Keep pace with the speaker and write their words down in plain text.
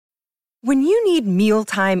When you need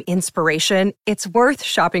mealtime inspiration, it's worth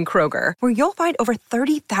shopping Kroger, where you'll find over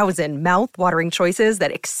 30,000 mouth-watering choices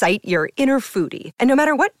that excite your inner foodie. And no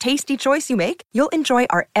matter what tasty choice you make, you'll enjoy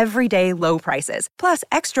our everyday low prices, plus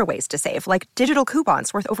extra ways to save, like digital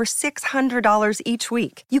coupons worth over $600 each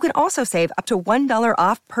week. You can also save up to $1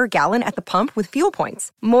 off per gallon at the pump with fuel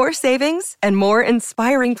points. More savings and more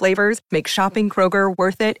inspiring flavors make shopping Kroger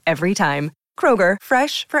worth it every time. Kroger,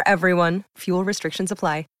 fresh for everyone. Fuel restrictions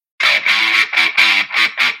apply.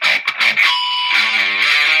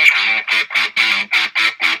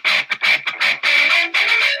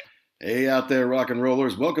 Hey out there, rock and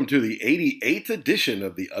rollers. Welcome to the 88th edition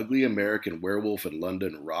of the Ugly American Werewolf in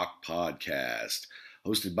London Rock Podcast.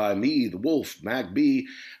 Hosted by me, the Wolf, Mac B,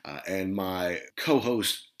 and my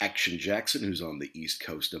co-host, Action Jackson, who's on the East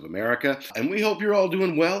Coast of America. And we hope you're all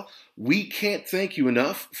doing well. We can't thank you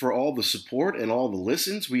enough for all the support and all the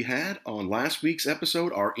listens we had on last week's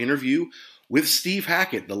episode, our interview with Steve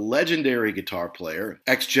Hackett, the legendary guitar player,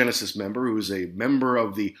 ex-Genesis member, who is a member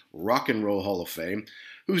of the Rock and Roll Hall of Fame,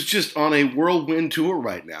 who's just on a whirlwind tour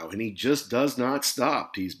right now, and he just does not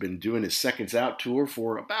stop. He's been doing his Seconds Out tour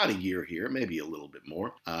for about a year here, maybe a little bit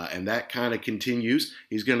more, and that kind of continues.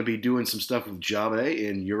 He's going to be doing some stuff with Java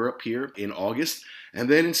in Europe here in August, and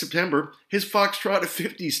then in September, his Foxtrot at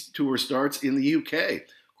 50s tour starts in the UK.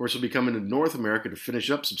 Of course, he'll be coming to North America to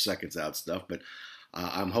finish up some Seconds Out stuff, but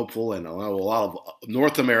I'm hopeful, and I know a lot of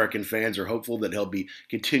North American fans are hopeful that he'll be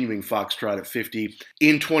continuing Foxtrot at 50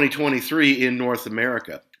 in 2023 in North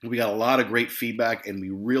America. We got a lot of great feedback, and we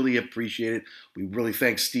really appreciate it. We really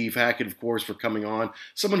thank Steve Hackett, of course, for coming on.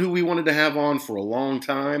 Someone who we wanted to have on for a long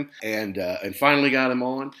time, and finally got him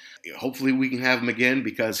on. Hopefully we can have him again,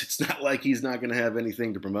 because it's not like he's not going to have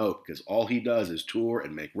anything to promote, because all he does is tour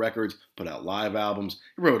and make records, put out live albums.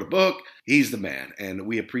 He wrote a book. He's the man, and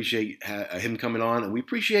we appreciate him coming on, and we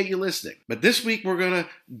appreciate you listening. But this week we're going to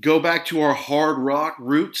go back to our hard rock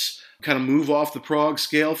roots, kind of move off the prog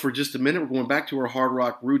scale for just a minute. We're going back to our hard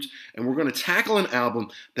rock roots, and we're going to tackle an album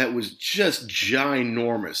that was just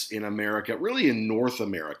ginormous in America, really in North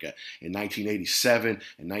America, in 1987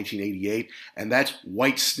 and 1988, and that's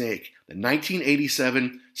Whitesnake, the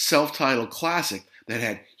 1987 self-titled classic that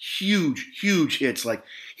had huge, huge hits like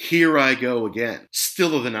Here I Go Again,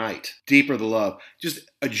 Still of the Night, Deeper the Love, just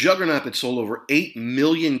a juggernaut that sold over 8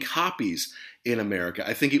 million copies in America.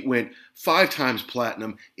 I think it went 5 times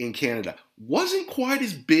platinum in Canada. Wasn't quite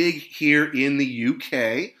as big here in the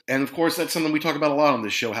UK. And of course, that's something we talk about a lot on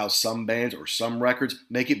this show, how some bands or some records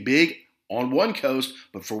make it big on one coast,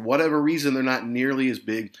 but for whatever reason, they're not nearly as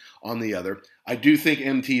big on the other. I do think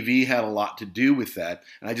MTV had a lot to do with that.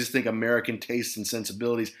 And I just think American tastes and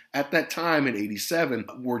sensibilities at that time in 87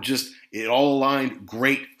 were just, it all aligned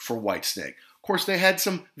great for Whitesnake. Of course, they had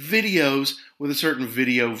some videos with a certain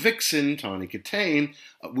video vixen, Tawny Katane,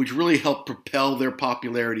 which really helped propel their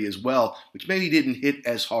popularity as well, which maybe didn't hit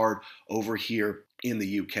as hard over here in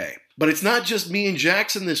the UK. But it's not just me and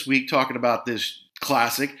Jackson this week talking about this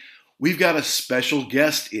classic. We've got a special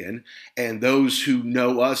guest in, and those who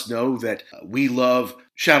know us know that we love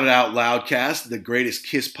Shout It Out Loudcast, the greatest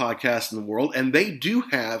Kiss podcast in the world, and they do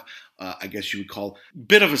have I guess you would call,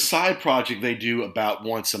 bit of a side project they do about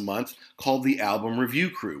once a month called the Album Review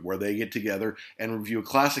Crew, where they get together and review a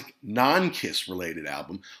classic non-Kiss related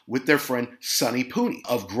album with their friend Sonny Pooni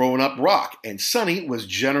of Growin' Up Rock. And Sonny was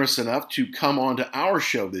generous enough to come on to our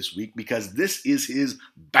show this week because this is his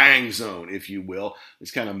bang zone, if you will. This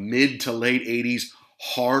kind of mid to late 80s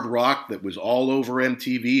hard rock that was all over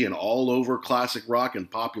MTV and all over classic rock and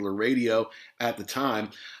popular radio at the time.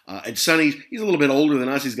 And Sonny, he's a little bit older than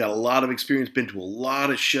us. He's got a lot of experience, been to a lot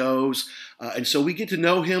of shows. And so we get to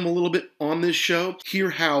know him a little bit on this show, hear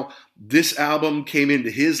how this album came into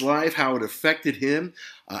his life, how it affected him,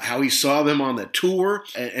 how he saw them on the tour,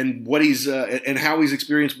 and what he's and how he's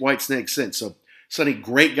experienced Whitesnake since. So Sonny,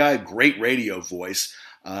 great guy, great radio voice.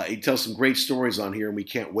 He tells some great stories on here, and we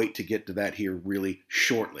can't wait to get to that here really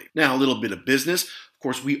shortly. Now, a little bit of business. Of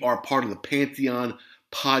course, we are part of the Pantheon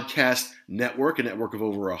Podcast Network, a network of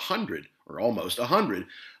over 100, or almost 100,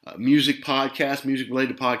 music podcasts,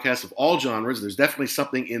 music-related podcasts of all genres. There's definitely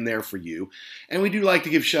something in there for you. And we do like to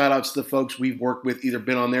give shout-outs to the folks we've worked with, either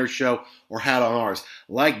been on their show or had on ours,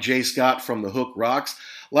 like Jay Scott from The Hook Rocks,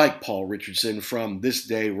 like Paul Richardson from This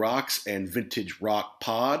Day Rocks and Vintage Rock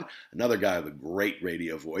Pod, another guy with a great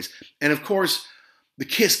radio voice. And of course, the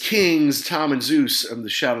Kiss Kings, Tom and Zeus of the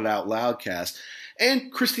Shout It Out Loudcast,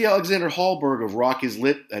 and Christy Alexander Hallberg of Rock is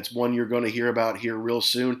Lit. That's one you're going to hear about here real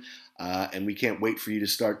soon. And we can't wait for you to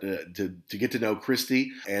start to get to know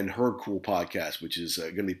Christy and her cool podcast, which is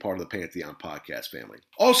going to be part of the Pantheon podcast family.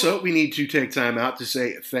 Also, we need to take time out to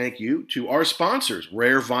say thank you to our sponsors,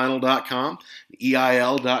 rarevinyl.com,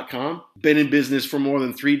 EIL.com. Been in business for more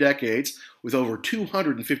than 3 decades with over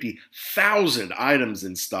 250,000 items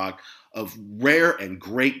in stock of rare and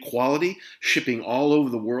great quality, shipping all over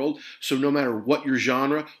the world. So no matter what your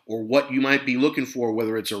genre or what you might be looking for,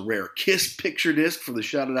 whether it's a rare Kiss picture disc for the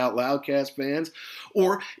Shout It Out Loudcast fans,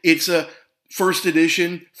 or it's a first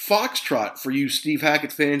edition Foxtrot for you Steve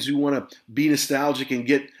Hackett fans who want to be nostalgic and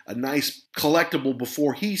get a nice collectible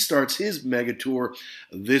before he starts his mega tour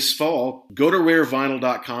this fall, go to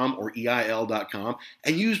rarevinyl.com or EIL.com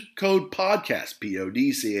and use code PODCAST,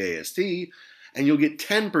 PODCAST, and you'll get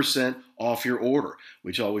 10% off your order,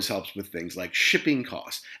 which always helps with things like shipping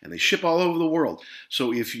costs. And they ship all over the world.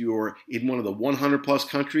 So if you're in one of the 100 plus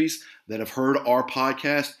countries that have heard our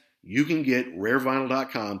podcast, you can get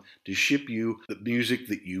rarevinyl.com to ship you the music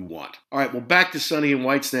that you want. All right, well, back to Sonny and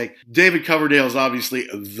Whitesnake. David Coverdale is obviously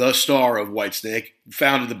the star of Whitesnake,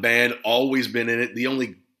 founded the band, always been in it, the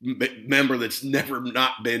only member that's never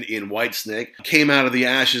not been in Whitesnake, came out of the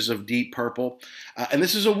ashes of Deep Purple. And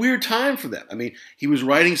this is a weird time for them. I mean, he was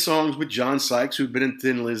writing songs with John Sykes, who'd been in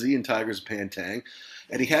Thin Lizzy and Tigers of Pantang.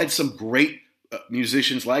 And he had some great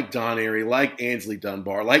musicians like Don Airey, like Ainsley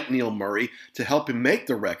Dunbar, like Neil Murray to help him make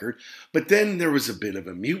the record. But then there was a bit of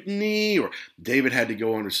a mutiny, or David had to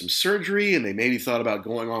go under some surgery, and they maybe thought about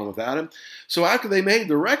going on without him. So after they made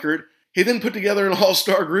the record, he then put together an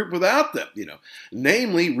all-star group without them,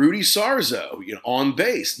 namely Rudy Sarzo, on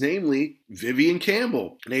bass, namely Vivian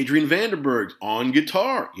Campbell and Adrian Vandenberg on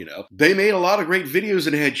guitar, They made a lot of great videos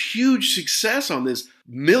and had huge success on this,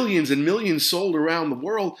 millions and millions sold around the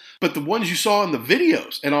world, but the ones you saw in the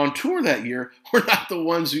videos and on tour that year were not the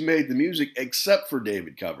ones who made the music except for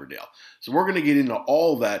David Coverdale. So we're going to get into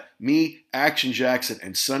all that. Me, Action Jackson,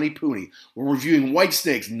 and Sonny Pooni. We're reviewing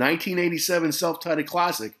Whitesnake's 1987 self-titled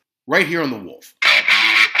classic, right here on The Wolf.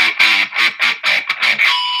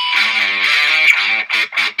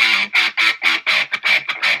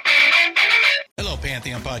 Hello,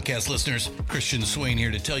 Pantheon Podcast listeners. Christian Swain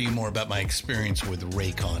here to tell you more about my experience with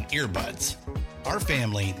Raycon earbuds. Our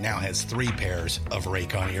family now has 3 pairs of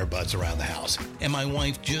Raycon earbuds around the house, and my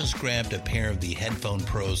wife just grabbed a pair of the Headphone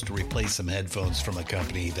Pros to replace some headphones from a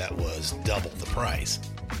company that was double the price.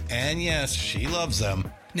 And yes, she loves them.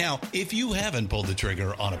 Now, if you haven't pulled the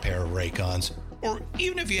trigger on a pair of Raycons, or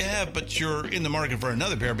even if you have, but you're in the market for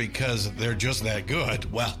another pair because they're just that good,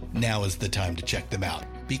 well, now is the time to check them out,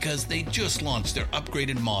 because they just launched their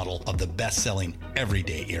upgraded model of the best-selling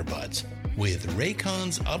everyday earbuds. With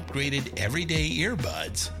Raycon's upgraded everyday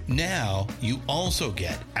earbuds, now you also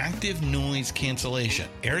get active noise cancellation,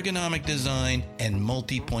 ergonomic design, and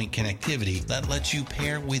multi-point connectivity that lets you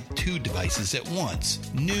pair with 2 devices at once.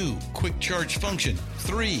 New quick charge function,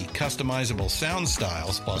 3 customizable sound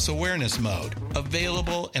styles, plus awareness mode.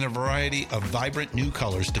 Available in a variety of vibrant new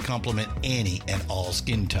colors to complement any and all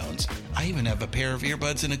skin tones. I even have a pair of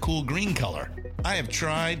earbuds in a cool green color. I have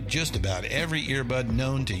tried just about every earbud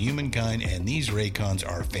known to humankind, and these Raycons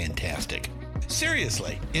are fantastic.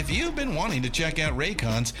 Seriously, if you've been wanting to check out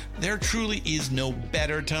Raycons, there truly is no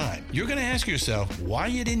better time. You're going to ask yourself why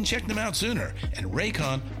you didn't check them out sooner, and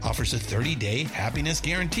Raycon offers a 30-day happiness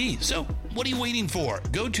guarantee. So what are you waiting for?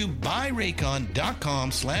 Go to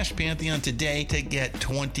buyraycon.com/Pantheon today to get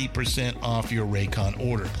 20% off your Raycon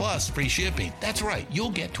order, plus free shipping. That's right,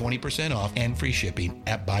 you'll get 20% off and free shipping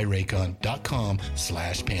at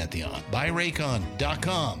buyraycon.com/Pantheon.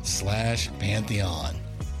 buyraycon.com/Pantheon.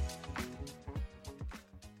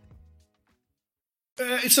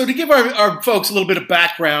 So to give our folks a little bit of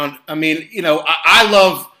background, I mean, I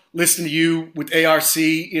love listening to you with ARC.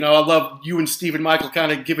 I love you and Steve and Michael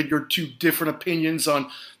kind of giving your 2 different opinions on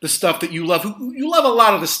the stuff that you love. You love a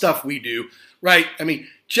lot of the stuff we do, right? I mean,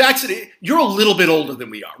 Jackson, you're a little bit older than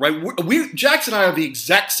we are, right? Jackson and I are the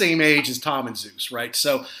exact same age as Tom and Zeus, right?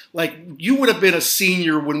 So, you would have been a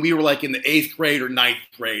senior when we were, in the 8th grade or 9th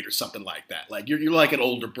grade or something like that. You're like an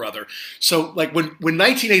older brother. So, when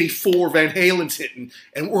 1984 Van Halen's hitting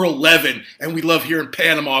and we're 11 and we love hearing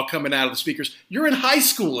Panama coming out of the speakers, you're in high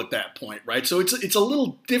school at that point, right? So, it's a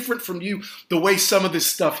little different from you, the way some of this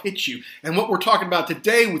stuff hits you. And what we're talking about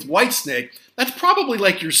today with Whitesnake, that's probably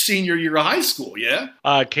your senior year of high school, yeah?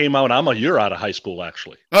 I came out, I'm a year out of high school,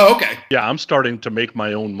 actually. Oh, okay. Yeah, I'm starting to make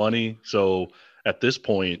my own money. So at this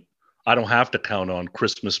point, I don't have to count on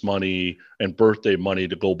Christmas money and birthday money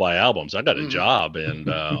to go buy albums. I got a job, and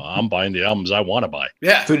I'm buying the albums I want to buy.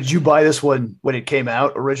 Yeah. So did you buy this one when it came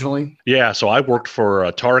out originally? Yeah, so I worked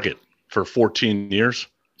for Target for 14 years.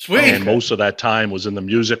 Sweet. And most of that time was in the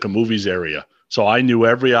music and movies area. So I knew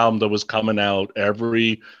every album that was coming out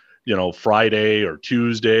every, Friday or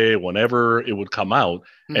Tuesday, whenever it would come out.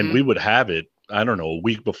 And we would have it, I don't know, a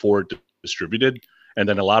week before it distributed. And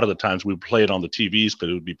then a lot of the times we would play it on the TVs because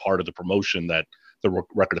it would be part of the promotion that the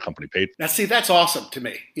record company paid for. Now, see, that's awesome to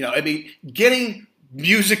me. Getting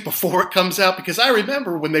music before it comes out, because I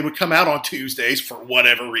remember when they would come out on Tuesdays, for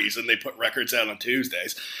whatever reason, they put records out on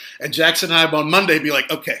Tuesdays. And Jackson and I on Monday be like,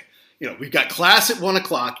 okay, we've got class at 1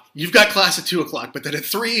 o'clock. You've got class at 2 o'clock. But then at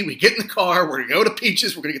 3, we get in the car. We're going to go to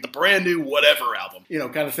Peaches. We're going to get the brand new whatever album,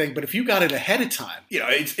 kind of thing. But if you got it ahead of time,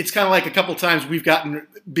 it's kind of like a couple times we've gotten,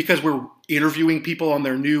 because we're interviewing people on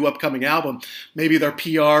their new upcoming album, maybe their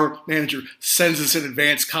PR manager sends us an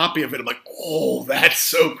advanced copy of it. I'm like, oh, that's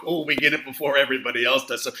so cool. We get it before everybody else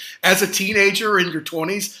does. So as a teenager in your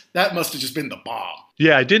 20s, that must have just been the bomb.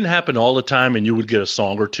 Yeah, it didn't happen all the time, and you would get a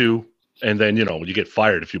song or two. And then, you get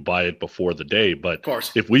fired if you buy it before the day. But of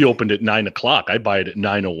course, if we opened at 9 o'clock, I buy it at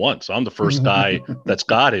 9:01. So I'm the first guy that's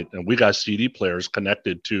got it. And we got CD players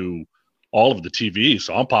connected to all of the TVs.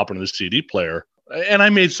 So I'm popping the CD player. And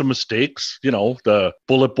I made some mistakes, the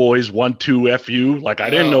Bullet Boys 1-2 FU. Like,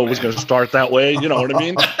 I didn't know it was going to start that way. You know what I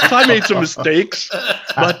mean? So I made some mistakes.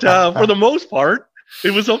 But for the most part,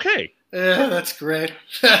 it was okay. Yeah, that's great.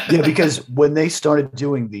 Yeah, because when they started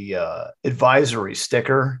doing the advisory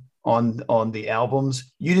sticker on the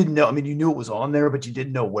albums, you didn't know. I mean, you knew it was on there, but you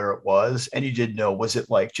didn't know where it was, and you didn't know, was it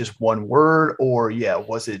like just one word, or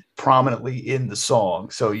was it prominently in the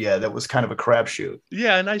song? So that was kind of a crapshoot.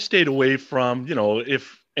 Yeah, and I stayed away from,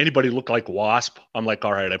 if anybody looked like Wasp, I'm like,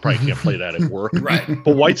 all right, I probably can't play that at work. Right.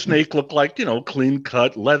 But Whitesnake looked like, clean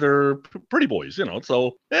cut leather, pretty boys,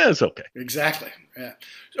 so it's okay. Exactly. Yeah.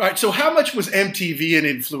 All right. So how much was MTV an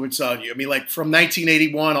influence on you? I mean, like from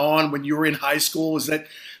 1981 on, when you were in high school, is that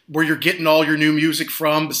where you're getting all your new music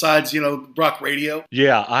from, besides, rock radio?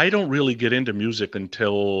 Yeah, I don't really get into music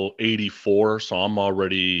until 84. So I'm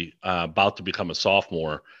already about to become a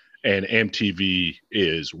sophomore, and MTV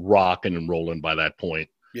is rocking and rolling by that point.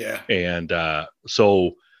 Yeah. And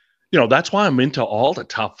so, that's why I'm into all the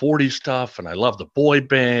top 40 stuff. And I love the boy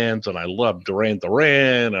bands, and I love Duran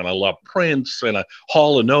Duran, and I love Prince, and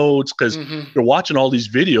Hall & Oates, because you're watching all these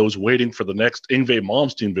videos waiting for the next Yngwie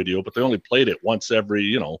Malmsteen video, but they only played it once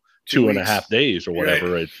every, 2.5 days or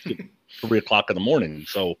whatever. Right. At 3 o'clock in the morning.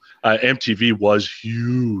 So MTV was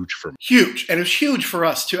huge for me. Huge. And it was huge for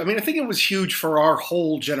us too. I mean, I think it was huge for our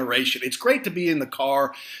whole generation. It's great to be in the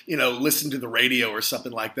car, listen to the radio or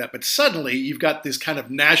something like that. But suddenly you've got this kind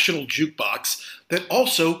of national jukebox that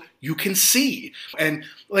also you can see. And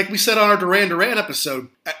like we said on our Duran Duran episode,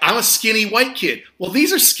 I'm a skinny white kid. Well,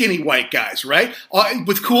 these are skinny white guys, right?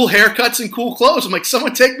 With cool haircuts and cool clothes. I'm like,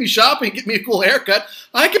 someone take me shopping, get me a cool haircut.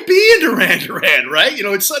 I could be in Duran Duran, right?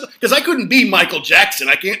 It's because I couldn't be Michael Jackson.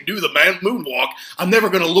 I can't do the moonwalk. I'm never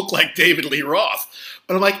going to look like David Lee Roth.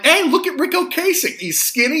 But I'm like, hey, look at Rick Ocasek. He's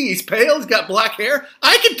skinny, he's pale, he's got black hair.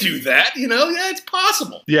 I could do that, Yeah, it's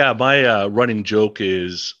possible. Yeah, my running joke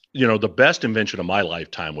is, the best invention of my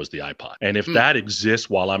lifetime was the iPod. And if that exists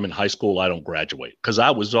while I'm in high school, I don't graduate, because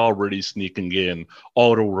I was already sneaking in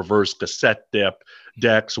auto reverse cassette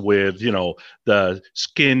decks with, the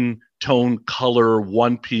skin tone color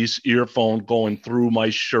one-piece earphone going through my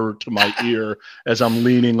shirt to my ear as I'm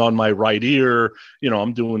leaning on my right ear.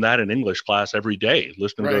 I'm doing that in English class every day,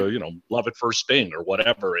 listening to, Love at First Sting or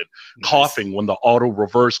whatever, and coughing when the auto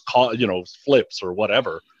reverse, flips or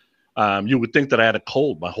whatever. You would think that I had a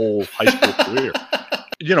cold my whole high school career,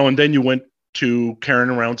 and then you went to carrying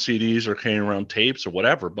around CDs or carrying around tapes or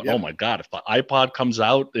whatever. But oh my God, if the iPod comes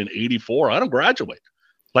out in 84, I don't graduate.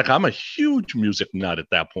 Like, I'm a huge music nut at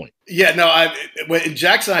that point. Yeah, no, when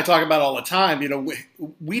Jackson and I talk about all the time,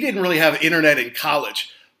 we didn't really have internet in college.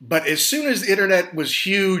 But as soon as the internet was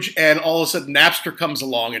huge and all of a sudden Napster comes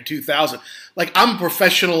along in 2000, like, I'm a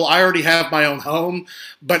professional. I already have my own home.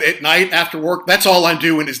 But at night after work, that's all I'm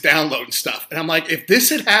doing is downloading stuff. And I'm like, if this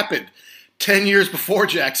had happened 10 years before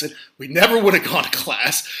Jackson, we never would have gone to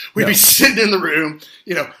class. We'd be sitting in the room,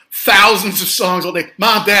 thousands of songs all day.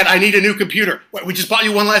 Mom, Dad, I need a new computer. Wait, we just bought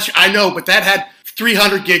you one last year. I know, but that had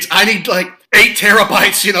 300 gigs. I need like 8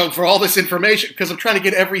 terabytes, for all this information, because I'm trying to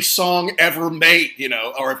get every song ever made,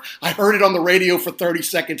 or if I heard it on the radio for 30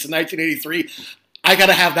 seconds in 1983, I got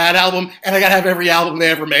to have that album, and I got to have every album they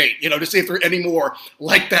ever made, to see if there are any more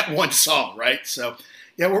like that one song, right? So,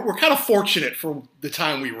 yeah, we're kind of fortunate for the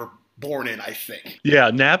time we were born in, I think.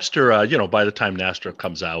 Yeah, Napster, by the time Napster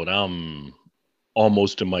comes out, I'm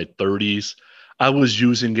almost in my 30s. I was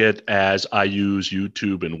using it as I use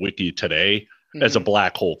YouTube and Wiki today, as a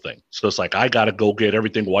black hole thing. So it's like, I got to go get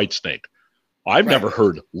everything Whitesnake. I've never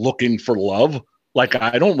heard Looking for Love. Like,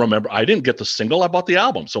 I don't remember. I didn't get the single. I bought the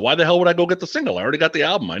album. So why the hell would I go get the single? I already got the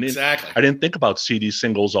album. I didn't think about CD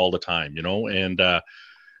singles all the time, you know? And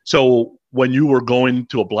so when you were going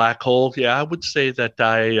to a black hole, yeah, I would say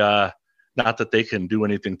that not that they can do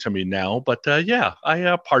anything to me now, but yeah,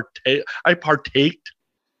 I partaked.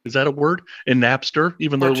 Is that a word? In Napster,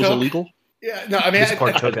 even though it was illegal? Yeah, no, I mean,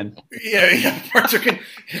 partooken. Yeah, partooken.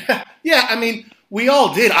 Yeah, I mean, we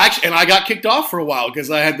all did. And I got kicked off for a while because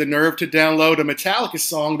I had the nerve to download a Metallica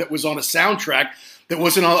song that was on a soundtrack that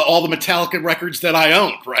wasn't on all the Metallica records that I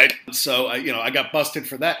owned, right? So, I got busted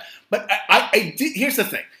for that. But I did. Here's the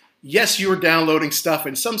thing. Yes, you were downloading stuff,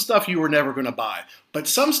 and some stuff you were never going to buy. But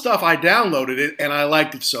some stuff I downloaded it, and I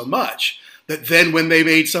liked it so much that then when they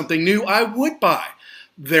made something new, I would buy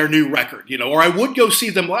their new record, or I would go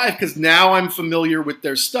see them live because now I'm familiar with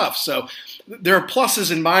their stuff. So there are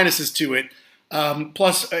pluses and minuses to it.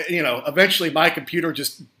 Plus, eventually my computer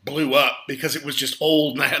just blew up because it was just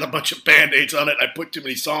old and I had a bunch of Band-Aids on it. I put too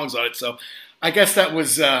many songs on it. So I guess that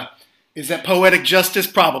was, is that poetic justice?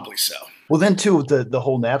 Probably so. Well, then too, the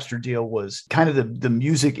whole Napster deal was kind of the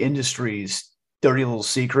music industry's dirty little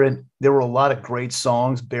secret. There were a lot of great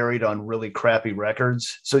songs buried on really crappy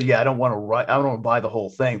records. So yeah, I don't want to buy the whole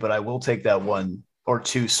thing, but I will take that one or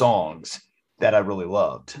two songs that I really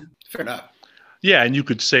loved. Fair enough. Yeah, and you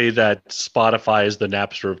could say that Spotify is the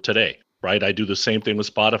Napster of today, right? I do the same thing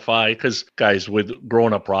with Spotify because, guys, with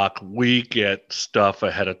Growing Up Rock, we get stuff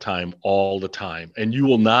ahead of time all the time. And you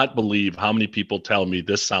will not believe how many people tell me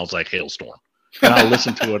this sounds like Hailstorm. And I'll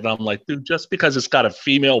listen to it and I'm like, dude, just because it's got a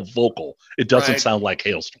female vocal, it doesn't sound like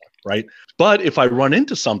Hailstorm, right? But if I run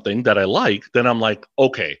into something that I like, then I'm like,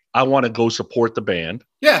 okay, I want to go support the band.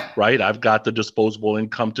 Yeah. Right? I've got the disposable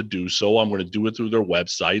income to do so. I'm going to do it through their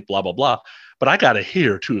website, blah, blah, blah. But I got to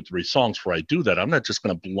hear 2 or 3 songs before I do that. I'm not just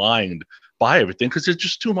going to blind buy everything because it's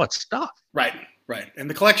just too much stuff. Right. And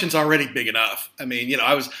the collection's already big enough. I mean,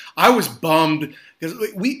 I was bummed because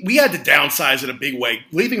we had to downsize in a big way.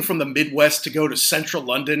 Leaving from the Midwest to go to central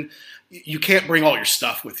London, you can't bring all your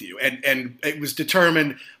stuff with you. And it was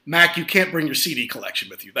determined, Mac, you can't bring your CD collection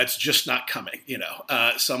with you. That's just not coming,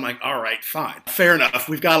 So I'm like, all right, fine. Fair enough.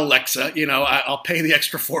 We've got Alexa, I'll pay the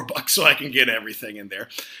extra $4 so I can get everything in there.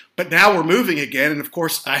 But now we're moving again. And of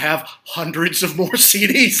course, I have hundreds of more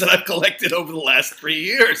CDs that I've collected over the last 3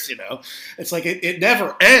 years, It's like it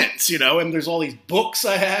never ends, and there's all these books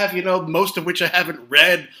I have, most of which I haven't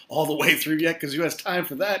read all the way through yet because who has time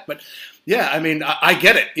for that? But yeah, I mean, I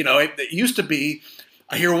get it. It used to be,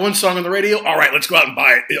 I hear one song on the radio, all right, let's go out and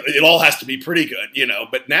buy it. It all has to be pretty good,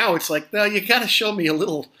 But now it's like, no, you got to show me a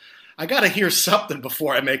little, I got to hear something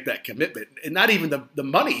before I make that commitment. And not even the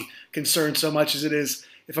money concern so much as it is,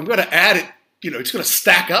 if I'm going to add it, it's going to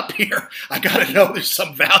stack up here. I got to know there's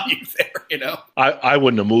some value there, I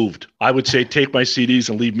wouldn't have moved. I would say, take my CDs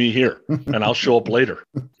and leave me here, and I'll show up later.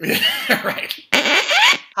 Right.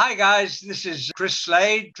 Hi guys, this is Chris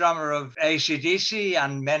Slade, drummer of AC/DC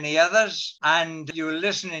and many others, and you're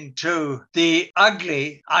listening to the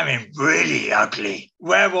ugly, I mean really ugly,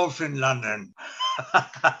 Werewolf in London.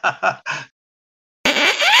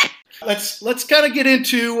 Let's kind of get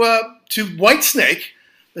into to Whitesnake,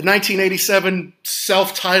 the 1987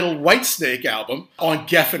 self-titled Whitesnake album on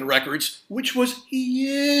Geffen Records, which was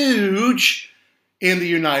huge in the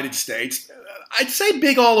United States. I'd say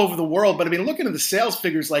big all over the world, but I mean, looking at the sales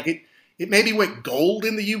figures, like it maybe went gold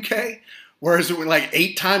in the UK, whereas it went like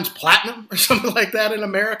 8 times platinum or something like that in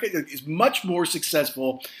America. It's much more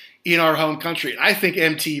successful in our home country. And I think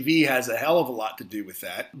MTV has a hell of a lot to do with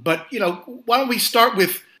that. But, why don't we start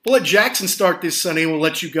with, we'll let Jackson start this, Sonny, and we'll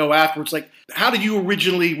let you go afterwards. Like, how did you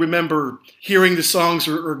originally remember hearing the songs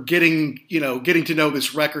or getting to know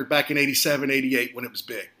this record back in 87, 88 when it was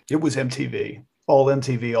big? It was MTV. All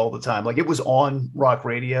MTV all the time. Like, it was on rock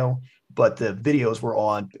radio, but the videos were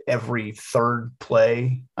on every third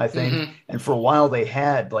play, I think. Mm-hmm. And for a while they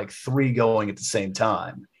had like 3 going at the same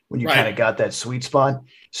time when you kind of got that sweet spot.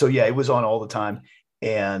 So yeah, it was on all the time.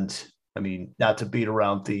 And I mean, not to beat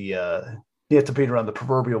around the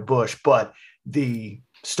proverbial bush, but the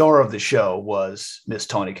star of the show was Miss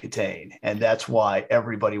Tawny Katane. And that's why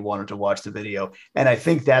everybody wanted to watch the video. And I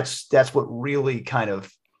think that's what really kind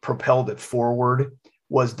of propelled it forward,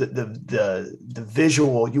 was the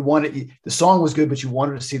visual. The song was good, but you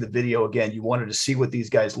wanted to see the video again. You wanted to see what these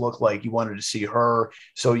guys look like. You wanted to see her.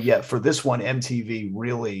 So yeah, for this one, MTV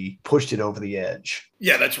really pushed it over the edge.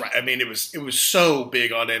 Yeah, that's right. I mean, it was so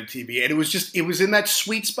big on MTV, and it was in that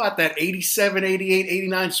sweet spot, that 87, 88,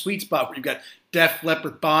 89 sweet spot where you've got Def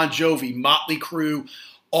Leppard, Bon Jovi, Motley Crue,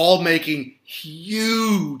 all making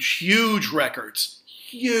huge records.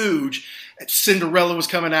 Huge. Cinderella was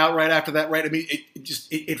coming out right after that, right? I mean,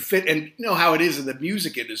 it fit. And you know how it is in the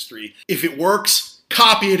music industry. If it works,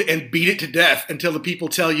 copy it and beat it to death until the people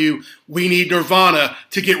tell you we need Nirvana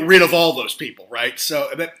to get rid of all those people, right? So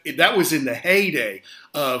that was in the heyday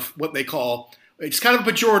of what they call, it's kind of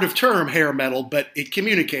a pejorative term, hair metal, but it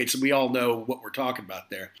communicates, and we all know what we're talking about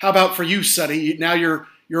there. How about for you, Sonny? Now you're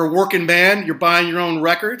a working man. You're buying your own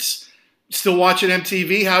records. Still watching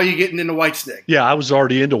MTV? How are you getting into Whitesnake? Yeah, I was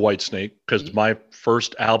already into Whitesnake because my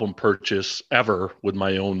first album purchase ever with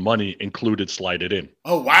my own money included Slide It In.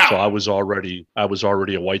 Oh, wow. So I was already a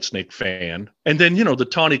Whitesnake fan. And then, the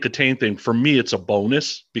Tawny Katane thing, for me, it's a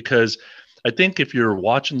bonus because I think if you're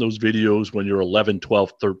watching those videos when you're 11,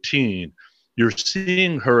 12, 13, you're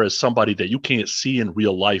seeing her as somebody that you can't see in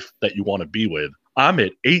real life that you want to be with. I'm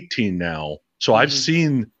at 18 now, so I've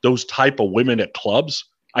seen those type of women at clubs.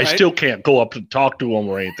 I still can't go up and talk to them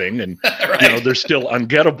or anything. And, they're still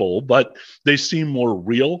ungettable, but they seem more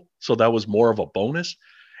real. So that was more of a bonus.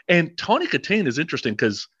 And Tawny Katane is interesting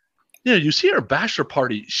because, you see her bachelor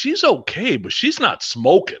party. She's okay, but she's not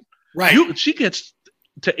smoking. Right. She gets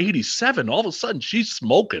to 87. All of a sudden, she's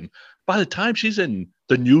smoking. By the time she's in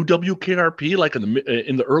the new WKRP, like in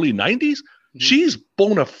the early 90s, she's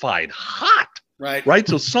bona fide hot. Right.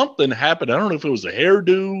 So something happened. I don't know if it was a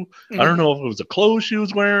hairdo. I don't know if it was the clothes she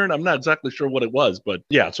was wearing. I'm not exactly sure what it was. But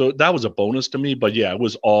yeah, so that was a bonus to me. But yeah, it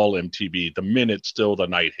was all MTV. The minute Still the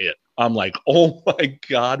Night hit, I'm like, oh my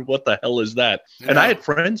God, what the hell is that? Yeah. And I had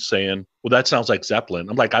friends saying, well, that sounds like Zeppelin.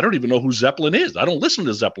 I'm like, I don't even know who Zeppelin is. I don't listen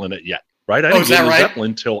to Zeppelin yet. Right. I didn't get into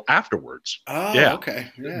Zeppelin until afterwards. Oh, yeah. Okay.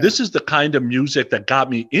 Yeah. This is the kind of music that got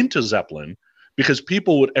me into Zeppelin because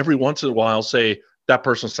people would every once in a while say, that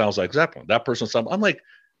person sounds like Zeppelin. That person sounds. I'm like,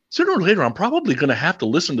 sooner or later, I'm probably going to have to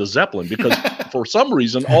listen to Zeppelin because for some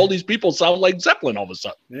reason, all these people sound like Zeppelin all of a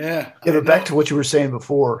sudden. Yeah. But back to what you were saying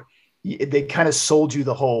before, they kind of sold you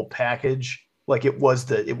the whole package. Like it was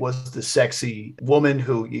the sexy woman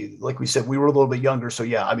who, like we said, we were a little bit younger. So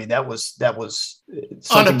yeah, I mean, that was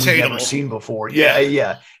something we've never seen before.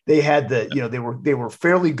 Yeah. They had they were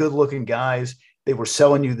fairly good looking guys. They were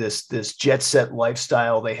selling you this jet set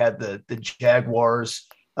lifestyle. They had the Jaguars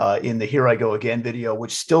in the Here I Go Again video,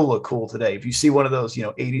 which still look cool today. If you see one of those,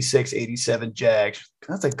 86, 87 Jags,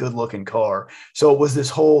 that's a good looking car. So it was this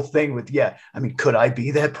whole thing with, could I be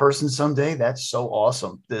that person someday? That's so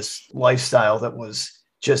awesome. This lifestyle that was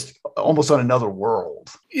just almost on another world.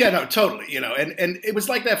 Yeah, no, totally. And it was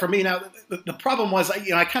like that for me. Now, the problem was,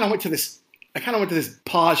 I kind of went to this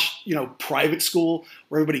posh, private school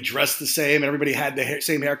where everybody dressed the same and everybody had the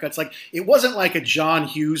same haircuts. Like, it wasn't like a John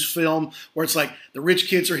Hughes film where it's like the rich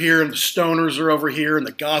kids are here and the stoners are over here and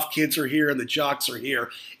the goth kids are here and the jocks are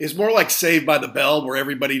here. It's more like Saved by the Bell where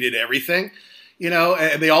everybody did everything,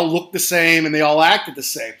 and they all looked the same and they all acted the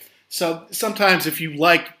same. So sometimes if you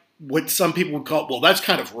like what some people would call, well, that's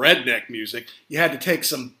kind of redneck music, you had to take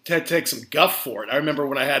some guff for it. I remember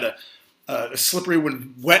when I had a Slippery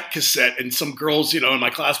When Wet cassette, and some girls, in my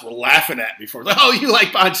class were laughing at me for, oh, you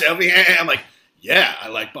like Bon Jovi? I'm like, yeah, I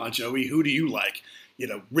like Bon Jovi. Who do you like?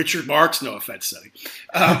 Richard Marx. No offense, Sonny,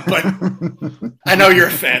 but I know you're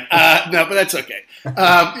a fan. No, but that's okay.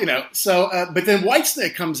 But then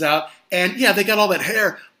Whitesnake comes out, and yeah, they got all that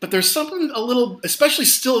hair, but there's something a little, especially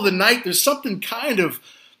Still of the Night. There's something kind of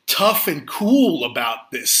tough and cool about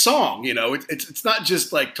this song. It's not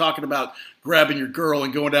just like talking about grabbing your girl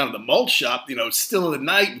and going down to the malt shop. It's Still of the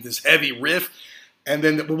Night with this heavy riff. And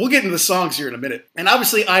then we'll get into the songs here in a minute. And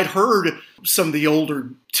obviously I'd heard some of the older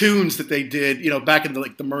tunes that they did, back in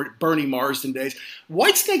the Bernie Marsden days.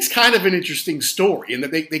 Whitesnake's kind of an interesting story in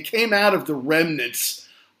that they came out of the remnants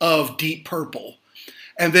of Deep Purple.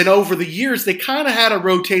 And then over the years, they kind of had a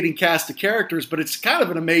rotating cast of characters, but it's kind of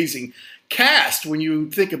an amazing cast when you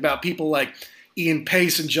think about people like Ian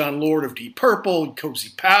Pace and John Lord of Deep Purple. Cozy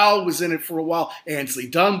Powell was in it for a while. Ansley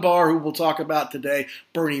Dunbar, who we'll talk about today.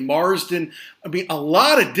 Bernie Marsden. I mean, a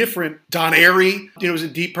lot of different. Don Airey, was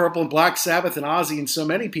in Deep Purple and Black Sabbath and Ozzy and so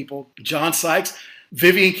many people. John Sykes,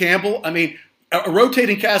 Vivian Campbell. I mean, a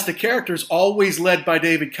rotating cast of characters always led by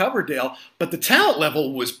David Coverdale, but the talent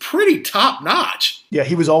level was pretty top notch. Yeah,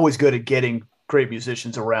 he was always good at getting great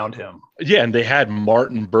musicians around him. Yeah, and they had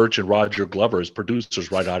Martin Birch and Roger Glover as producers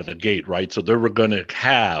right out of the gate, right? So they were going to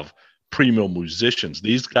have premium musicians.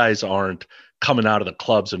 These guys aren't coming out of the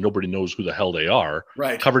clubs and nobody knows who the hell they are.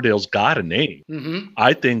 Right. Coverdale's got a name. Mm-hmm.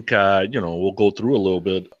 I think, we'll go through a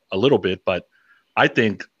little bit, but I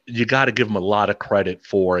think you got to give him a lot of credit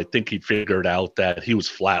for, I think he figured out that he was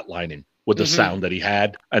flatlining with the sound that he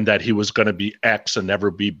had and that he was going to be X and never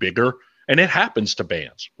be bigger. And it happens to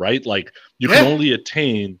bands, right? Like you can only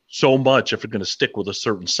attain so much if you're going to stick with a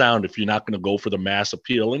certain sound, if you're not going to go for the mass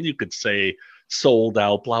appeal. And you could say sold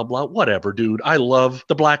out, blah, blah, whatever, dude. I love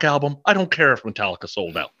the Black Album. I don't care if Metallica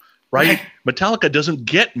sold out, right? Metallica doesn't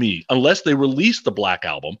get me unless they release the Black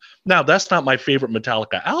Album. Now, that's not my favorite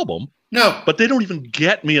Metallica album. No. But they don't even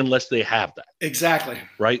get me unless they have that. Exactly.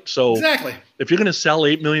 Right? So exactly. If you're going to sell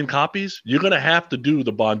 8 million copies, you're going to have to do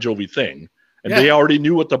the Bon Jovi thing. And they already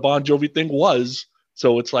knew what the Bon Jovi thing was.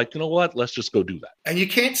 So it's like, you know what? Let's just go do that. And you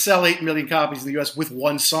can't sell 8 million copies in the U.S. with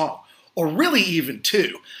one song, or really even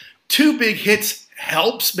two. Two big hits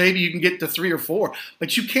helps. Maybe you can get to 3 or 4,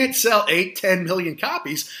 but you can't sell 8, 10 million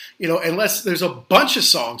copies, unless there's a bunch of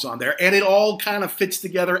songs on there and it all kind of fits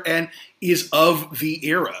together and is of the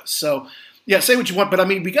era. So, yeah, say what you want, but I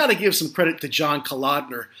mean, we got to give some credit to John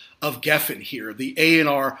Kalodner of Geffen here, the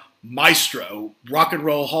A&R maestro, Rock and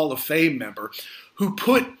Roll Hall of Fame member, who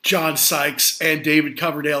put John Sykes and David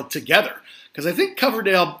Coverdale together. Because I think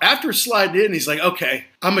Coverdale, after sliding in, he's like, okay,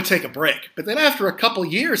 I'm going to take a break. But then after a couple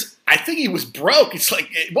years, I think he was broke. It's like,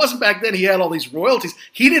 it wasn't back then he had all these royalties.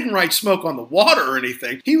 He didn't write Smoke on the Water or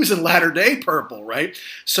anything. He was in Latter Day Purple, right?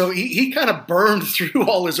 So he kind of burned through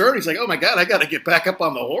all his earnings. Like, oh my God, I got to get back up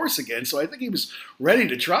on the horse again. So I think he was ready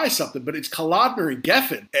to try something. But it's Kalodner and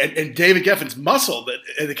Geffen and David Geffen's muscle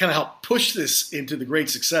that kind of helped push this into the great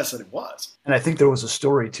success that it was. And I think there was a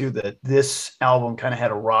story, too, that this album kind of had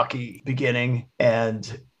a rocky beginning,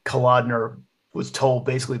 and Kalodner was told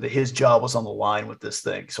basically that his job was on the line with this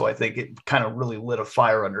thing. So I think it kind of really lit a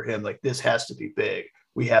fire under him. Like, this has to be big.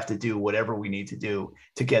 We have to do whatever we need to do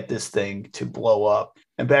to get this thing to blow up.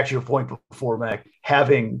 And back to your point before, Mac,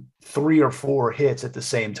 having 3 or 4 hits at the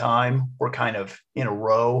same time or kind of in a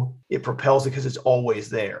row, it propels it because it's always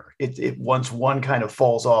there. It once one kind of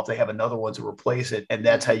falls off, they have another one to replace it. And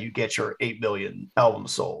that's how you get your 8 million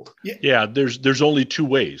albums sold. Yeah, there's only 2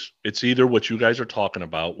 ways. It's either what you guys are talking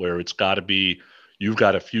about, where it's got to be, you've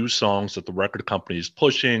got a few songs that the record company is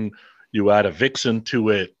pushing, you add a vixen to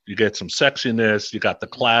it, you get some sexiness, you got the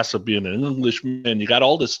class of being an Englishman, you got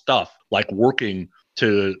all this stuff like working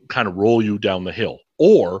to kind of roll you down the hill.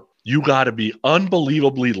 Or you got to be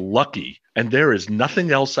unbelievably lucky and there is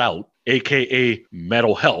nothing else out, aka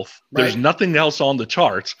Metal Health. Right. There's nothing else on the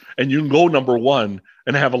charts and you can go number 1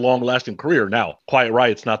 and have a long-lasting career. Now, Quiet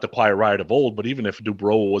Riot's not the Quiet Riot of old, but even if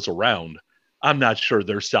Dubrow was around, I'm not sure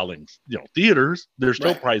they're selling, theaters. They're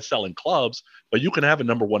still probably selling clubs, but you can have a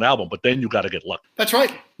number 1 album, but then you got to get lucky. That's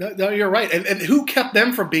right. No, you're right. And who kept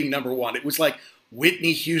them from being number 1? It was like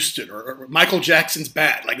Whitney Houston or Michael Jackson's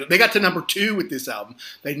Bad. Like, they got to number 2 with this album.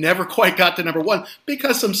 They never quite got to number 1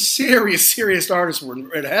 because some serious artists were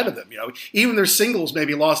ahead of them. Even their singles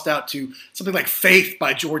maybe lost out to something like Faith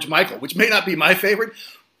by George Michael, which may not be my favorite,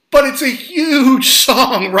 but it's a huge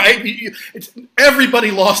song, right?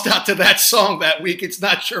 Everybody lost out to that song that week. It's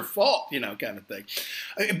not your fault, kind of thing.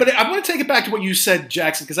 But I want to take it back to what you said,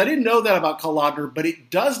 Jackson, because I didn't know that about Kalodner, but it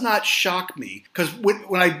does not shock me. Because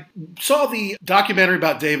when I saw the documentary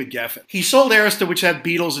about David Geffen, he sold Arista, which had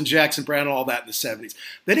Beatles and Jackson Browne and all that in the 70s.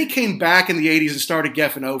 Then he came back in the 80s and started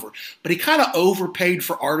Geffen over. But he kind of overpaid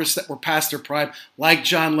for artists that were past their prime, like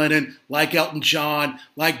John Lennon, like Elton John,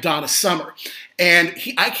 like Donna Summer. And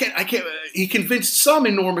he convinced some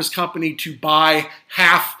enormous company to buy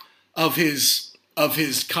half of his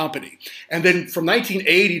company. And then from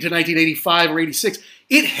 1980 to 1985 or 86,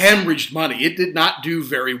 it hemorrhaged money. It did not do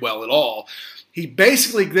very well at all. He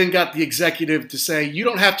basically then got the executive to say, you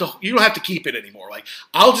don't have to keep it anymore. Like,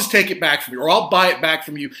 I'll just take it back from you, or I'll buy it back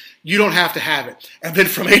from you. You don't have to have it. And then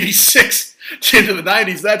from 86 into the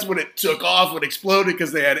 90s, that's when it took off, when it exploded,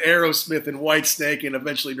 because they had Aerosmith and Whitesnake and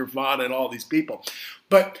eventually Nirvana and all these people.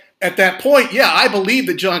 But at that point, I believe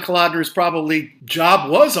that John Kalodner's probably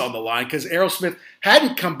job was on the line because Aerosmith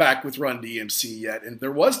hadn't come back with Run DMC yet, and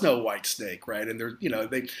there was no Whitesnake, right? And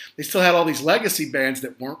they still had all these legacy bands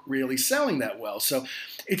that weren't really selling that well. So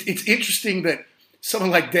it's interesting that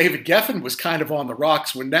someone like David Geffen was kind of on the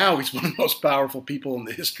rocks when now he's one of the most powerful people in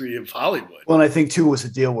the history of Hollywood. Well, and I think, too, it was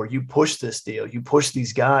a deal where you pushed this deal. You pushed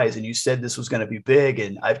these guys and you said this was going to be big.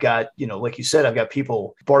 And I've got, like you said, I've got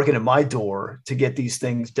people barking at my door to get these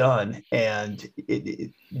things done. And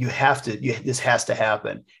this has to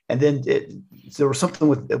happen. And then there was something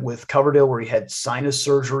with Coverdale where he had sinus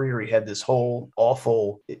surgery or he had this whole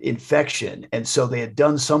awful infection. And so they had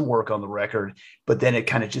done some work on the record, but then it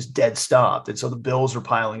kind of just dead stopped. And so the bills are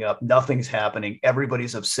piling up. Nothing's happening.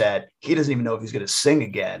 Everybody's upset. He doesn't even know if he's going to sing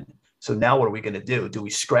again. So now what are we going to do? Do we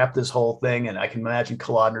scrap this whole thing? And I can imagine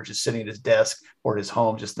Kolodner just sitting at his desk or at his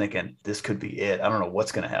home just thinking, this could be it. I don't know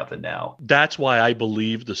what's going to happen now. That's why I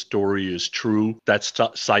believe the story is true, that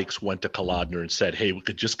Sykes went to Kolodner and said, hey, we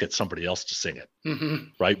could just get somebody else to sing it,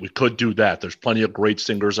 right? We could do that. There's plenty of great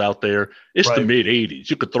singers out there. It's the mid-'80s.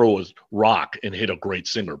 You could throw a rock and hit a great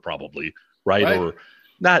singer probably, right? Or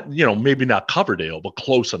not, maybe not Coverdale, but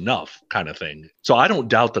close enough kind of thing. So I don't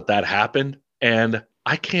doubt that happened. And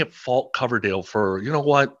I can't fault Coverdale for, you know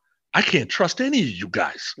what? I can't trust any of you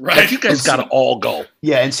guys. Right. Like, you guys got to all go.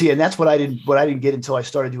 Yeah. And that's what I didn't get until I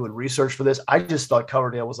started doing research for this. I just thought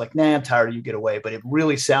Coverdale was like, nah, I'm tired of you, get away. But it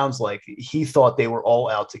really sounds like he thought they were all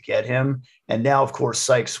out to get him. And now, of course,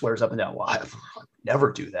 Sykes swears up and down, well, I would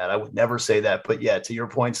never do that. I would never say that. But yeah, to your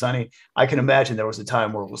point, Sonny, I can imagine there was a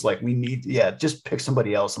time where it was like, just pick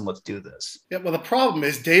somebody else and let's do this. Yeah, well, the problem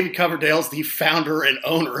is David Coverdale's the founder and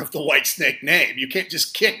owner of the Whitesnake name. You can't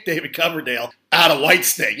just kick David Coverdale out of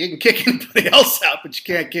Whitesnake. You can kick anybody else out, but you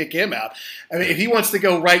can't kick him out. I mean, if he wants to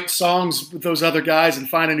go write songs with those other guys and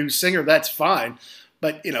find a new singer, that's fine.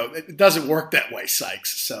 But, it doesn't work that way,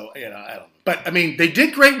 Sykes. So, I don't know. But, I mean, they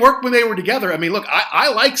did great work when they were together. I mean, look,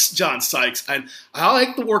 I like John Sykes, and I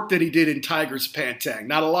like the work that he did in Tigers of Pantang.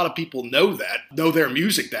 Not a lot of people know their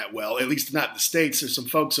music that well, at least not in the States. There's some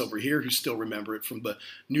folks over here who still remember it from the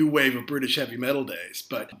new wave of British heavy metal days.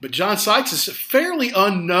 But John Sykes is fairly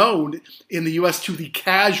unknown in the U.S. to the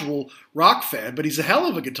casual rock fan, but he's a hell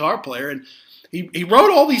of a guitar player, and He wrote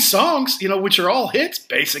all these songs, which are all hits,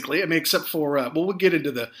 basically. I mean, except for, we'll get into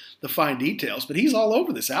the fine details, but he's all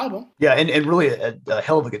over this album. Yeah, and really a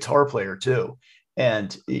hell of a guitar player, too.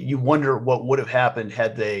 And you wonder what would have happened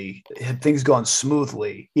had things gone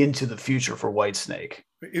smoothly into the future for Whitesnake.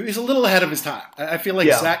 He was a little ahead of his time. I feel like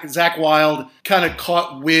Zakk Wylde kind of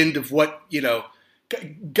caught wind of what,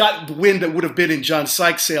 got the wind that would have been in John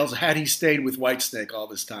Sykes' sails had he stayed with Whitesnake all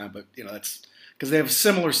this time. But, that's because they have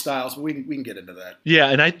similar styles, but we can get into that. Yeah,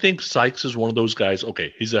 and I think Sykes is one of those guys,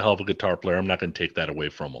 okay, he's a hell of a guitar player. I'm not going to take that away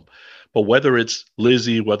from him. But whether it's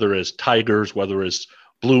Lizzie, whether it's Tigers, whether it's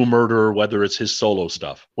Blue Murder, whether it's his solo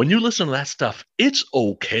stuff, when you listen to that stuff, it's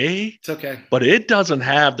okay. It's okay. But it doesn't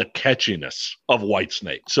have the catchiness of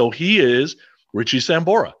Whitesnake. So he is Richie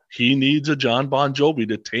Sambora. He needs a John Bon Jovi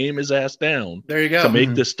to tame his ass down. There you go. To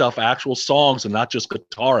make this stuff actual songs and not just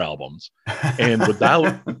guitar albums. And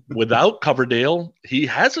without Coverdale, he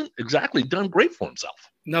hasn't exactly done great for himself.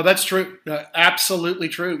 No, that's true. Absolutely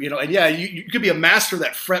true. And yeah, you could be a master of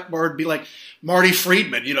that fretboard, be like Marty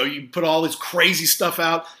Friedman. You put all this crazy stuff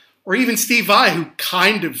out, or even Steve Vai, who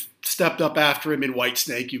kind of stepped up after him in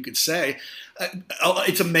Whitesnake, you could say.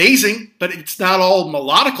 It's amazing, but it's not all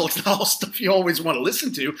melodical. It's not all stuff you always want to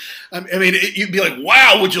listen to. I mean, you'd be like,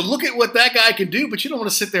 wow, would you look at what that guy can do? But you don't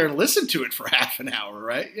want to sit there and listen to it for half an hour,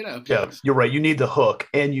 right? Yeah, you're right. You need the hook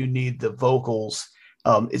and you need the vocals.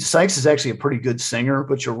 Sykes is actually a pretty good singer,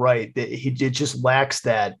 but you're right. He just lacks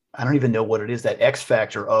that, I don't even know what it is, that X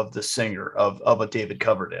factor of the singer of a David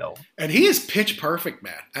Coverdale. And he is pitch perfect,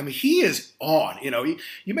 man. I mean, he is on.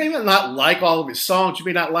 You may not like all of his songs, you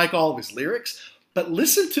may not like all of his lyrics, but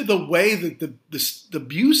listen to the way that the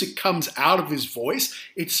music comes out of his voice.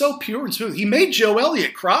 It's so pure and smooth. He made Joe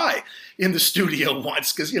Elliott cry in the studio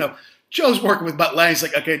once because, Joe's working with Mutt Lange. He's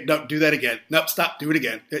like, okay, no, do that again. Nope, stop, do it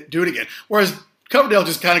again. Do it again. Whereas Coverdale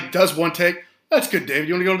just kind of does one take. That's good, David.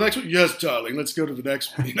 You want to go to the next one? Yes, darling. Let's go to the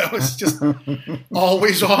next one. It's just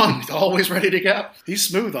always on, always ready to go. He's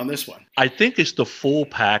smooth on this one. I think it's the full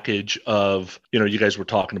package of, you guys were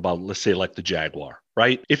talking about, let's say like the Jaguar,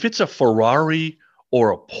 right? If it's a Ferrari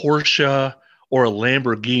or a Porsche or a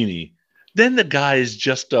Lamborghini, then the guy is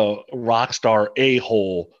just a rock star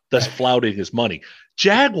a-hole that's flouting his money.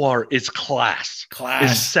 Jaguar is class.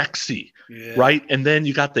 Is sexy, right? And then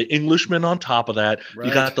you got the Englishman on top of that. Right.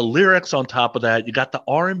 You got the lyrics on top of that. You got the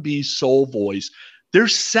R&B soul voice.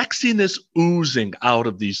 There's sexiness oozing out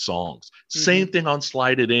of these songs. Mm-hmm. Same thing on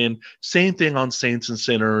Slide It In. Same thing on Saints and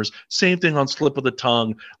Sinners. Same thing on Slip of the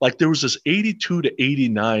Tongue. Like there was this 82 to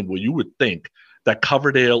 89 where you would think that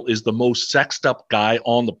Coverdale is the most sexed up guy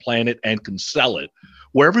on the planet and can sell it,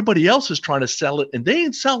 where everybody else is trying to sell it and they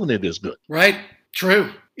ain't selling it as good. Right.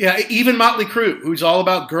 True. Yeah, even Motley Crue, who's all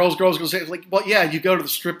about girls. Like, well, yeah, you go to the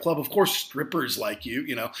strip club, of course, strippers like you.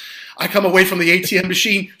 I come away from the ATM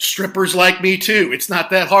machine, strippers like me too. It's not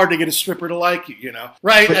that hard to get a stripper to like you,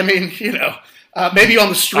 right? I mean, maybe on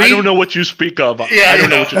the street. I don't know what you speak of. I don't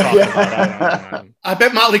know what you're talking about. I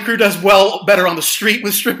bet Motley Crue does better on the street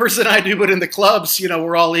with strippers than I do, but in the clubs,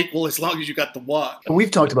 we're all equal as long as you got the walk.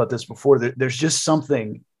 We've talked about this before. There's just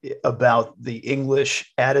something about the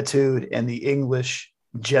English attitude and the English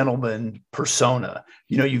gentleman persona.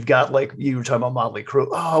 You've got, like you were talking about Motley Crue.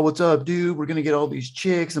 Oh, what's up, dude? We're gonna get all these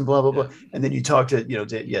chicks and blah blah blah. And then you talk to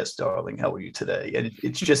yes, darling, how are you today? And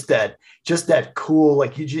it's just that cool.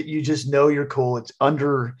 Like you just know you're cool. It's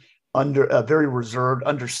under very reserved,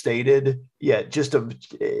 understated. Yeah, just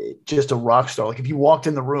a rock star. Like if you walked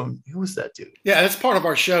in the room, who was that dude? Yeah, that's part of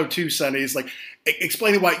our show too, Sonny. Is like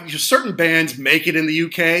explaining why certain bands make it in the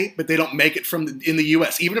UK, but they don't make it in the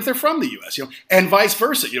US, even if they're from the US. And vice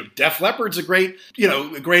versa. Def Leppard's a great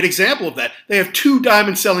example of that. They have 2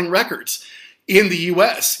 diamond-selling records in the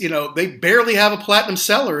US. They barely have a platinum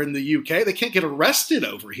seller in the UK. They can't get arrested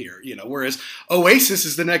over here. Whereas Oasis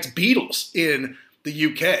is the next Beatles in the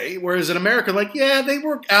UK, whereas in America, they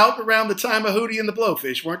were out around the time of Hootie and the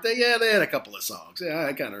Blowfish, weren't they? Yeah, they had a couple of songs. Yeah,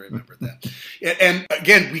 I kind of remember that. And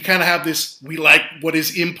again, we kind of have this, we like what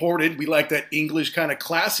is imported. We like that English kind of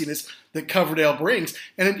classiness that Coverdale brings.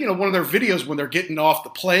 And then, one of their videos when they're getting off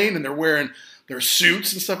the plane and they're wearing their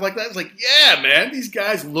suits and stuff like that, it's like, yeah, man, these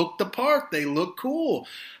guys look the part. They look cool.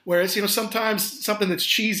 Whereas, sometimes something that's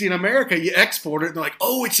cheesy in America, you export it and they're like,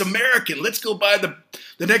 oh, it's American. Let's go buy the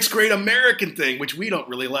next great American thing, which we don't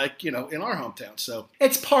really like, in our hometown. So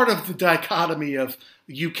it's part of the dichotomy of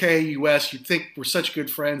UK, US. You'd think we're such good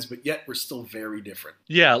friends, but yet we're still very different.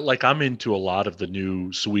 Yeah, like I'm into a lot of the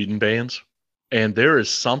new Sweden bands. And there is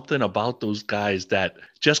something about those guys that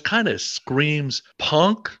just kind of screams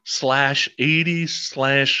punk /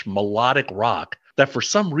 80s / melodic rock that for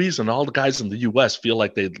some reason all the guys in the US feel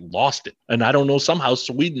like they lost it. And I don't know, somehow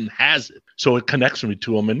Sweden has it. So it connects me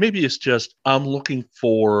to them. And maybe it's just I'm looking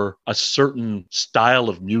for a certain style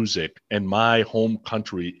of music and my home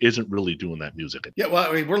country isn't really doing that music. Yeah,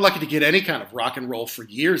 well, we're lucky to get any kind of rock and roll for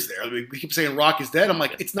years there. We keep saying rock is dead. I'm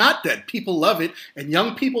like, it's not dead. People love it and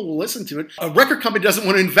young people will listen to it. A record company doesn't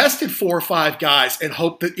want to invest in 4 or 5 guys and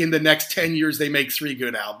hope that in the next 10 years they make 3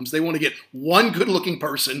 good albums. They want to get one good looking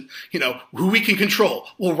person, who we can control.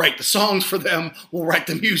 We'll write the songs for them. We'll write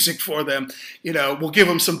the music for them. We'll give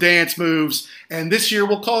them some dance moves. And this year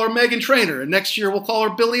we'll call her Meghan Trainor. And next year we'll call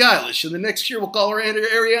her Billie Eilish. And the next year we'll call her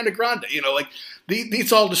Ariana Grande.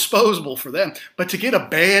 It's all disposable for them. But to get a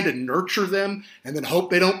band and nurture them and then hope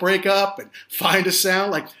they don't break up and find a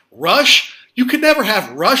sound like Rush, you could never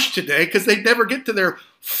have Rush today because they'd never get to their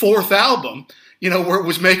 4th album. Where it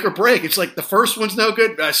was make or break. It's like the first one's no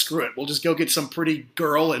good. Screw it. We'll just go get some pretty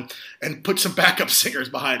girl and put some backup singers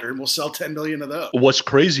behind her and we'll sell 10 million of those. What's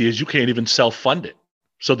crazy is you can't even self-fund it.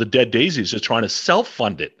 So the Dead Daisies are trying to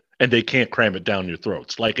self-fund it and they can't cram it down your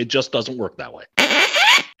throats. Like it just doesn't work that way.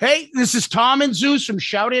 Hey, this is Tom and Zeus from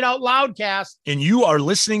Shout It Out Loudcast. And you are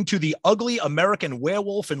listening to the Ugly American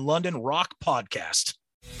Werewolf in London Rock Podcast.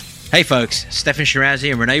 Hey folks, Stefan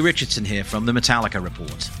Shirazi and Renee Richardson here from the Metallica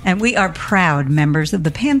Report. And we are proud members of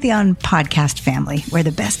the Pantheon podcast family, where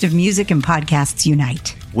the best of music and podcasts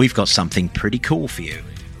unite. We've got something pretty cool for you.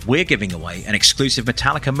 We're giving away an exclusive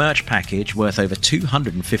Metallica merch package worth over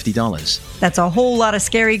 $250. That's a whole lot of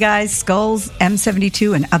Scary Guys, Skulls,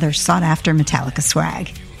 M72, and other sought-after Metallica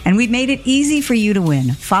swag. And we've made it easy for you to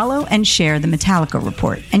win. Follow and share the Metallica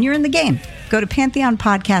Report, and you're in the game. Go to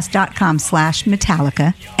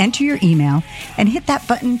pantheonpodcast.com/Metallica, enter your email, and hit that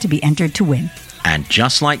button to be entered to win. And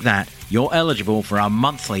just like that, you're eligible for our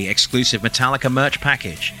monthly exclusive Metallica merch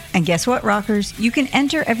package. And guess what, rockers? You can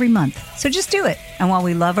enter every month, so just do it. And while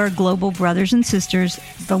we love our global brothers and sisters,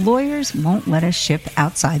 the lawyers won't let us ship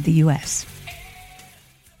outside the U.S.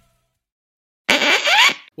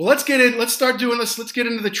 Well, let's get in. Let's start doing this. Let's get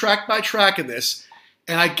into the track by track of this.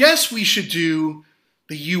 And I guess we should do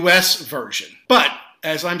the U.S. version. But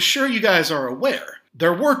as I'm sure you guys are aware,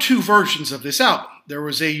 there were 2 versions of this album. There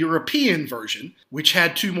was a European version, which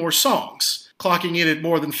had 2 more songs, clocking in at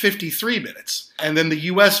more than 53 minutes. And then the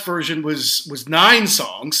U.S. version was 9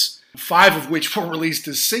 songs, 5 of which were released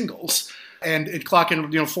as singles, and it clocked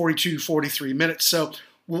in 42, 43 minutes. So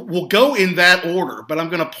we'll go in that order, but I'm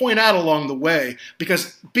going to point out along the way,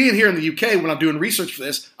 because being here in the UK, when I'm doing research for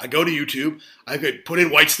this, I go to YouTube, I could put in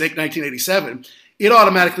Whitesnake 1987, it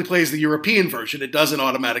automatically plays the European version. It doesn't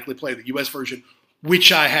automatically play the US version,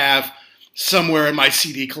 which I have somewhere in my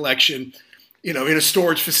CD collection, in a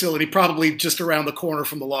storage facility, probably just around the corner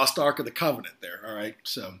from the Lost Ark of the Covenant there. All right.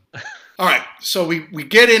 So we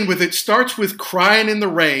get in with it. Starts with Crying in the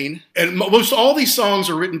Rain. And most all these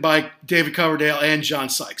songs are written by David Coverdale and John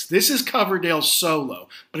Sykes. This is Coverdale's solo,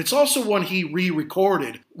 but it's also one he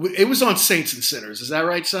re-recorded. It was on Saints and Sinners. Is that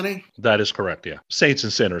right, Sonny? That is correct, yeah. Saints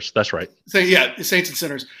and Sinners, that's right. So, yeah, Saints and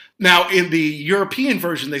Sinners. Now, in the European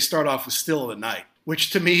version, they start off with Still of the Night,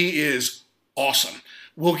 which to me is awesome.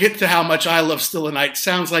 We'll get to how much I love Still a Night.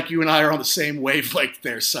 Sounds like you and I are on the same wavelength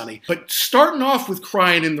there, Sonny. But starting off with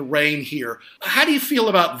Crying in the Rain here, how do you feel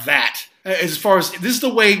about that? As far as this is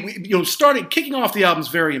the way, kicking off the album is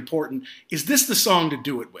very important. Is this the song to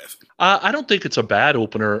do it with? I don't think it's a bad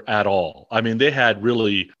opener at all. I mean, they had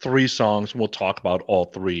really 3 songs, and we'll talk about all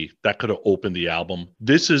 3, that could have opened the album.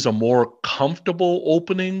 This is a more comfortable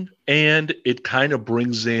opening, and it kind of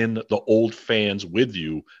brings in the old fans with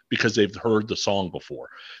you because they've heard the song before.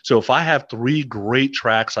 So if I have 3 great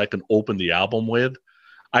tracks I can open the album with,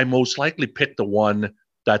 I most likely pick the one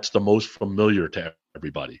that's the most familiar to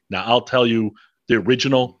everybody. Now, I'll tell you, the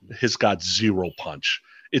original has got 0 punch.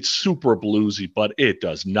 It's super bluesy, but it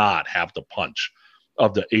does not have the punch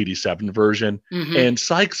of the 87 version. Mm-hmm. And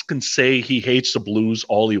Sykes can say he hates the blues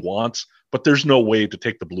all he wants, but there's no way to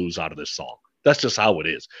take the blues out of this song. That's just how it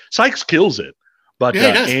is. Sykes kills it. But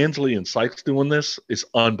Ansley and Sykes doing this is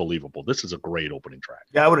unbelievable. This is a great opening track.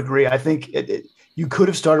 Yeah, I would agree. I think you could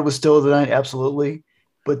have started with Still of the Night, absolutely.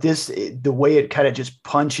 But the way it kind of just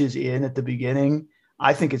punches in at the beginning,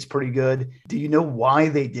 I think it's pretty good. Do you know why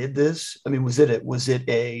they did this? I mean, was it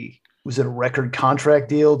a record contract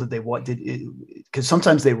deal? Because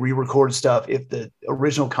sometimes they re-record stuff if the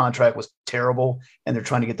original contract was terrible and they're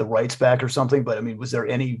trying to get the rights back or something. But I mean, was there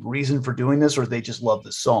any reason for doing this, or they just love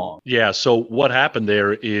the song? Yeah. So what happened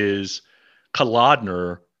there is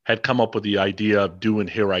Kalodner had come up with the idea of doing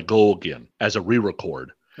Here I Go Again as a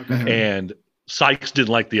re-record. Okay. And Sykes didn't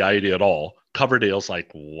like the idea at all. Coverdale's like,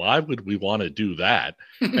 why would we want to do that?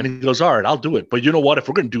 And he goes, all right, I'll do it. But you know what? If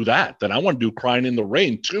we're going to do that, then I want to do Crying in the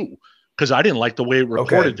Rain too, because I didn't like the way it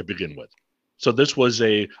recorded to begin with. So this was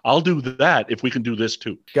I'll do that if we can do this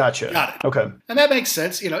too. Gotcha. Got it. Okay. And that makes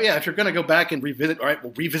sense. If you're going to go back and revisit, all right,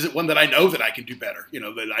 we'll revisit one that I know that I can do better,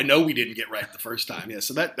 that I know we didn't get right the first time. Yeah.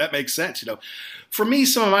 So that makes sense. For me,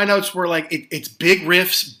 some of my notes were like, it's big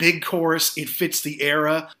riffs, big chorus. It fits the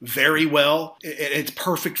era very well. It's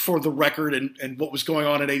perfect for the record and what was going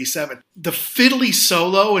on in 87. The fiddly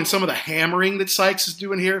solo and some of the hammering that Sykes is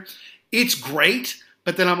doing here, it's great.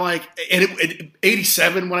 But then I'm like, and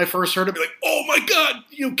 87, when I first heard it, I'd be like, oh my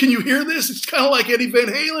God, can you hear this? It's kind of like Eddie Van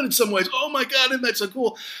Halen in some ways. Oh my God, isn't that so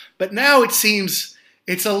cool? But now it seems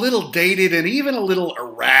it's a little dated and even a little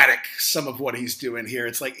erratic, some of what he's doing here.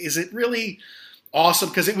 It's like, is it really awesome?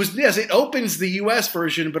 Because it opens the US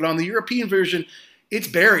version, but on the European version, it's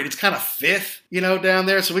buried. It's kind of fifth, down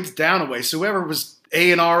there. So it's down a way. So whoever was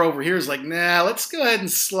A&R over here is like, nah, let's go ahead and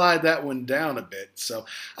slide that one down a bit. So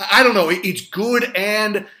I don't know. It's good,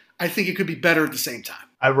 and I think it could be better at the same time.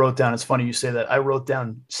 I wrote down, it's funny you say that. I wrote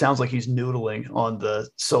down, sounds like he's noodling on the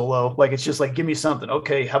solo. Like, it's just like, give me something.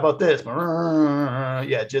 Okay, how about this? Yeah,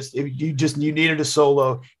 you needed a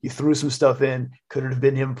solo. You threw some stuff in. Could it have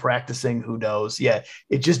been him practicing? Who knows? Yeah,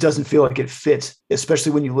 it just doesn't feel like it fits,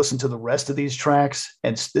 especially when you listen to the rest of these tracks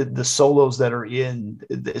and the solos that are in,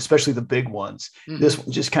 especially the big ones. Mm-hmm. This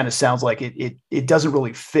one just kind of sounds like it doesn't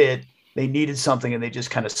really fit. They needed something and they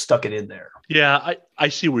just kind of stuck it in there. Yeah, I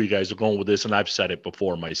see where you guys are going with this, and I've said it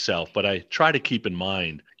before myself, but I try to keep in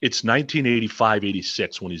mind it's 1985,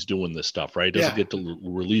 86 when he's doing this stuff, right? It doesn't get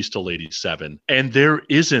released till 87. And there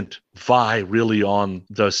isn't Vi really on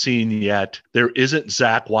the scene yet. There isn't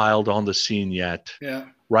Zakk Wylde on the scene yet. Yeah.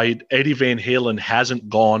 Right? Eddie Van Halen hasn't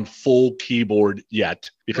gone full keyboard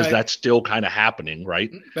yet because that's still kind of happening,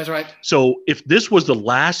 right? That's right. So if this was the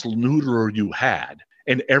last noodler you had,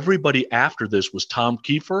 and everybody after this was Tom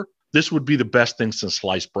Kiefer, this would be the best thing since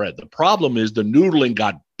sliced bread. The problem is the noodling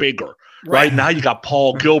got bigger, right? Now you got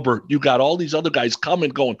Paul Gilbert. You got all these other guys coming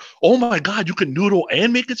going, oh my God, you can noodle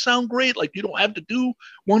and make it sound great. Like you don't have to do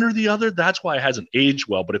one or the other. That's why it hasn't aged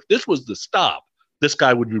well. But if this was the stop, this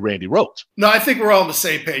guy would be Randy Rhoads. No, I think we're all on the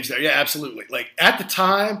same page there. Yeah, absolutely. Like at the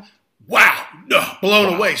time, wow,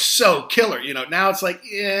 blown away, so killer. Now it's like,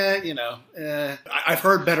 I've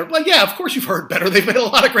heard better. Like, yeah, of course you've heard better. They've made a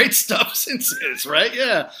lot of great stuff since this, right?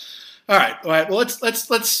 Yeah. All right. Well,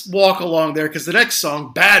 let's walk along there because the next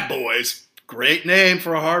song, Bad Boys, great name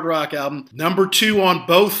for a hard rock album. Number 2 on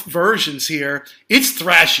both versions here. It's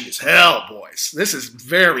thrashy as hell, boys. This is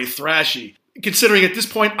very thrashy. Considering at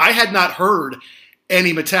this point I had not heard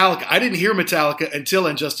any Metallica. I didn't hear Metallica until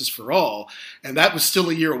And Justice for All, and that was still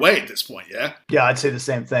a year away at this point, yeah? Yeah, I'd say the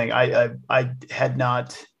same thing. I had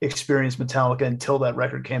not experienced Metallica until that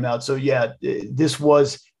record came out. So yeah,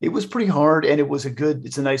 it was pretty hard, and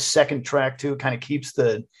it's a nice second track too. It kind of keeps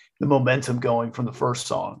the momentum going from the first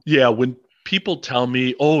song. Yeah, when people tell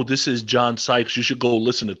me, oh, this is John Sykes, you should go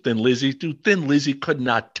listen to Thin Lizzy. Dude, Thin Lizzy could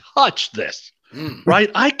not touch this. Right?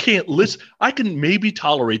 I can't listen. I can maybe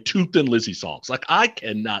tolerate 2 Thin Lizzy songs. Like I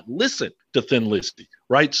cannot listen to Thin Lizzy.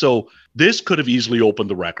 right? So this could have easily opened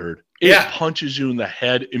the record. It punches you in the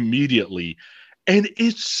head immediately. And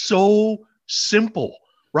it's so simple,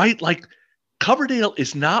 right? Like Coverdale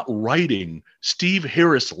is not writing Steve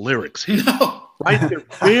Harris lyrics here, right? They're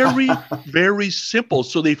very, very simple.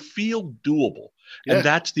 So they feel doable. Yeah. And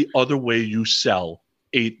that's the other way you sell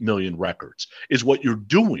 8 million records is what you're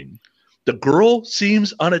doing. The girl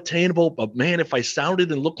seems unattainable, but man, if I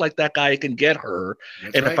sounded and looked like that guy, I can get her.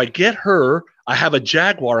 That's and right. If I get her, I have a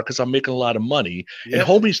Jaguar because I'm making a lot of money. Yep. And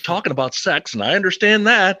homie's talking about sex, and I understand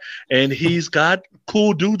that. And he's got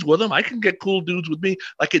cool dudes with him. I can get cool dudes with me.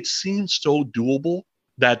 Like, it seems so doable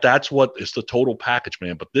that's what is the total package,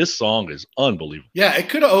 man. But this song is unbelievable. Yeah, it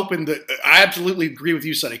could have opened I absolutely agree with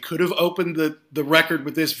you, Sonny. It could have opened the record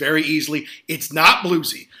with this very easily. It's not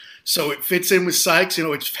bluesy. So it fits in with Sykes. You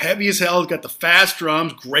know, it's heavy as hell. It's got the fast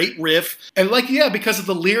drums, great riff. And because of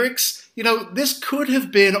the lyrics, this could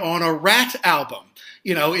have been on a Rat album.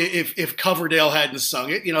 If Coverdale hadn't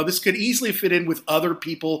sung it, this could easily fit in with other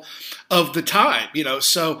people of the time,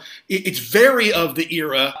 so it's very of the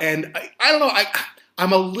era. And I don't know,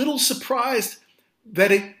 I'm a little surprised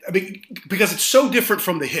that because it's so different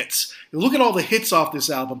from the hits. You look at all the hits off this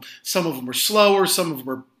album. Some of them are slower. Some of them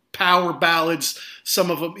are power ballads. Some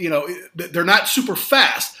of them, they're not super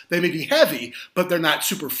fast. They may be heavy, but they're not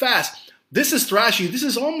super fast. This is thrashy. This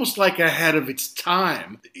is almost like ahead of its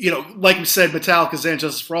time. Like we said, Metallica's And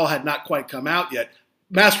Justice for All had not quite come out yet.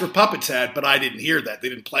 Master of Puppets had, but I didn't hear that. They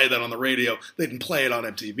didn't play that on the radio. They didn't play it on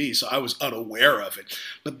MTV, so I was unaware of it.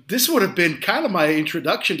 But this would have been kind of my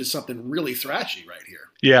introduction to something really thrashy right here.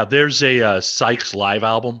 Yeah, there's a Sykes live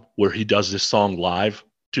album where he does this song live.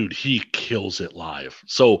 Dude, he kills it live.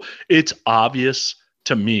 So it's obvious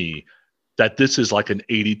to me that this is like an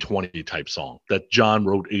 80-20 type song, that John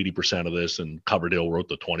wrote 80% of this and Coverdale wrote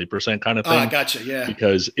the 20% kind of thing. Gotcha, yeah.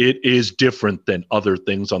 Because it is different than other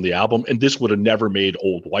things on the album. And this would have never made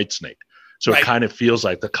old Whitesnake. So It kind of feels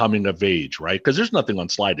like the coming of age, right? Because there's nothing on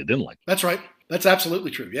Slide It In like that. That's right. That's absolutely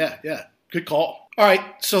true. Yeah. Good call. All right,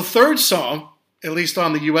 so third song, at least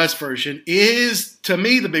on the U.S. version, is, to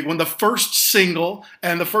me, the big one, the first single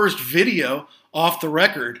and the first video off the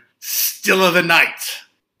record, Still of the Night.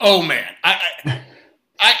 Oh, man.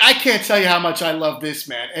 I can't tell you how much I love this,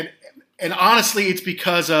 man. And honestly, it's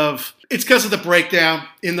because of the breakdown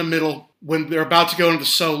in the middle when they're about to go into the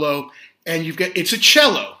solo, and it's a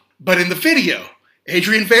cello. But in the video,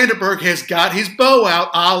 Adrian Vandenberg has got his bow out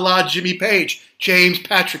a la Jimmy Page. James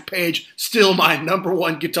Patrick Page, still my number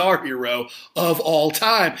one guitar hero of all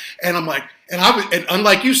time. And I'm like, and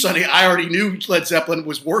unlike you, Sonny, I already knew Led Zeppelin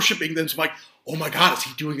was worshiping them. So I'm like, oh my God, is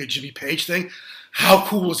he doing a Jimmy Page thing? How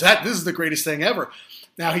cool is that? This is the greatest thing ever.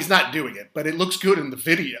 Now, he's not doing it, but it looks good in the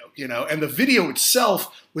video, and the video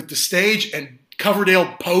itself with the stage and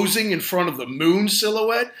Coverdale posing in front of the moon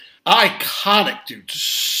silhouette, iconic, dude.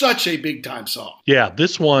 Such a big time song. Yeah,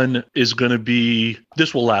 this one is going to be,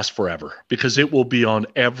 this will last forever because it will be on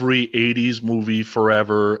every 80s movie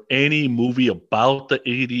forever. Any movie about the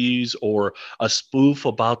 80s or a spoof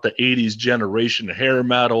about the 80s generation hair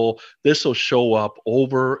metal, this will show up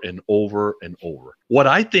over and over and over. What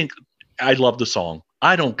I think, I love the song.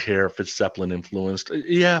 I don't care if it's Zeppelin influenced.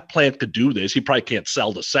 Yeah, Plant could do this. He probably can't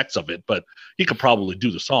sell the sex of it, but he could probably do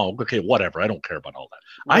the song. Okay, whatever. I don't care about all that.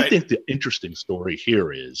 Right. I think the interesting story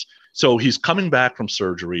here is, so he's coming back from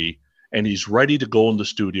surgery and he's ready to go in the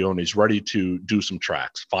studio and he's ready to do some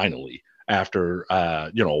tracks finally after, a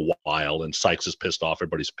while, and Sykes is pissed off.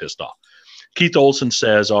 Everybody's pissed off. Keith Olsen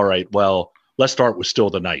says, all right, well, let's start with Still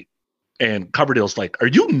the Night. And Coverdale's like, are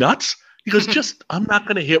you nuts? He goes, I'm not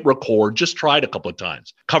going to hit record. Just try it a couple of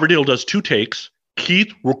times. Coverdale does 2 takes.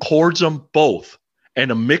 Keith records them both.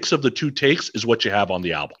 And a mix of the 2 takes is what you have on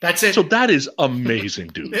the album. That's it. So that is amazing,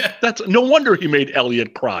 dude. Yeah. That's no wonder he made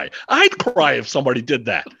Elliot cry. I'd cry if somebody did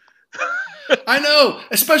that. I know,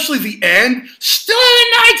 especially the end. Still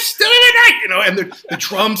in the night, still in the night, and the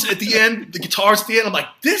drums at the end, the guitars at the end. I'm like,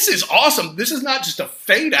 this is awesome. This is not just a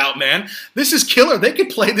fade out, man. This is killer. They could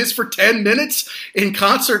play this for 10 minutes in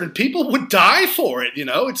concert and people would die for it.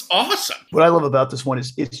 It's awesome. What I love about this one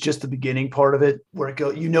is it's just the beginning part of it where it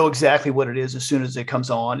goes, exactly what it is as soon as it comes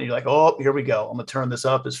on. And you're like, oh, here we go. I'm going to turn this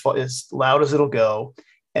up as loud as it'll go.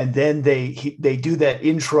 And then they do that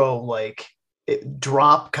intro,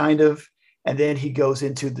 drop kind of. And then he goes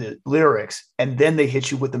into the lyrics, and then they hit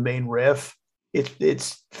you with the main riff.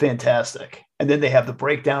 It's fantastic. And then they have the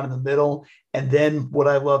breakdown in the middle. And then what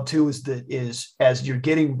I love too is as you're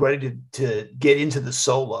getting ready to get into the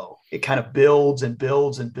solo, it kind of builds and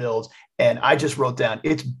builds and builds. And I just wrote down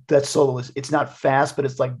that solo it's not fast, but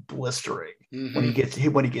it's like blistering when he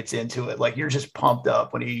gets into it. Like you're just pumped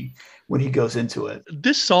up when he goes into it.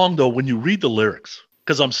 This song, though, when you read the lyrics,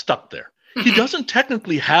 because I'm stuck there, he doesn't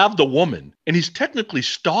technically have the woman, and he's technically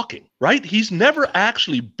stalking, right? He's never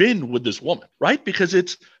actually been with this woman, right? Because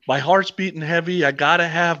it's my heart's beating heavy. I gotta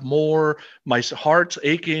have more. My heart's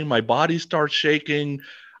aching. My body starts shaking.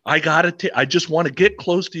 I just want to get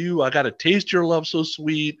close to you. I gotta taste your love so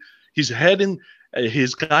sweet. He's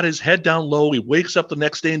got his head down low. He wakes up the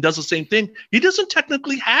next day and does the same thing. He doesn't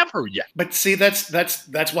technically have her yet. But see, that's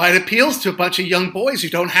why it appeals to a bunch of young boys who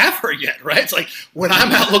don't have her yet, right? It's like, when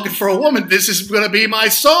I'm out looking for a woman, this is going to be my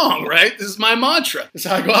song, right? This is my mantra. This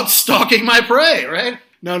is how I go out stalking my prey, right?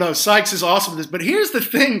 No, Sykes is awesome at this. But here's the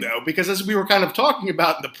thing, though, because as we were kind of talking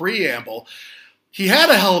about in the preamble, he had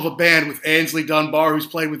a hell of a band with Ainsley Dunbar, who's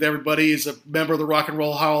played with everybody. He's a member of the Rock and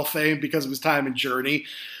Roll Hall of Fame because of his time in Journey.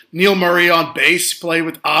 Neil Murray on bass, played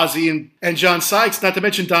with Ozzy and John Sykes, not to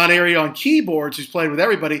mention Don Airey on keyboards, who's played with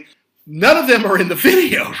everybody. None of them are in the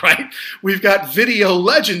video, right? We've got video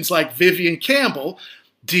legends like Vivian Campbell,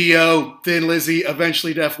 Dio, Thin Lizzy,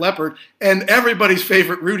 eventually Def Leppard, and everybody's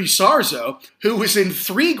favorite Rudy Sarzo, who was in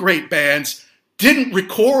 3 great bands, didn't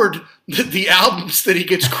record the albums that he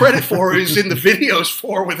gets credit for, he's in the videos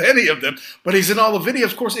for with any of them, but he's in all the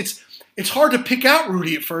videos. Of course, it's hard to pick out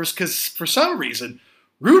Rudy at first because for some reason,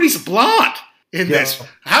 Rudy's blonde in this.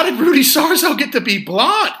 How did Rudy Sarzo get to be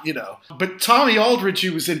blonde, But Tommy Aldridge,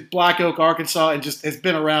 who was in Black Oak, Arkansas, and just has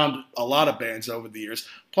been around a lot of bands over the years,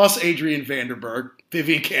 plus Adrian Vanderberg,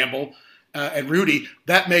 Vivian Campbell, and Rudy,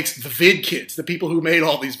 that makes the Vid Kids, the people who made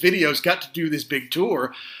all these videos, got to do this big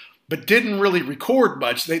tour, but didn't really record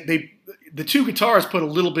much. The 2 guitarists put a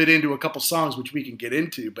little bit into a couple songs, which we can get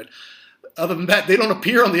into, but other than that, they don't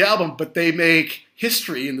appear on the album, but they make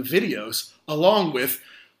history in the videos, along with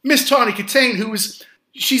Miss Tawny Katane,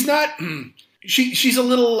 she's not, she's a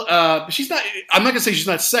little, she's not, I'm not going to say she's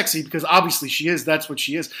not sexy because obviously she is, that's what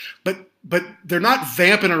she is, but they're not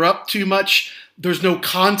vamping her up too much. There's no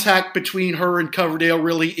contact between her and Coverdale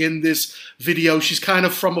really in this video. She's kind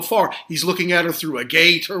of from afar. He's looking at her through a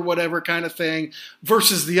gate or whatever kind of thing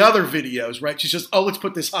versus the other videos, right? She's just, let's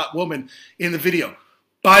put this hot woman in the video.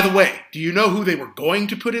 By the way, do you know who they were going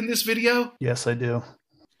to put in this video? Yes, I do.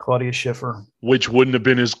 Claudia Schiffer. Which wouldn't have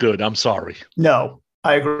been as good. I'm sorry. No,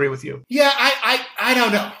 I agree with you. Yeah, I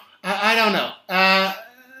don't know. I don't know.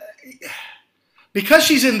 Because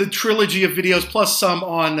she's in the trilogy of videos, plus some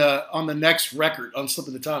on the next record, on Slip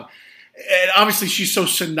of the Tongue. And obviously she's so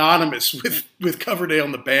synonymous with Coverdale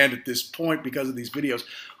and the band at this point because of these videos.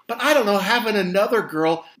 But I don't know, having another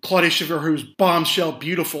girl, Claudia Schiffer, who's bombshell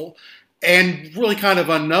beautiful and really kind of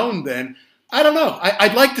unknown then, I don't know.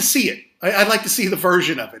 I'd like to see it. I'd like to see the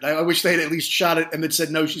version of it. I wish they'd at least shot it and then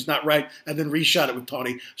said, no, she's not right, and then reshot it with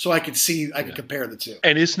Tony so I could compare the two.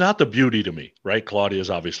 And it's not the beauty to me, right? Claudia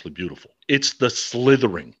is obviously beautiful. It's the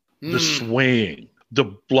slithering, the swaying, the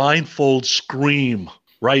blindfold scream,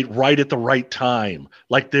 right at the right time.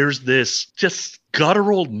 Like there's this just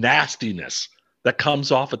guttural nastiness that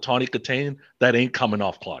comes off of Tawny Katane that ain't coming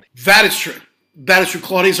off Claudia. That is true. That is true.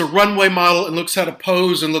 Claudia's a runway model and looks how to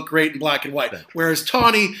pose and look great in black and white. Whereas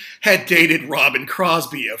Tawny had dated Robin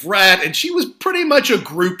Crosby of Rat, and she was pretty much a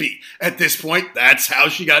groupie at this point. That's how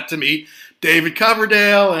she got to meet David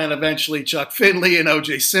Coverdale and eventually Chuck Finley and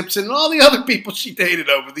O.J. Simpson and all the other people she dated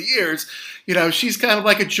over the years. She's kind of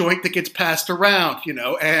like a joint that gets passed around,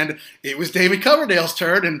 and it was David Coverdale's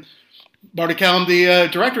turn, and Marty Callum, the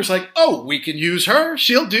director's like, we can use her.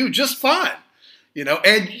 She'll do just fine.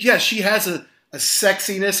 And yes, she has a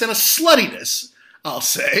sexiness and a sluttiness, I'll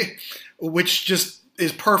say, which just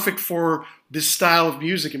is perfect for this style of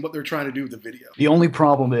music and what they're trying to do with the video. The only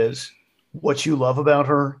problem is what you love about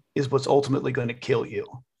her is what's ultimately going to kill you.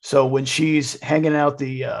 So when she's hanging out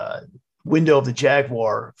the window of the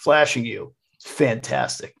Jaguar, flashing you, it's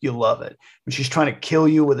fantastic. You love it. When she's trying to kill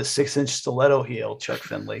you with a 6-inch stiletto heel, Chuck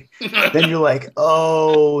Finley, then you're like,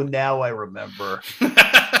 now I remember.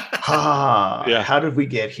 How did we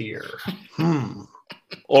get here?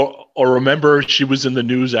 Or remember she was in the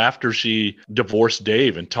news after she divorced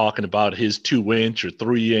Dave and talking about his 2-inch or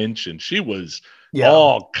 3-inch, and she was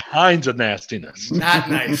all kinds of nastiness. Not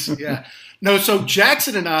nice, yeah. No, so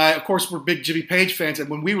Jackson and I, of course, were big Jimmy Page fans, and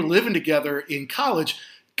when we were living together in college,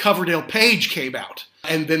 Coverdale Page came out,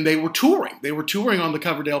 and then they were touring. They were touring on the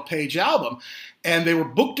Coverdale Page album, and they were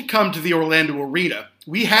booked to come to the Orlando Arena.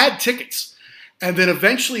 We had tickets. And then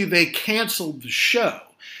eventually they canceled the show.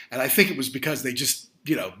 And I think it was because they just,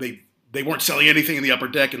 they weren't selling anything in the upper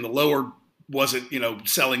deck, and the lower wasn't,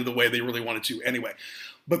 selling the way they really wanted to anyway.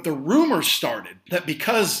 But the rumor started that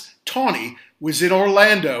because Tawny was in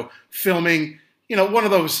Orlando filming, one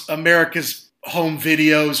of those America's Home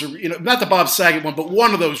Videos, or, not the Bob Saget one, but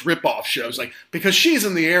one of those ripoff shows, like, because she's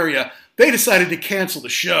in the area, they decided to cancel the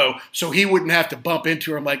show so he wouldn't have to bump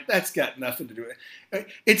into her. I'm like, that's got nothing to do with it.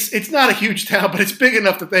 It's not a huge town, but it's big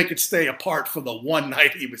enough that they could stay apart for the one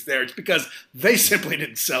night he was there. It's because they simply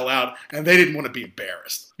didn't sell out and they didn't want to be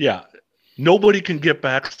embarrassed. Yeah. Nobody can get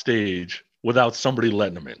backstage without somebody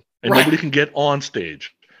letting them in. And nobody can get on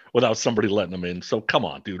stage without somebody letting them in. So come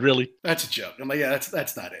on, dude, really? That's a joke. I'm like, yeah,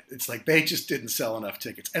 that's not it. It's like they just didn't sell enough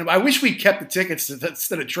tickets. And I wish we kept the tickets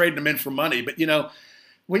instead of trading them in for money. But,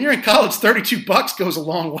 when you're in college, $32 goes a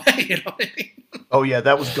long way. You know what I mean? Oh yeah,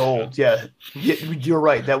 that was gold. Yeah, you're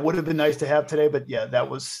right. That would have been nice to have today, but yeah, that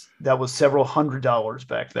was several $100s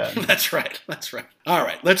back then. That's right. All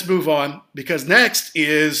right, let's move on, because next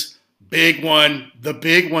is big one, the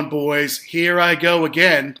big one, boys. Here I go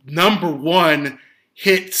again. Number 1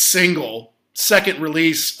 hit single, second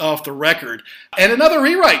release off the record, and another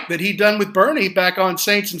rewrite that he'd done with Bernie back on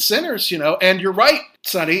Saints and Sinners. And you're right,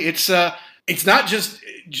 Sonny. It's not just.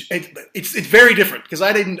 It's very different, because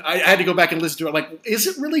I had to go back and listen to it. Like, is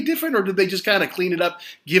it really different, or did they just kind of clean it up,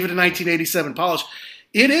 give it a 1987 polish?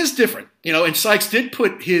 It is different, and Sykes did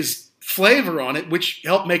put his flavor on it, which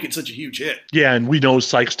helped make it such a huge hit. Yeah, and we know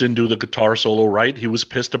Sykes didn't do the guitar solo right. He was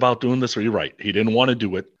pissed about doing this rewrite. He didn't want to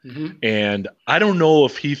do it. Mm-hmm. And I don't know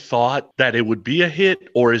if he thought that it would be a hit,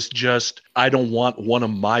 or is just, I don't want one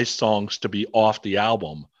of my songs to be off the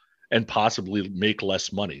album and possibly make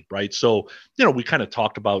less money, right? So, we kind of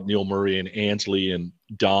talked about Neil Murray and Ansley and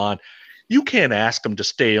Don. You can't ask them to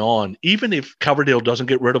stay on, even if Coverdale doesn't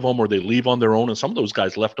get rid of them or they leave on their own, and some of those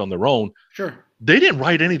guys left on their own. Sure. They didn't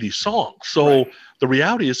write any of these songs. So The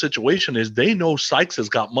reality of the situation is they know Sykes has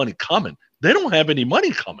got money coming. They don't have any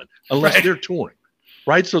money coming unless they're touring,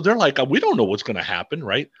 right? So they're like, we don't know what's going to happen,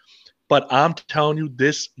 right? But I'm telling you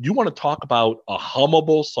this, you want to talk about a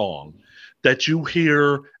hummable song that you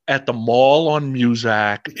hear at the mall on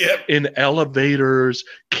Muzak, in elevators,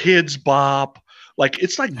 Kids Bop. Like,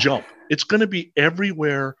 it's like Jump. It's going to be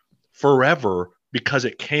everywhere forever because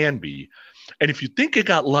it can be. And if you think it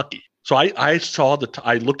got lucky, so I saw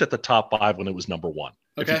I looked at the top 5 when it was number 1.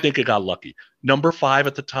 Okay. If you think it got lucky. Number 5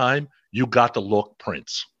 at the time, You Got to Look,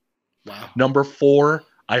 Prince. Wow. Number 4,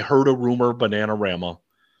 I Heard a Rumor, Bananarama.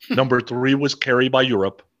 Number 3 was Carry by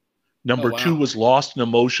Europe. Number 2 was Lost in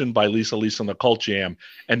Emotion by Lisa Lisa and the Cult Jam.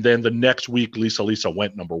 And then the next week, Lisa Lisa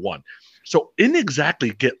went number 1. So didn't exactly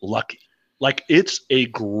get lucky. Like, it's a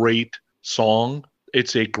great song.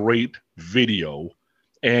 It's a great video.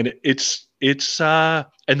 And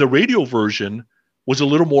and the radio version was a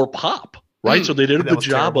little more pop, right? So they did a good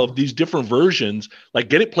job of these different versions. Like,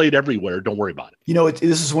 get it played everywhere. Don't worry about it.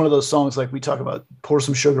 This is one of those songs, like we talk about Pour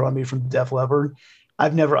Some Sugar on Me from Def Leppard. I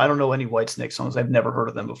don't know any Whitesnake songs. I've never heard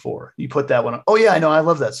of them before. You put that one on. Oh yeah, I know. I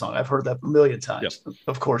love that song. I've heard that a million times. Yep.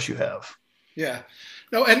 Of course you have. Yeah.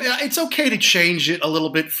 No, and it's okay to change it a little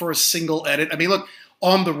bit for a single edit. I mean, look,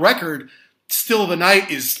 on the record, Still of the Night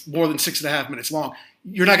is more than 6.5 minutes long.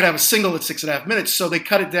 You're not going to have a single that's 6.5 minutes, so they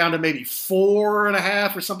cut it down to maybe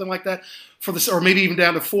 4.5 or something like that for this, or maybe even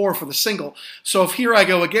down to 4 for the single. So if Here I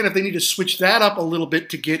Go Again, if they need to switch that up a little bit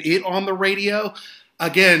to get it on the radio,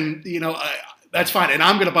 again, that's fine. And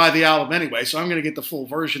I'm going to buy the album anyway, so I'm going to get the full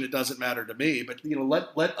version. It doesn't matter to me. But,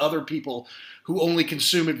 let other people who only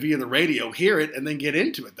consume it via the radio hear it and then get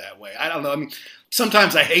into it that way. I don't know. I mean,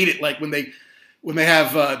 sometimes I hate it, like when they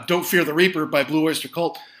have Don't Fear the Reaper by Blue Oyster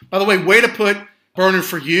Cult. By the way to put Burning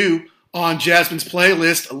for You on Jasmine's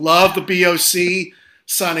playlist. I love the BOC,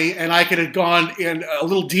 Sonny, and I could have gone in a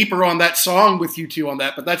little deeper on that song with you two on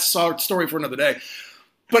that, but that's a story for another day.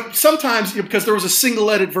 But sometimes, because there was a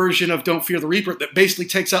single edit version of Don't Fear the Reaper that basically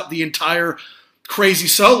takes out the entire crazy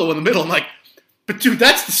solo in the middle. I'm like, but dude,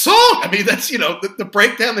 that's the song. I mean, that's, the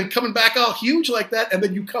breakdown, then coming back all huge like that, and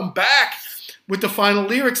then you come back with the final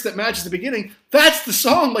lyrics that matches the beginning. That's the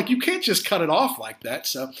song. Like, you can't just cut it off like that.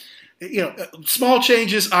 So, small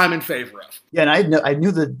changes I'm in favor of. Yeah, and I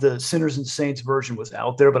knew that the Sinners and Saints version was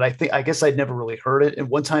out there, but I guess I'd never really heard it. And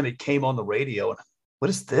one time it came on the radio, and what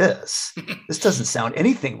is this? This doesn't sound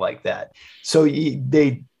anything like that. So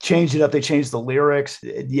they changed it up. They changed the lyrics.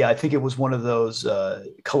 Yeah, I think it was one of those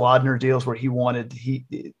Kolodner deals where he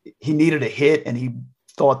needed a hit, and he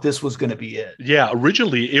thought this was going to be it. Yeah,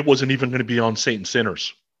 originally it wasn't even going to be on Saint and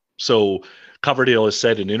Sinners. So Coverdale has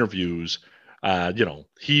said in interviews,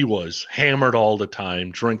 he was hammered all the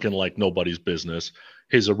time, drinking like nobody's business.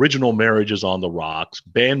 His original marriage is on the rocks.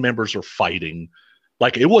 Band members are fighting.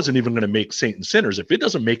 Like, it wasn't even going to make Saint and Sinners. If it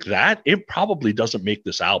doesn't make that, it probably doesn't make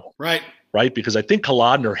this album. Right. Right? Because I think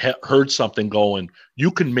Kalodner heard something going,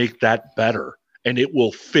 you can make that better, and it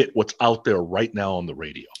will fit what's out there right now on the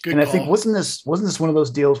radio. Good call. I think wasn't this one of those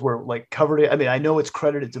deals where like Coverdale? I mean, I know it's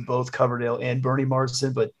credited to both Coverdale and Bernie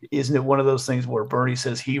Marsden, but isn't it one of those things where Bernie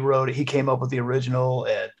says he wrote it, he came up with the original,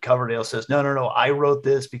 and Coverdale says no, I wrote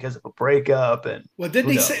this because of a breakup? And didn't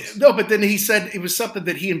he say no? But then he said it was something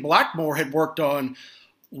that he and Blackmore had worked on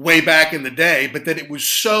way back in the day, but that it was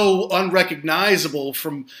so unrecognizable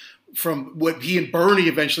from what he and Bernie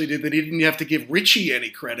eventually did that he didn't have to give Richie any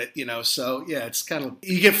credit, So, yeah, it's kind of,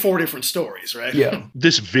 you get 4 different stories, right? Yeah.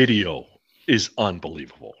 This video is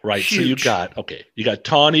unbelievable, right? Huge. So you got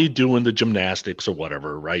Tawny doing the gymnastics or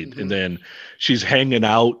whatever, right? Mm-hmm. And then she's hanging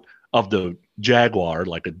out of the Jaguar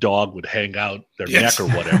like a dog would hang out their neck or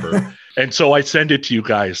whatever. And so I send it to you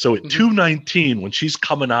guys. So at 2:19, when she's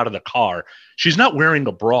coming out of the car, she's not wearing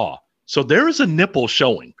a bra. So there is a nipple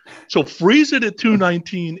showing. So freeze it at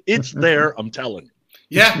 2:19. It's there. I'm telling you.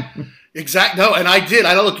 Yeah, exactly. No, and I did.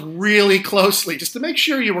 I looked really closely just to make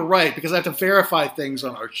sure you were right, because I have to verify things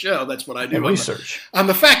on our show. That's what I do. Research. I'm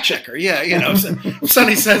the fact checker. Yeah, if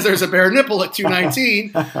Sonny says there's a bare nipple at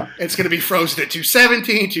 2:19, it's going to be frozen at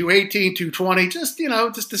 2:17, 2:18,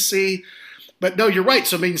 2:20, just to see. But no, you're right.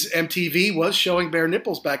 So it means MTV was showing bare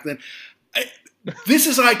nipples back then. This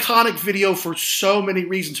is an iconic video for so many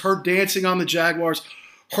reasons. Her dancing on the Jaguars,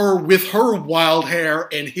 her with her wild hair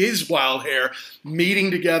and his wild hair meeting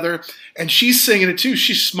together, and she's singing it too.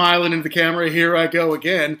 She's smiling into the camera. Here I go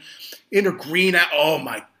again in her green. Oh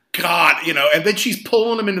my God, and then she's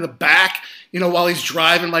pulling him into the back, while he's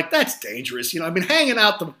driving. Like, that's dangerous. Hanging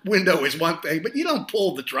out the window is one thing, but you don't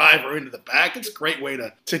pull the driver into the back. It's a great way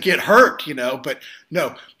to get hurt, But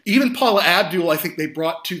no, even Paula Abdul, I think they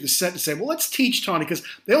brought to the set to say, well, let's teach Tawny, because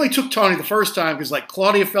they only took Tawny the first time because, like,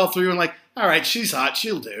 Claudia fell through and, like, all right, she's hot.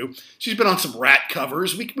 She'll do. She's been on some Rat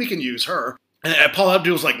covers. We can use her. And Paula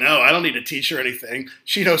Abdul's like, no, I don't need to teach her anything.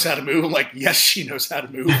 She knows how to move. I'm like, yes, she knows how to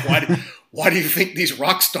move. Why do you think these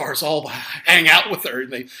rock stars all hang out with her?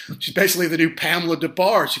 She's basically the new Pamela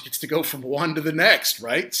DeBar. She gets to go from one to the next,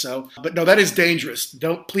 right? So, but no, that is dangerous.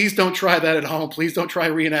 Please don't try that at home. Please don't try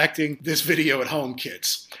reenacting this video at home,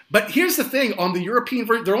 kids. But here's the thing. On the European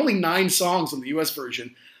version, there are only 9 songs on the US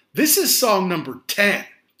version. This is song number 10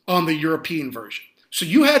 on the European version. So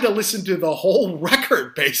you had to listen to the whole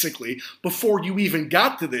record, basically, before you even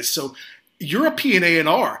got to this. So European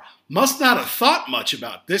A&R must not have thought much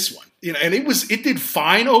about this one. And it did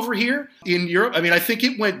fine over here in Europe. I think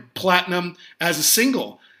it went platinum as a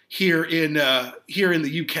single here in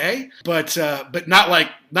the UK, but not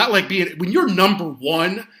like being, when you're number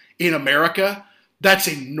 1 in America. That's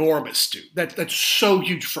enormous, dude. That's so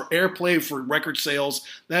huge for airplay, for record sales.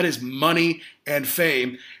 That is money and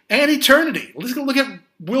fame and eternity. Let's go look at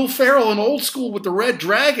Will Ferrell in Old School with the Red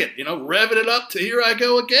Dragon, revving it up to Here I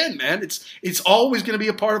Go Again, man. It's always going to be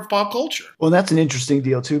a part of pop culture. Well, that's an interesting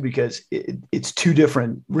deal, too, because it's two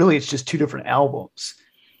different, really, it's just 2 different albums.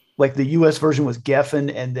 Like the U.S. version was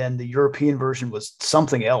Geffen, and then the European version was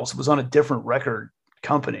something else. It was on a different record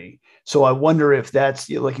company. So I wonder if that's,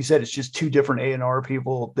 like you said, it's just 2 different A&R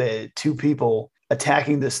people, the 2 people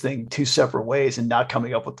attacking this thing 2 separate ways and not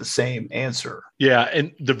coming up with the same answer. Yeah,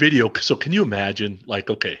 and the video, so can you imagine, like,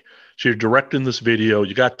 okay, so you're directing this video,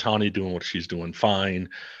 you got Tawny doing what she's doing, fine.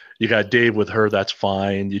 You got Dave with her, that's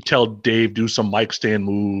fine. You tell Dave do some mic stand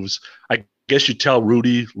moves. I guess you tell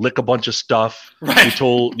Rudy lick a bunch of stuff. Right.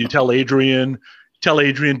 You tell Adrian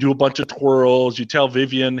do a bunch of twirls. You tell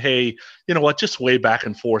Vivian, hey, you know what, just sway back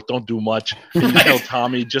and forth, don't do much. And you tell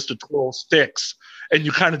Tommy just to twirl sticks. And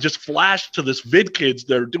you kind of just flash to this vid kids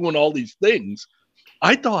that are doing all these things.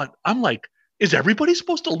 I'm like, is everybody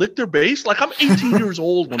supposed to lick their bass? Like, I'm 18 years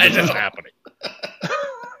old when this is happening.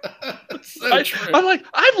 I'm like,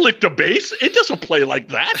 I've licked a bass. It doesn't play like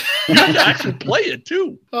that. You have to actually play it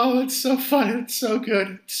too. Oh, it's so fun. It's so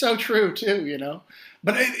good. It's so true too,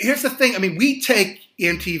 But here's the thing. We take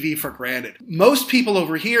MTV for granted. Most people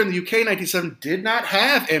over here in the UK in 1997 did not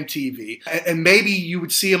have MTV. And maybe you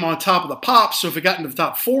would see them on Top of the Pops. So if it got into the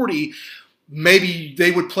top 40, maybe they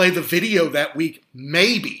would play the video that week.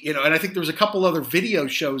 Maybe, and I think there was a couple other video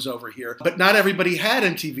shows over here. But not everybody had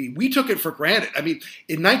MTV. We took it for granted.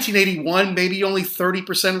 In 1981, maybe only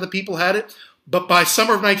 30% of the people had it. But by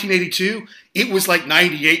summer of 1982, it was like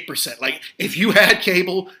 98%. Like, if you had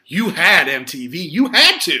cable, you had MTV. You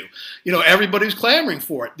had to. Everybody was clamoring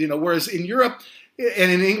for it. Whereas in Europe,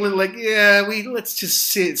 And in England, like, yeah, let's just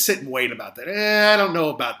sit and wait about that. I don't know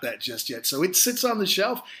about that just yet. So it sits on the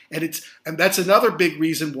shelf, and that's another big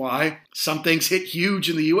reason why some things hit huge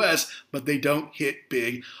in the U.S., but they don't hit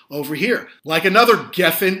big over here. Like another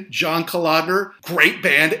Geffen, John Kalodner, great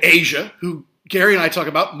band, Asia, who Gary and I talk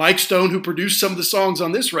about. Mike Stone, who produced some of the songs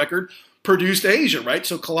on this record, produced Asia, right?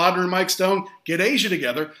 So Kalodner and Mike Stone get Asia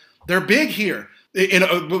together. They're big here.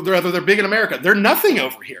 They're big in America. They're nothing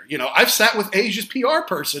over here. I've sat with Asia's PR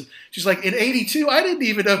person. She's like, in '82, I didn't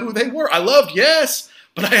even know who they were. I loved Yes,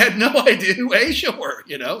 but I had no idea who Asia were,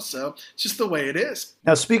 So it's just the way it is.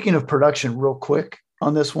 Now, speaking of production, real quick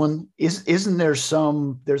on this one, isn't there's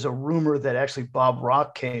a rumor that actually Bob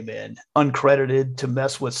Rock came in uncredited to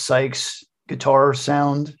mess with Sykes' guitar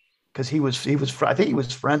sound? Because I think he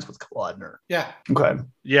was friends with Kalodner. Yeah. Okay.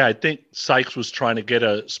 Yeah, I think Sykes was trying to get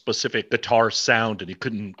a specific guitar sound and he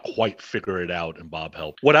couldn't quite figure it out, and Bob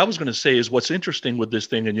helped. What I was going to say is what's interesting with this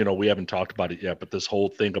thing, and we haven't talked about it yet, but this whole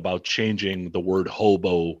thing about changing the word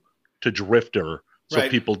hobo to drifter so right.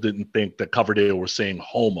 people didn't think that Coverdale was saying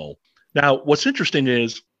homo. Now, what's interesting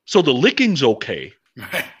is, so the licking's okay.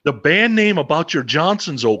 Right. The band name About Your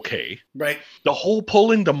Johnson's okay. Right. The whole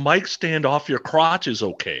pulling the mic stand off your crotch is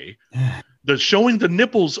okay. The showing the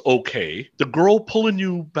nipples okay. The girl pulling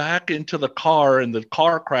you back into the car and the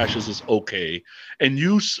car crashes is okay. And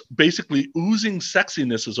you basically oozing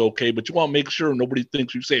sexiness is okay, but you want to make sure nobody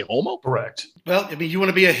thinks you say homo? Correct. Well, I mean, you want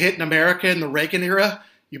to be a hit in America in the Reagan era,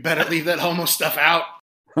 you better leave that homo stuff out.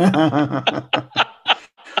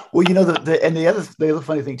 Well, the other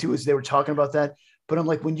funny thing too is they were talking about that. But I'm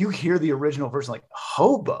like, when you hear the original version, like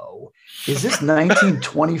hobo, is this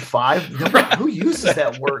 1925? Who uses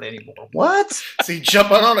that word anymore? What? See,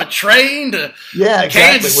 jumping on a train to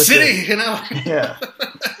Kansas City, Yeah.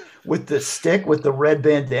 With the stick, with the red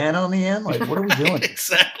bandana on the end. Like, what are we doing?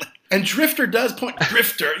 Exactly. And drifter does point.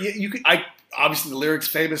 Drifter. Obviously the lyrics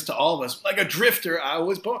famous to all of us. Like a drifter, I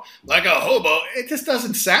was born. Like a hobo. It just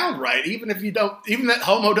doesn't sound right. Even that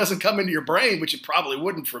homo doesn't come into your brain, which it probably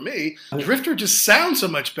wouldn't for me. Drifter just sounds so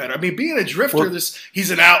much better. I mean, being a drifter,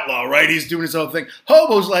 he's an outlaw, right? He's doing his own thing.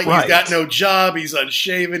 Hobo's like He's got no job. He's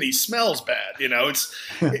unshaven. He smells bad.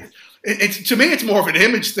 It's to me, it's more of an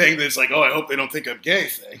image thing that's like, oh, I hope they don't think I'm gay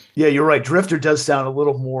thing. Yeah, you're right. Drifter does sound a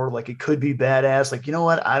little more like it could be badass. Like, you know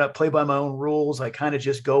what? I don't play by my own rules. I kind of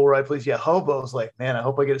just go where I please. Yeah, hobo's like, man, I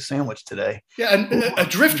hope I get a sandwich today. Yeah, a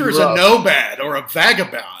drifter is a nomad or a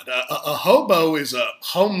vagabond. A hobo is a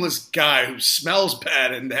homeless guy who smells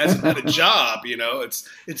bad and hasn't had a job.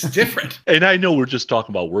 It's different. And I know we're just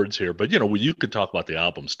talking about words here, but you could talk about the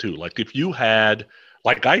albums too. Like if you had,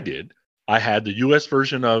 like I did, I had the U.S.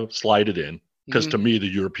 version of Slide It In, because to me, the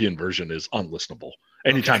European version is unlistenable.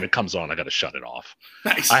 Anytime it comes on, I got to shut it off.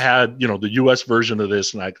 Nice. I had, the U.S. version of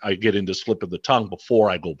this, and I get into Slip of the Tongue before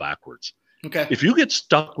I go backwards. Okay. If you get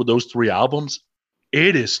stuck with those three albums,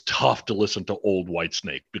 it is tough to listen to old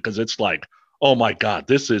Whitesnake, because it's like, oh my God,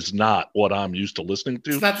 this is not what I'm used to listening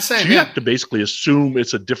to. It's not the same. So you have to basically assume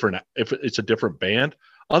it's a different band.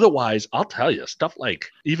 Otherwise, I'll tell you, stuff like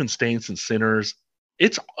even Saints and Sinners,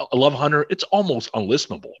 it's Love Hunter. It's almost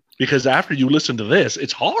unlistenable, because after you listen to this,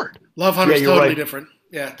 it's hard. Love Hunter's totally different.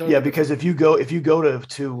 Yeah, totally. Yeah, because if you go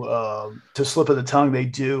to Slip of the Tongue, they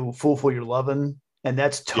do Fool for Your Lovin', and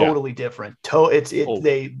that's totally different.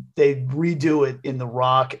 They redo it in the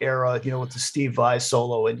rock era, with the Steve Vai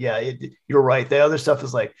solo, and you're right. The other stuff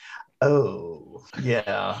is like, oh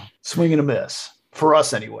yeah, swing and a miss. For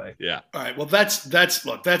us, anyway. Yeah. All right. Well, that's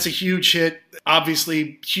a huge hit.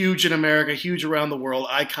 Obviously, huge in America, huge around the world,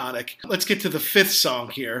 iconic. Let's get to the fifth song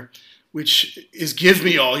here, which is "Give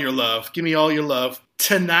Me All Your Love." Give me all your love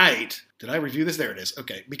tonight. Did I review this? There it is.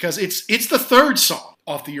 Okay, because it's the third song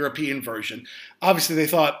off the European version. Obviously, they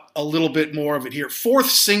thought a little bit more of it here. Fourth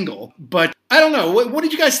single, but I don't know. What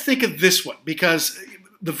did you guys think of this one? Because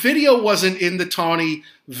the video wasn't in the Tawny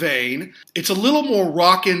vein. It's a little more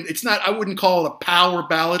rockin'. It's not, I wouldn't call it a power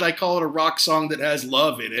ballad. I call it a rock song that has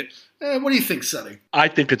love in it. What do you think, Sonny? I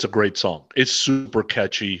think it's a great song. It's super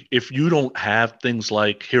catchy. If you don't have things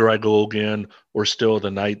like Here I Go Again or Still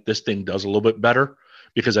the Night, this thing does a little bit better,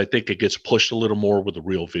 because I think it gets pushed a little more with the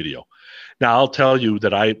real video. Now, I'll tell you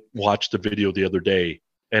that I watched the video the other day,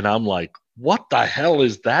 and I'm like, what the hell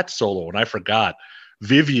is that solo? And I forgot.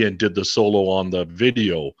 Vivian did the solo on the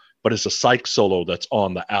video, but it's a Sykes solo that's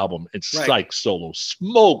on the album. And Sykes solo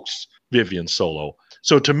smokes Vivian's solo.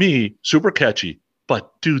 So to me, super catchy.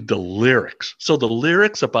 But dude, the lyrics. So the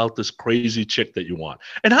lyrics about this crazy chick that you want.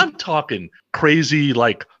 And I'm talking crazy,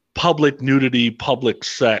 like public nudity, public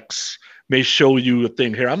sex, may show you a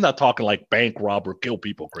thing here. I'm not talking like bank rob or kill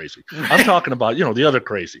people crazy. I'm talking about, the other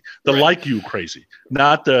crazy, the like you crazy,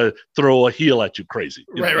 not the throw a heel at you crazy.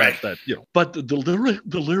 But the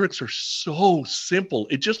lyrics are so simple.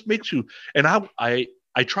 It just makes you, and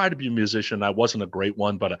I tried to be a musician. I wasn't a great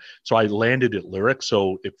one, but so I landed at lyrics.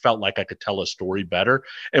 So it felt like I could tell a story better.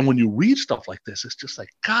 And when you read stuff like this, it's just like,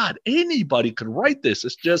 God, anybody could write this.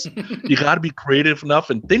 It's just, you got to be creative enough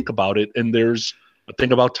and think about it. And there's a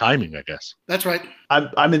thing about timing, I guess. That's right.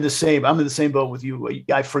 I'm in the same boat with you.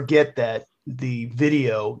 I forget that the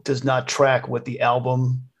video does not track with the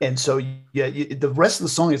album. And so, the rest of the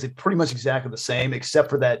song is pretty much exactly the same, except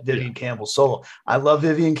for that Vivian Campbell solo. I love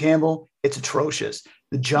Vivian Campbell. It's atrocious.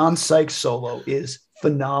 The John Sykes solo is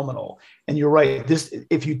phenomenal. And you're right.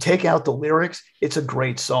 If you take out the lyrics, it's a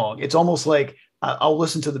great song. It's almost like I'll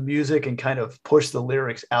listen to the music and kind of push the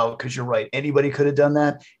lyrics out because you're right. Anybody could have done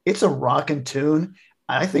that. It's a rockin' tune.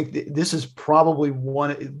 I think this is probably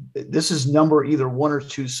this is number either 1 or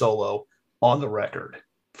 2 solo on the record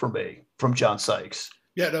for me from John Sykes.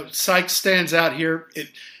 Yeah, no, Sykes stands out here.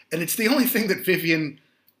 And it's the only thing that Vivian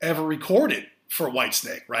ever recorded for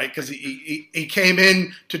Whitesnake, right? Because he came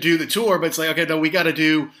in to do the tour, but it's like, okay, no, we got to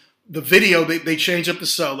do the video. They change up the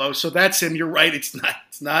solo, so that's him. You're right. It's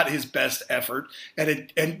not his best effort, and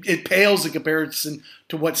it pales in comparison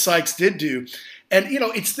to what Sykes did do. And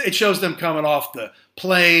it shows them coming off the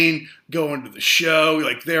plane, going to the show,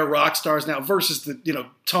 like they're rock stars now, versus the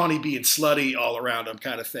Tawny being slutty all around them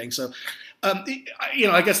kind of thing. So.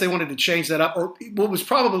 I guess they wanted to change that up, or what was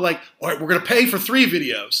probably like, all right, we're going to pay for 3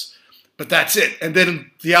 videos. But that's it. And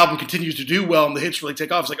then the album continues to do well and the hits really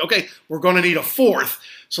take off. It's like, okay, we're going to need a 4th.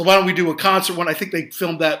 So why don't we do a concert one? I think they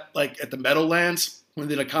filmed that like at the Meadowlands when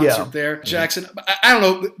they did a concert there. Jackson, I don't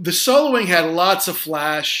know. The soloing had lots of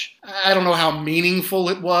flash. I don't know how meaningful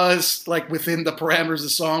it was, like within the parameters of the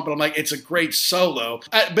song, but I'm like, it's a great solo.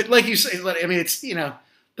 But like you say, I mean, it's,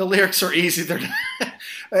 the lyrics are easy.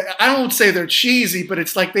 I don't say they're cheesy, but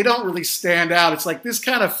it's like they don't really stand out. It's like this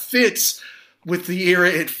kind of fits with the era.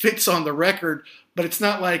 It fits on the record, but it's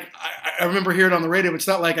not like I remember hearing it on the radio. It's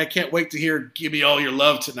not like I can't wait to hear "Give Me All Your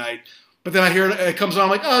Love Tonight." But then I hear it comes on. I'm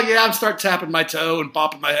like, oh yeah, I'm start tapping my toe and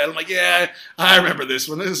popping my head. I'm like, yeah, I remember this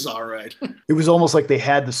one. This is all right. It was almost like they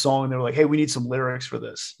had the song and they were like, hey, we need some lyrics for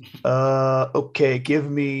this. Okay, give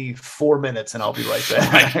me 4 minutes and I'll be right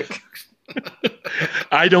back.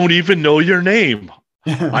 I don't even know your name.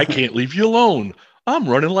 I can't leave you alone. I'm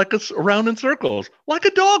running around in circles like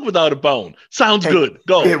a dog without a bone. Sounds good.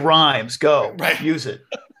 Go. It rhymes. Go. Right. Use it.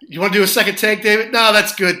 You want to do a second take, David? No,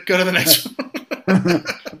 that's good. Go to the next one.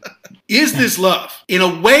 Is This Love? In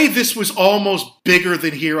a way, this was almost bigger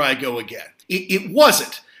than Here I Go Again. It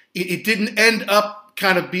wasn't. It didn't end up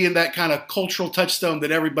kind of being that kind of cultural touchstone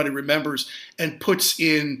that everybody remembers and puts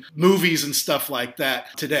in movies and stuff like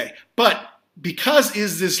that today. But because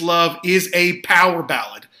Is This Love is a power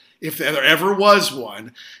ballad, if there ever was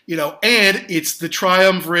one, and it's the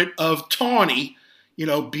triumvirate of Tawny,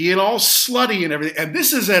 being all slutty and everything. And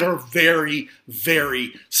this is at her very,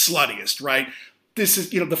 very sluttiest, right? This is,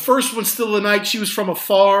 the first one, Still the Night, she was from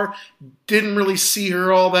afar, didn't really see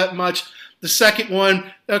her all that much. The second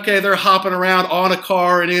one, okay, they're hopping around on a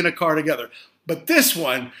car and in a car together. But this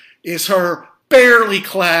one is her barely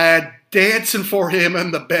clad, dancing for him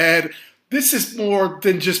in the bed. This is more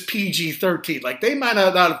than just PG-13. Like, they might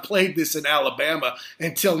not have played this in Alabama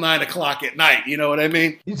until 9 o'clock at night. You know what I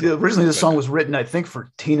mean? Originally, the song was written, I think,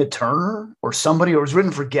 for Tina Turner or somebody, or it was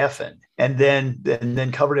written for Geffen. And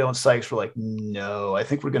then Coverdale and Sykes were like, no, I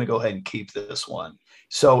think we're going to go ahead and keep this one.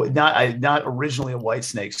 So not originally a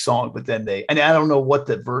Whitesnake song, but then and I don't know what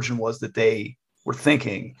the version was that they were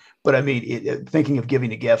thinking, but I mean, thinking of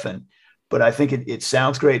giving to Geffen. But I think it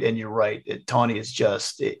sounds great, and you're right. Tawny is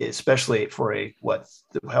just, especially for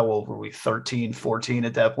how old were we? 13, 14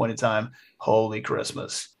 at that point in time? Holy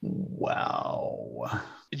Christmas. Wow.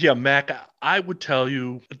 Yeah, Mac, I would tell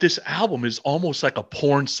you this album is almost like a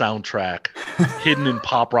porn soundtrack hidden in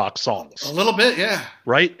pop rock songs. A little bit, yeah.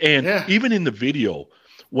 Right? And even in the video,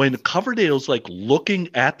 when Coverdale's like looking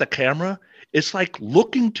at the camera, it's like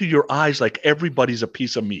looking to your eyes like everybody's a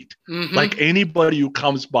piece of meat. Mm-hmm. Like anybody who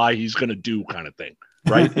comes by, he's going to do kind of thing,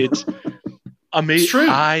 right? It's amazing. It's true.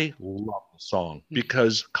 I love the song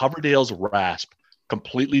because Coverdale's rasp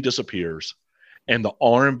completely disappears and the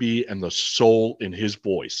R&B and the soul in his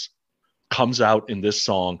voice comes out in this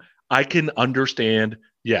song. I can understand,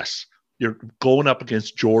 yes, you're going up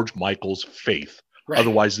against George Michael's Faith. Right.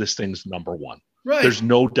 Otherwise, this thing's number one. Right. There's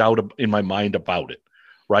no doubt in my mind about it,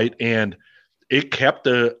 right? And it kept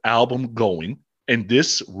the album going And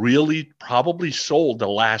this really probably sold the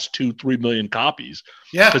last 2-3 million copies.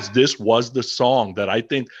 Yeah. Because this was the song that I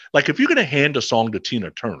think, like, if you're going to hand a song to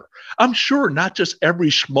Tina Turner, I'm sure not just every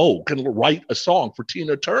schmo can write a song for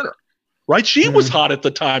Tina Turner, right? She was hot at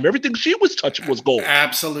the time. Everything she was touching was gold.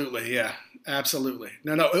 Absolutely. Yeah. Absolutely.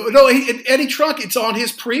 No. Eddie Trunk, it's on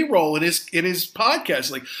his pre-roll in his podcast.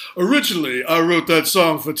 Like, originally, I wrote that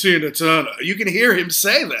song for Tina Turner. You can hear him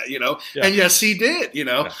say that, Yeah. And yes, he did,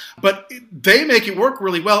 Yeah. But they make it work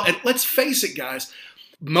really well. And let's face it, guys,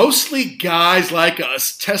 mostly guys like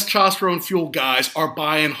us, testosterone-fueled guys, are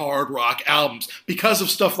buying hard rock albums because of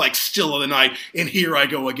stuff like Still of the Night and Here I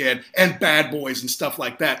Go Again and Bad Boys and stuff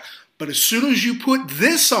like that. But as soon as you put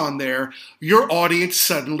this on there, your audience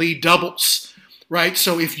suddenly doubles, right?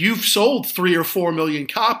 So if you've sold 3 or 4 million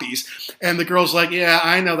copies and the girl's like, yeah,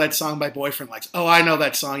 I know that song my boyfriend likes. Oh, I know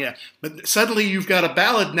that song, yeah. But suddenly you've got a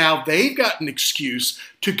ballad. Now they've got an excuse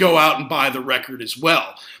to go out and buy the record as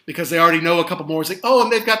well because they already know a couple more. It's like, oh,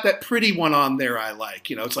 and they've got that pretty one on there I like.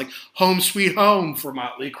 It's like Home Sweet Home for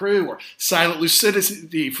Motley Crue or Silent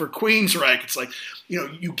Lucidity for Queensryche. It's like,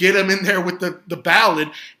 you get them in there with the ballad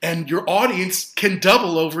and your audience can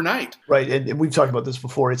double overnight. Right. And we've talked about this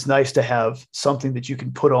before. It's nice to have something that you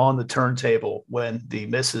can put on the turntable when the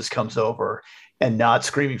missus comes over and not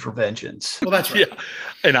screaming for vengeance. Well, that's right. Yeah.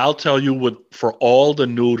 And I'll tell you for all the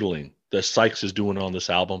noodling that Sykes is doing on this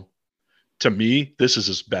album, to me, this is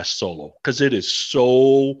his best solo because it is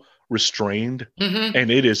so restrained and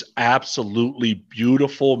it is absolutely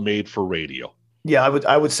beautiful, made for radio. Yeah,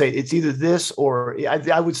 I would say it's either this or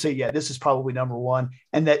I would say, yeah, this is probably number one.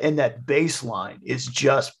 And that bass line is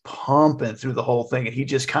just pumping through the whole thing. And he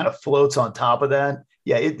just kind of floats on top of that.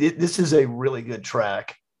 Yeah, this is a really good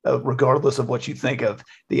track, regardless of what you think of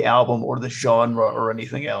the album or the genre or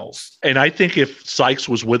anything else. And I think if Sykes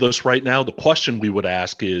was with us right now, the question we would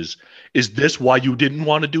ask is this why you didn't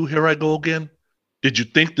want to do Here I Go Again? Did you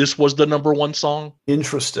think this was the number one song?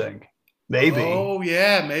 Interesting. Maybe. Oh,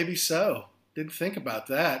 yeah, maybe so. Didn't think about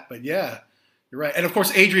that, but yeah, you're right. And of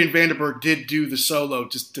course, Adrian Vandenberg did do the solo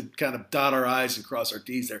just to kind of dot our I's and cross our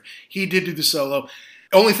T's there. He did do the solo.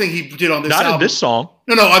 Only thing he did on this album. Not in this song.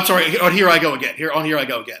 No, I'm sorry. On Here I Go Again. On Here I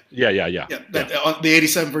Go Again. Yeah. On the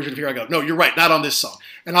 87 version of Here I Go. No, you're right. Not on this song.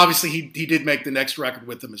 And obviously, he did make the next record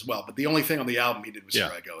with them as well. But the only thing on the album he did was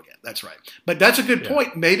Here I Go Again. That's right. But that's a good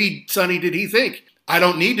point. Maybe, Sonny, did he think, I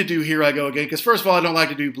don't need to do Here I Go Again because, first of all, I don't like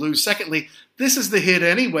to do blues. Secondly, this is the hit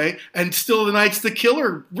anyway, and Still the Night's the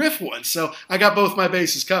killer riff one. So I got both my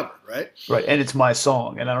bases covered, right? Right, and it's my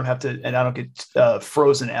song, and I don't get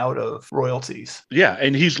frozen out of royalties. Yeah,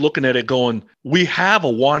 and he's looking at it going, we have a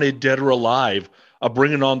Wanted Dead or Alive,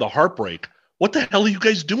 Bringing on the Heartbreak. What the hell are you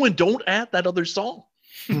guys doing? Don't add that other song.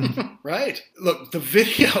 Right. Look, the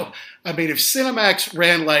video, I mean, if Cinemax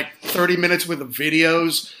ran like 30 minutes worth of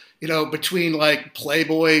videos, between like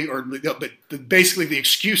Playboy or basically the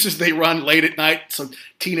excuses they run late at night so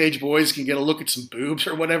teenage boys can get a look at some boobs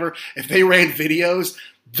or whatever. If they ran videos,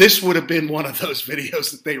 this would have been one of those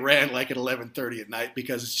videos that they ran like at 11:30 at night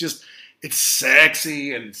because it's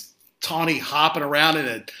sexy and Tawny hopping around in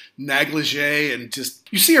a negligee and just,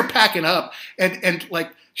 you see her packing up and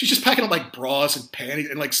like, she's just packing up like bras and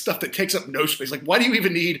panties and like stuff that takes up no space. Like, why do you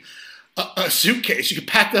even need a suitcase? You could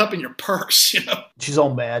pack that up in your purse, She's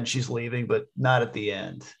all mad she's leaving, but not at the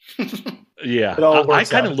end. Yeah. I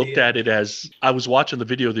kind of looked at it as I was watching the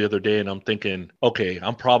video the other day and I'm thinking, okay,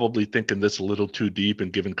 I'm probably thinking this a little too deep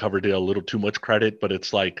and giving Coverdale a little too much credit, but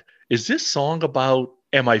it's like, is this song about,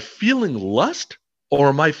 am I feeling lust or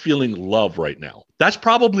am I feeling love right now? That's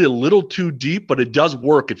probably a little too deep, but it does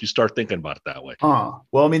work if you start thinking about it that way.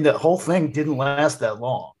 Well, I mean, the whole thing didn't last that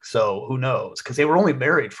long. So who knows? Because they were only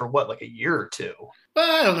married for like a year or two. But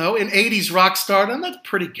I don't know. In 80s rock stardom, that's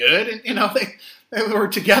pretty good. And, they were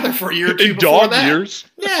together for a year or two before dog that. years.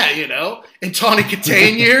 Yeah, In Tawny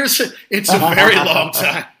Katane years, it's a very long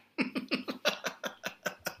time.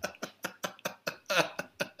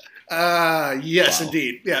 Yes, wow.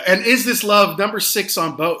 Indeed. Yeah. And Is This Love, number 6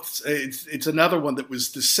 on both. It's another one that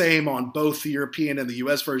was the same on both the European and the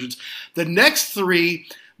US versions. The next 3,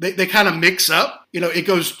 they kind of mix up. It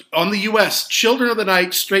goes on the US, Children of the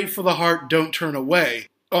Night, Straight for the Heart, Don't Turn Away.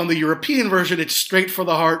 On the European version, it's Straight for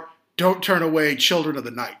the Heart, Don't Turn Away, Children of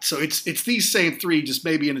the Night. So it's these same 3, just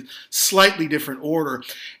maybe in a slightly different order.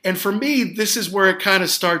 And for me, this is where it kind of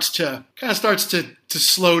starts to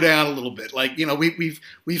slow down a little bit. Like,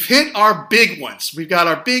 we've hit our big ones. We've got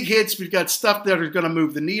our big hits. We've got stuff that are going to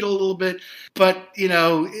move the needle a little bit. But,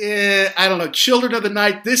 I don't know. Children of the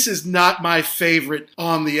Night, this is not my favorite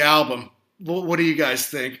on the album. What do you guys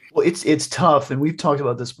think? Well, it's tough, and we've talked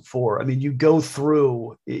about this before. I mean, you go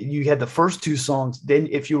through, you had the first two songs, then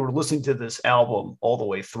if you were listening to this album all the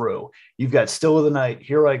way through, you've got Still of the Night,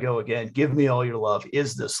 Here I Go Again, Give Me All Your Love,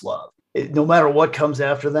 Is This Love? No matter what comes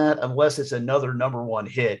after that, unless it's another number one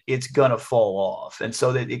hit, it's gonna fall off. And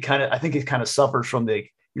so that I think it kind of suffers from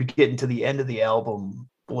you're getting to the end of the album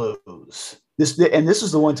blues. This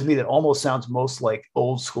is the one to me that almost sounds most like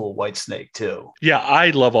old school Whitesnake too. Yeah,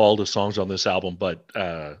 I love all the songs on this album, but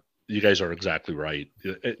you guys are exactly right.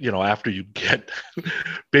 After you get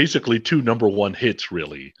basically two number one hits,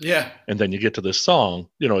 really, and then you get to this song,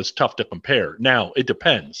 it's tough to compare. Now, it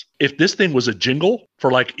depends. If this thing was a jingle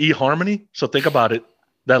for like eHarmony, so think about it,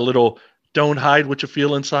 that little "Don't hide what you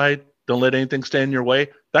feel inside, don't let anything stand in your way,"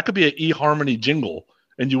 that could be an eHarmony jingle,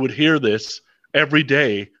 and you would hear this every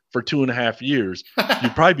day for 2.5 years.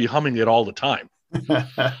 You'd probably be humming it all the time.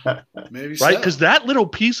 Maybe right? So. Because that little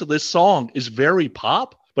piece of this song is very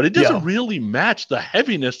pop, but it doesn't really match the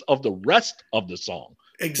heaviness of the rest of the song,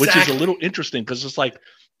 which is a little interesting because it's like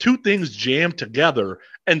two things jammed together,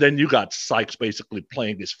 and then you got Sykes basically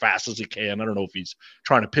playing as fast as he can. I don't know if he's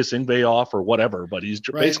trying to piss Yngwie off or whatever, but he's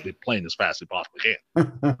basically playing as fast as he possibly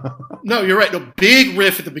can. No, you're right. No, big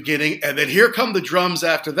riff at the beginning, and then here come the drums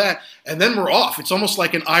after that, and then we're off. It's almost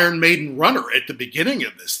like an Iron Maiden runner at the beginning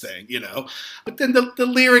of this thing, But then the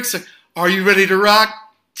lyrics are you ready to rock?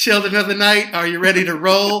 Children of the Night, are you ready to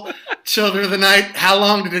roll? Children of the Night, how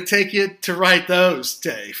long did it take you to write those,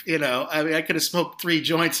 Dave? I could have smoked 3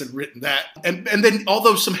 joints and written that. And then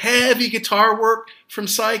although some heavy guitar work from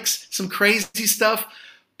Sykes, some crazy stuff,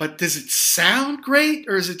 but does it sound great?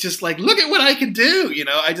 Or is it just like, look at what I can do?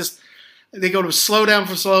 They go to slow down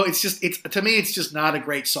for slow. To me, it's just not a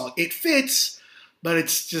great song. It fits, but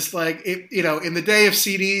it's just like, in the day of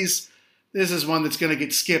CDs, this is one that's going to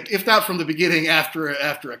get skipped, if not from the beginning, after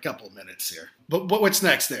a couple of minutes here. But what's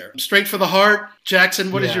next there? Straight for the Heart,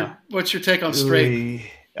 Jackson. What's your take on Straight?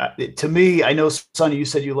 To me, I know, Sonny, you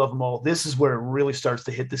said you love them all. This is where it really starts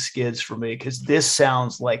to hit the skids for me because this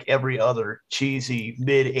sounds like every other cheesy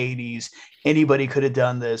mid '80s. Anybody could have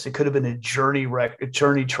done this. It could have been a Journey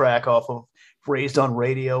track off of Raised on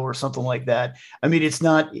Radio or something like that. I mean, it's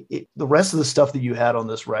not the rest of the stuff that you had on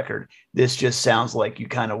this record. This just sounds like you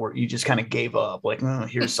just kind of gave up. Like,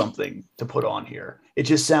 here's something to put on here. It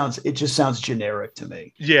just sounds generic to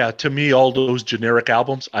me. Yeah, to me, all those generic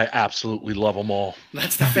albums, I absolutely love them all.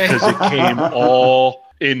 That's the thing. Because it came all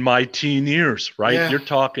in my teen years, right? Yeah. You're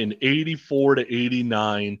talking 84 to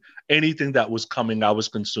 89. Anything that was coming, I was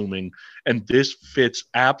consuming, and this fits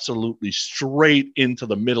absolutely straight into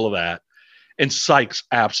the middle of that. And Sykes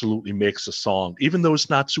absolutely makes the song, even though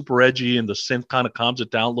it's not super edgy and the synth kind of calms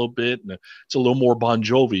it down a little bit and it's a little more Bon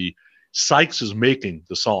Jovi. Sykes is making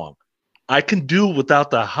the song. I can do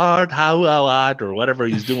without the hard how or whatever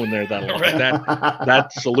he's doing there.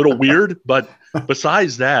 That's a little weird, but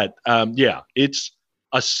besides that, it's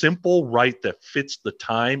a simple right that fits the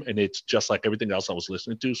time, and it's just like everything else I was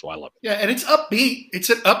listening to, so I love it. Yeah, and it's upbeat. It's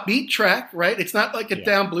an upbeat track, right? It's not like a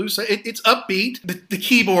down blues. It's upbeat. The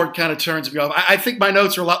keyboard kind of turns me off. I think my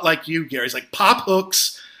notes are a lot like you, Gary. It's like pop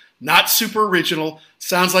hooks, not super original,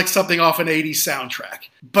 sounds like something off an 80s soundtrack.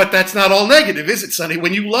 But that's not all negative, is it, Sonny?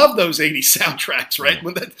 When you love those 80s soundtracks, right?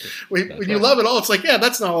 Yeah. When you love it all, it's like, yeah,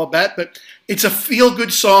 that's not all bad, but it's a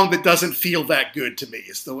feel-good song that doesn't feel that good to me.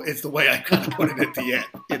 It's the way I kind of put it at the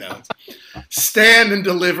end. Stand and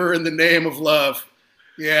deliver in the name of love.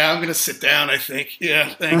 Yeah, I'm going to sit down, I think.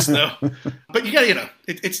 Yeah, thanks, though. But you got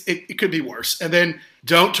it could be worse. And then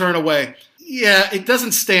Don't Turn Away. Yeah, it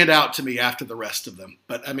doesn't stand out to me after the rest of them.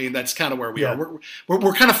 But, I mean, that's kind of where we are.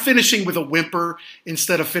 We're kind of finishing with a whimper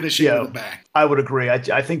instead of finishing with a bang. I would agree.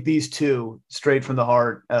 I think these two, Straight from the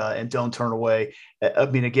Heart and Don't Turn Away, I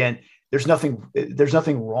mean, again, there's nothing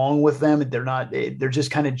wrong with them. They're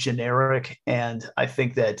just kind of generic. And I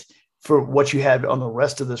think that for what you had on the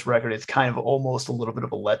rest of this record, it's kind of almost a little bit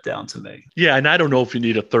of a letdown to me. Yeah, and I don't know if you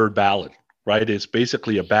need a third ballad. Right? It's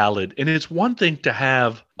basically a ballad. And it's one thing to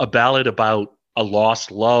have a ballad about a lost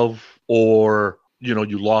love or,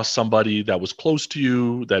 you lost somebody that was close to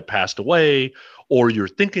you that passed away, or you're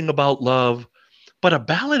thinking about love. But a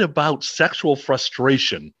ballad about sexual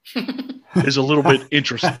frustration is a little bit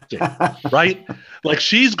interesting, right? Like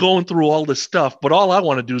she's going through all this stuff, but all I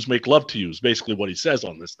want to do is make love to you is basically what he says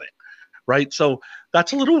on this thing, right? So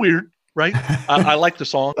that's a little weird. Right. I like the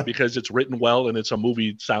song because it's written well and it's a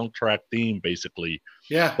movie soundtrack theme, basically.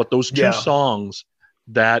 Yeah. But those two songs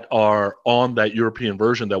that are on that European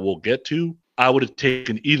version that we'll get to, I would have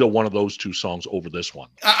taken either one of those two songs over this one.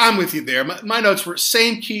 I'm with you there. My notes were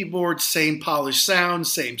same keyboard, same polished sound,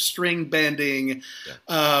 same string bending.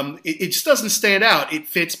 Yeah. It just doesn't stand out. It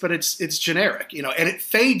fits, but it's generic, and it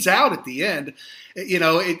fades out at the end.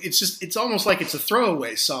 It's almost like it's a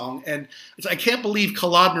throwaway song. And I can't believe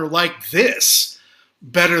Kolodner liked this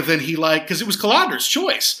better than he liked, because it was Kolodner's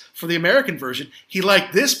choice for the American version. He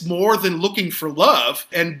liked this more than Looking for Love,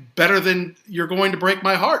 and better than You're Going to Break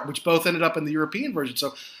My Heart, which both ended up in the European version.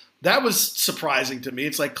 So that was surprising to me.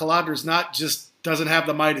 It's like Kolodner's not just doesn't have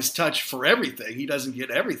the Midas touch for everything. He doesn't get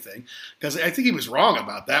everything, because I think he was wrong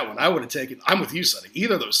about that one. I would have taken, I'm with you, Sonny,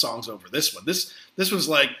 either of those songs over this one. This was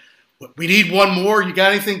like, we need one more. You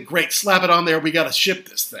got anything? Great. Slap it on there. We got to ship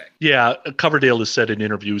this thing. Yeah. Coverdale has said in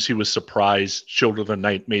interviews he was surprised Children of the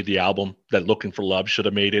Night made the album, that Looking for Love should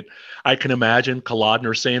have made it. I can imagine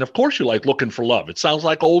Kolodner saying, of course you like Looking for Love. It sounds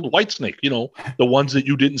like old Whitesnake, the ones that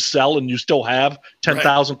you didn't sell and you still have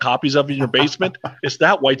 10,000 copies of in your basement. It's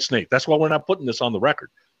that Whitesnake. That's why we're not putting this on the record.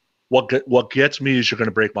 What gets me is You're Going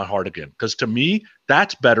to Break My Heart Again. Because to me,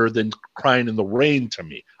 that's better than Crying in the Rain to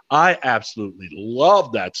me. I absolutely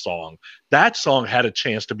love that song. That song had a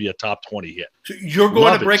chance to be a top 20 hit. So You're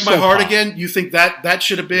Going to Break My Heart Again? You think that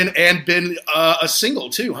should have been a single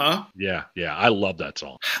too, huh? Yeah. I love that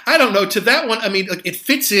song. I don't know. To that one, I mean, it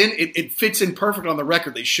fits in. It fits in perfect on the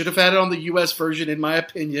record. They should have had it on the U.S. version, in my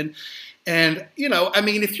opinion. And, I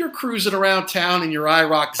mean, if you're cruising around town in your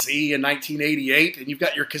iRock Z in 1988 and you've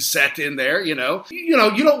got your cassette in there, you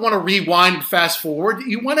don't want to rewind and fast forward.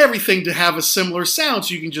 You want everything to have a similar sound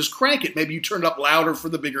so you can just crank it. Maybe you turn it up louder for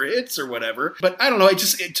the bigger hits or whatever. But I don't know.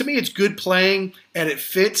 To me, it's good playing and it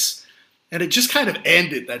fits. And it just kind of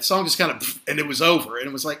ended. That song just kind of, and it was over. And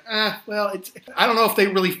it was like, I don't know if they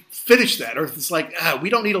really finished that, or if it's like,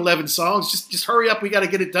 we don't need 11 songs. Just hurry up. We got to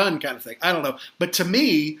get it done kind of thing. I don't know. But to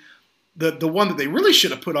me, the one that they really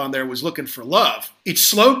should have put on there was Looking for Love. It's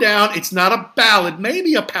slowed down. It's not a ballad,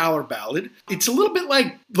 maybe a power ballad. It's a little bit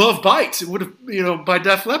like Love Bites. It would have, by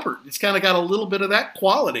Def Leppard. It's kind of got a little bit of that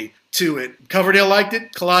quality to it. Coverdale liked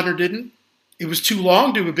it. Kolodner didn't. It was too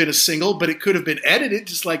long to have been a single, but it could have been edited,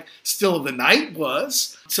 just like Still of the Night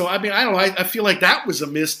was. So, I mean, I don't know. I feel like that was a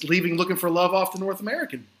miss, leaving Looking for Love off the North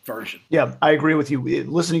American version. Yeah, I agree with you.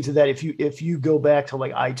 Listening to that, if you go back to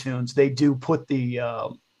like iTunes, they do put the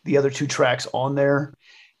other two tracks on there.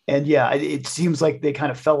 And yeah, it seems like they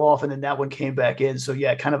kind of fell off and then that one came back in. So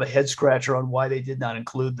yeah, kind of a head scratcher on why they did not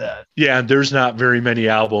include that. Yeah. And there's not very many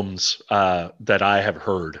albums that I have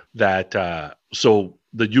heard that. So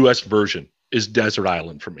the US version is Desert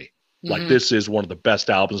Island for me. Like this is one of the best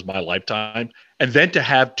albums of my lifetime. And then to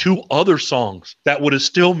have two other songs that would have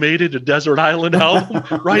still made it a Desert Island album,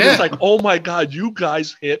 right? Yeah. It's like, oh my God, you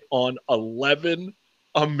guys hit on 11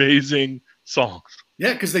 amazing songs.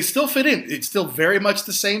 Yeah, because they still fit in. It's still very much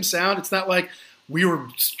the same sound. It's not like we were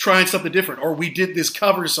trying something different or we did this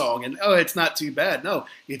cover song and, it's not too bad. No,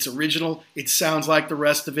 it's original. It sounds like the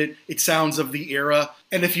rest of it. It sounds of the era.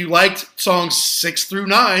 And if you liked songs 6 through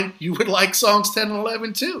 9, you would like songs 10 and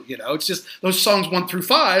 11 too. It's just those songs 1 through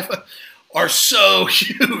 5 are so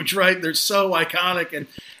huge, right? They're so iconic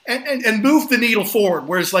and move the needle forward.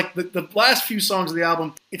 Whereas like the last few songs of the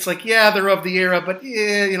album, it's like, they're of the era, but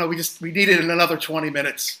we needed another 20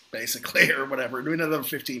 minutes basically or whatever. We need another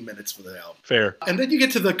 15 minutes for the album. Fair. And then you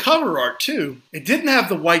get to the cover art too. It didn't have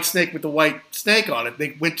the Whitesnake with the white snake on it.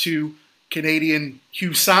 They went to Canadian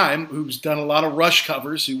Hugh Syme, who's done a lot of Rush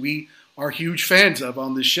covers, who we are huge fans of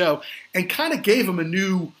on this show, and kind of gave him a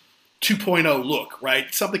new 2.0 look,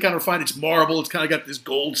 right? Something kind of refined. It's marble. It's kind of got this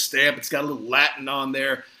gold stamp. It's got a little Latin on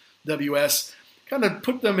there. WS. Kind of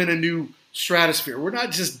put them in a new stratosphere. We're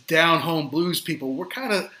not just down-home blues people. We're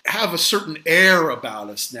kind of have a certain air about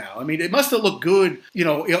us now. I mean, it must have looked good,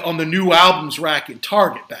 on the new albums rack in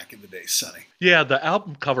Target back in the day, Sonny. Yeah, the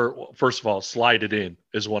album cover, first of all, Slide It In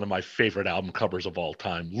is one of my favorite album covers of all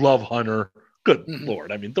time. Love Hunter. Good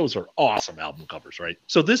Lord. I mean, those are awesome album covers, right?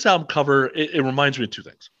 So this album cover, it reminds me of two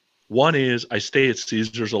things. One is I stay at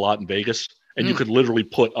Caesars a lot in Vegas, and you could literally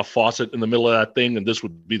put a faucet in the middle of that thing, and this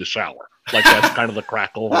would be the shower. Like that's kind of the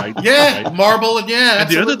crackle, right? Yeah, right? marble, and yeah. And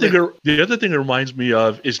the other thing it reminds me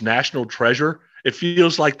of is National Treasure. It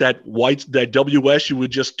feels like that WS, you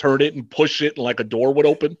would just turn it and push it, and like a door would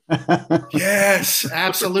open. Yes,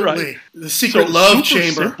 absolutely. Right? The secret love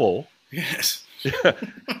chamber. Simple. Yes.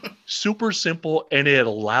 Super simple, and it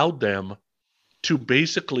allowed them to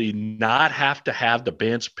basically not have to have the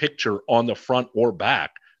band's picture on the front or back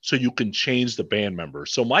so you can change the band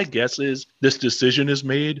members. So my guess is this decision is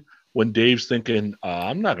made when Dave's thinking,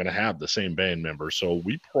 I'm not going to have the same band member. So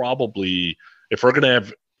we probably, if we're going to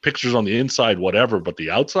have pictures on the inside, whatever, but the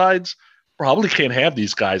outsides, probably can't have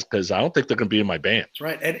these guys because I don't think they're going to be in my band. That's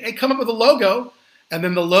right. And come up with a logo, and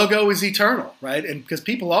then the logo is eternal, right? And because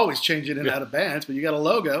people always change it in and out of bands, but you got a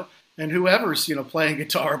logo, and whoever's, playing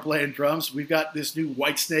guitar, playing drums, we've got this new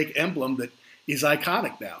Whitesnake emblem that is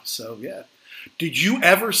iconic now. So, yeah. Have you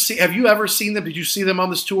ever seen them? Did you see them on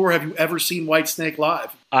this tour? Have you ever seen Whitesnake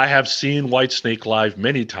live? I have seen Whitesnake live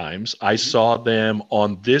many times. I saw them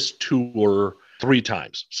on this tour 3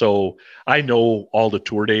 times. So I know all the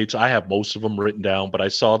tour dates. I have most of them written down, but I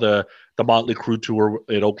saw the Motley Crue tour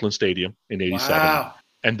at Oakland Stadium in 87. Wow.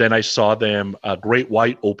 And then I saw them, Great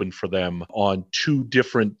White opened for them on 2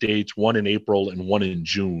 different dates, one in April and one in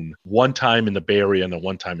June, one time in the Bay Area and then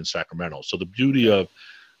one time in Sacramento. So the beauty of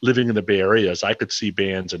living in the Bay Area is I could see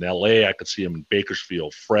bands in LA, I could see them in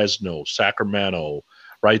Bakersfield, Fresno, Sacramento,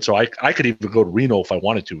 right? So I could even go to Reno if I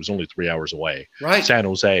wanted to. It was only 3 hours away. Right. San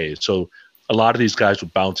Jose. So a lot of these guys were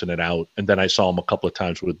bouncing it out. And then I saw them a couple of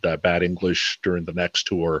times with Bad English during the next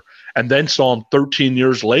tour. And then saw them 13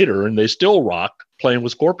 years later, and they still rock playing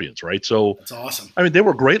with Scorpions, right? So that's awesome. I mean, they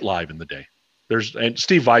were great live in the day. And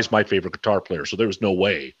Steve Vai's my favorite guitar player, so there was no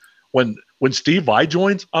way. When Steve Vai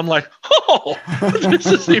joins, I'm like, oh, this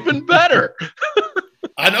is even better.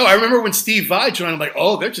 I know. I remember when Steve Vai joined, I'm like,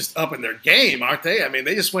 oh, they're just up in their game, aren't they? I mean,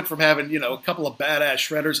 they just went from having, a couple of badass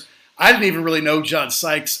shredders. I didn't even really know John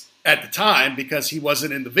Sykes at the time because he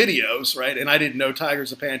wasn't in the videos, right? And I didn't know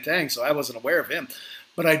Tigers of Pantang, so I wasn't aware of him.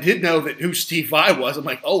 But I did know that who Steve Vai was. I'm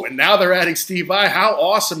like, oh, and now they're adding Steve Vai. How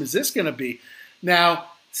awesome is this going to be? Now,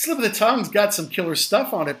 Slip of the Tongue's got some killer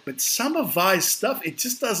stuff on it, but some of Vai's stuff, it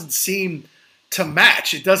just doesn't seem to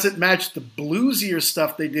match. It doesn't match the bluesier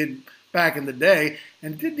stuff they did back in the day,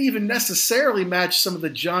 and it didn't even necessarily match some of the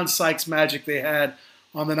John Sykes magic they had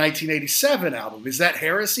on the 1987 album. Is that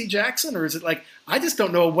heresy, Jackson, or is it like, I just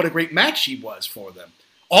don't know what a great match he was for them?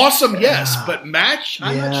 Awesome, yes, but match?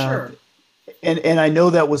 I'm not sure. And I know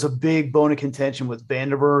that was a big bone of contention with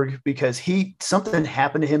Vandenberg because something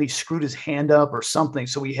happened to him. He screwed his hand up or something,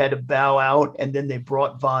 so he had to bow out. And then they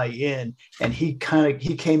brought Vai in, and he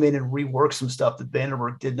came in and reworked some stuff that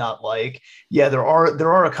Vandenberg did not like. Yeah, there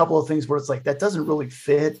are a couple of things where it's like that doesn't really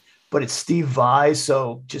fit, but it's Steve Vai,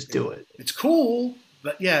 so just do it. It's cool,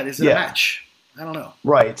 but yeah, it is a match. I don't know.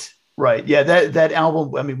 Right. Yeah, that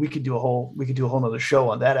album. I mean, we could do a whole nother show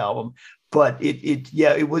on that album. But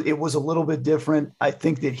it was a little bit different. I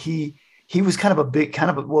think that he was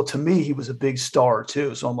well, to me, he was a big star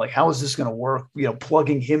too. So I'm like, how is this going to work?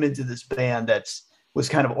 Plugging him into this band was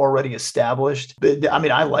kind of already established. But I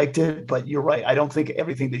mean, I liked it, but you're right. I don't think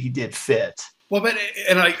everything that he did fit. Well,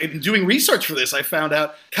 in doing research for this, I found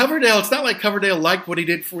out Coverdale, it's not like Coverdale liked what he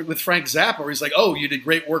did with Frank Zappa, where he's like, oh, you did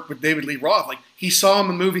great work with David Lee Roth. Like, he saw him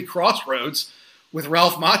in the movie Crossroads with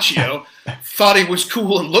Ralph Macchio, thought he was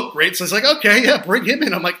cool and looked great. So I was like, okay, yeah, bring him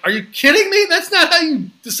in. I'm like, are you kidding me? That's not how you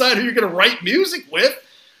decide who you're going to write music with.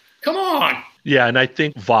 Come on. Yeah, and I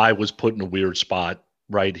think Vai was put in a weird spot,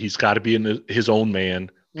 right? He's got to be his own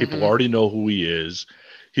man. People already know who he is.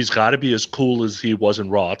 He's got to be as cool as he was in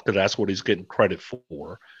Roth, because that's what he's getting credit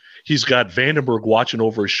for. He's got Vandenberg watching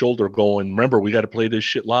over his shoulder going, remember, we got to play this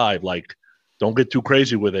shit live. Like, don't get too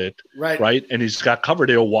crazy with it. Right. And he's got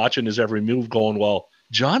Coverdale watching his every move going, well,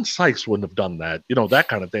 John Sykes wouldn't have done that. That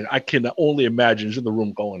kind of thing. I can only imagine he's in the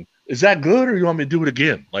room going, is that good, or you want me to do it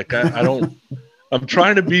again? Like, I don't, I'm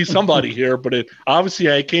trying to be somebody here, but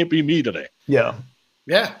obviously I can't be me today. Yeah.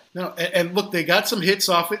 Yeah. No. And look, they got some hits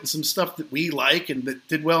off it and some stuff that we like and that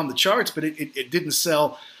did well in the charts, but it didn't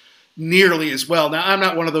sell nearly as well. Now, I'm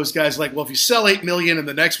not one of those guys like, well, if you sell 8 million and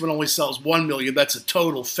the next one only sells 1 million, that's a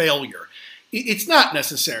total failure. It's not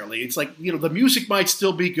necessarily. It's like, the music might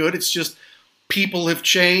still be good. It's just people have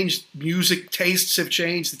changed. Music tastes have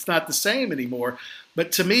changed. It's not the same anymore.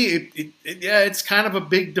 But to me, it's kind of a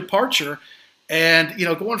big departure. And,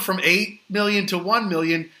 going from 8 million to 1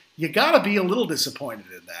 million, you got to be a little disappointed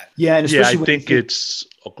in that. Yeah, and especially I think it's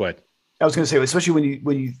 – oh, go ahead. I was going to say, especially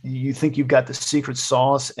when you think you've got the secret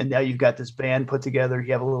sauce and now you've got this band put together,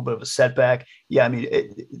 you have a little bit of a setback. Yeah, I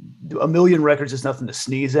mean, 1 million records is nothing to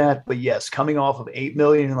sneeze at, but yes, coming off of 8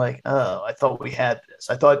 million, you're like, oh, I thought we had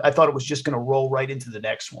this. I thought it was just going to roll right into the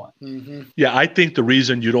next one. Mm-hmm. Yeah, I think the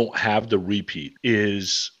reason you don't have the repeat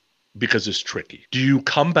is because it's tricky. Do you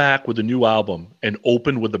come back with a new album and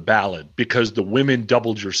open with a ballad because the women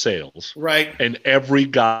doubled your sales? Right. And every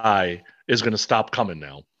guy is going to stop coming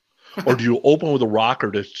now. Or do you open with a rocker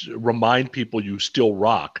to remind people you still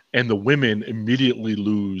rock, and the women immediately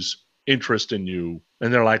lose interest in you?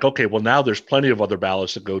 And they're like, okay, well, now there's plenty of other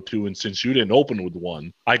ballads to go to. And since you didn't open with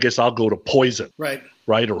one, I guess I'll go to Poison. Right.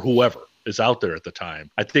 Or whoever. is out there at the time.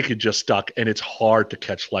 I think it just stuck, and it's hard to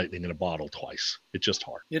catch lightning in a bottle twice. It's just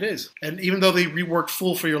hard. It is. And even though they reworked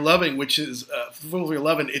Fool for Your Loving, which is Fool for Your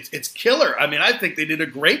Loving, it's killer. I mean, I think they did a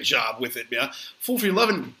great job with it. Yeah? Fool for Your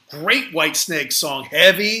Loving, great Whitesnake song,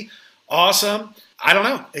 heavy, awesome. I don't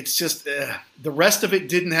know. It's just the rest of it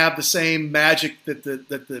didn't have the same magic that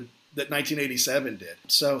that 1987 did.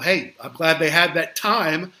 So, hey, I'm glad they had that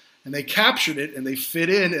time and they captured it and they fit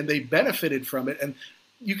in and they benefited from it. And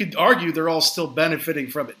you could argue they're all still benefiting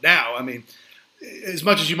from it now. I mean, as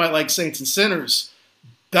much as you might like Saints and Sinners,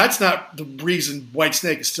 that's not the reason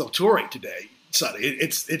Whitesnake is still touring today, Sonny.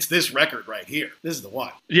 It's this record right here. This is the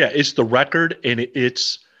one. Yeah, it's the record, and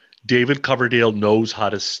it's David Coverdale knows how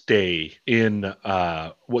to stay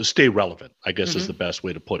stay relevant, I guess is the best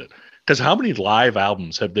way to put it. Because how many live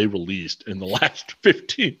albums have they released in the last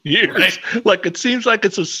 15 years? Right. Like, it seems like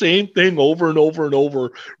it's the same thing over and over and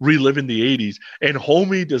over, reliving the 80s. And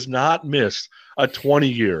homie does not miss a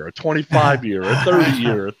 20-year, a 25-year, a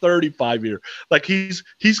 30-year, a 35-year. Like,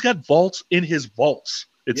 he's got vaults in his vaults,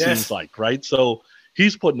 it seems like, right? So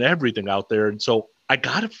he's putting everything out there. And so I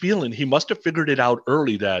got a feeling he must have figured it out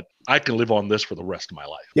early that I can live on this for the rest of my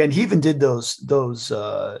life. Yeah, and he even did those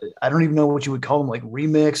I don't even know what you would call them, like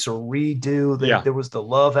remix or redo. There was the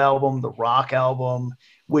Love album, the Rock album,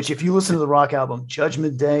 which if you listen to the Rock album,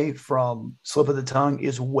 Judgment Day from Slip of the Tongue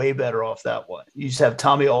is way better off that one. You just have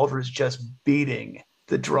Tommy Aldridge just beating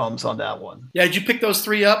the drums on that one. Yeah, did you pick those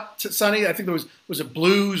three up, Sonny? I think there was it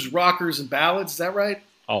blues, rockers, and ballads? Is that right?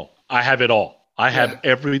 Oh, I have it all. I have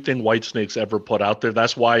everything Whitesnake's ever put out there.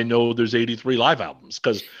 That's why I know there's 83 live albums,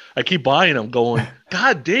 because I keep buying them going,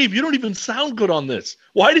 God, Dave, you don't even sound good on this.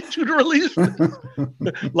 Why did you release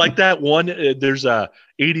it? Like that one, there's a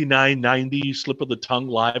 89-90 Slip of the Tongue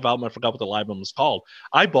live album. I forgot what the live album was called.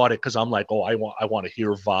 I bought it because I'm like, I want to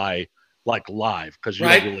hear Vi like live, because you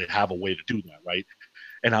don't really have a way to do that, right?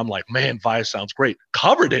 And I'm like, man, Vi sounds great.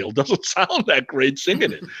 Coverdale doesn't sound that great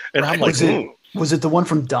singing it. And I'm like, was it the one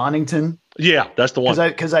from Donington? Yeah, that's the one.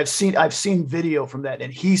 Because I've seen video from that,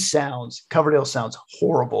 and Coverdale sounds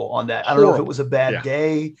horrible on that. I don't know if it was a bad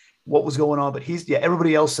day, what was going on, but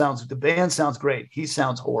everybody else the band sounds great. He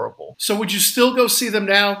sounds horrible. So would you still go see them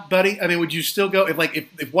now, buddy? I mean, would you still go if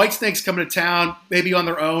Whitesnake's coming to town, maybe on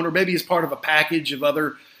their own, or maybe as part of a package of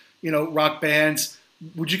other, rock bands?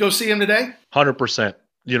 Would you go see them today? 100%.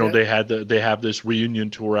 They have this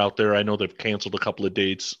reunion tour out there. I know they've canceled a couple of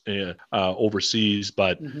dates overseas,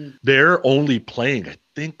 but they're only playing, I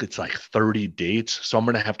think it's like 30 dates. So I'm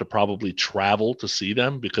going to have to probably travel to see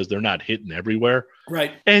them because they're not hitting everywhere.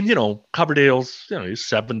 Right. And, Coverdale's, he's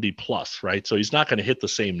 70 plus, right? So he's not going to hit the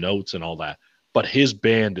same notes and all that. But his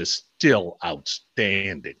band is still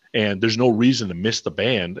outstanding. And there's no reason to miss the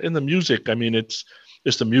band. And the music, I mean, it's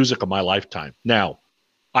the music of my lifetime. Now,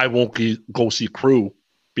 I won't go see Crew,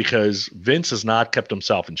 because Vince has not kept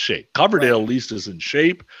himself in shape. Coverdale at least is in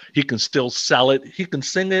shape. He can still sell it. He can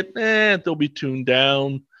sing it. They'll be tuned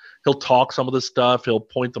down. He'll talk some of the stuff. He'll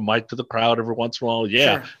point the mic to the crowd every once in a while.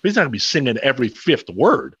 Yeah. Sure. But he's not going to be singing every fifth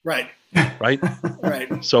word. Right. Right?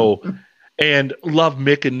 Right. So, and love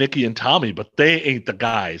Mick and Nikki and Tommy, but they ain't the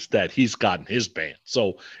guys that he's got in his band.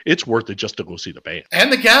 So it's worth it just to go see the band.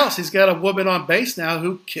 And the gals. He's got a woman on bass now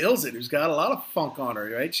who kills it, who's got a lot of funk on her,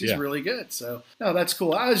 right? She's really good. So, no, that's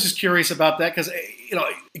cool. I was just curious about that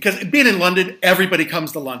because being in London, everybody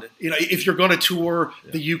comes to London. If you're going to tour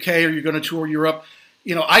the UK or you're going to tour Europe,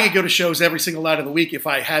 I could go to shows every single night of the week if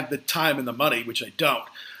I had the time and the money, which I don't.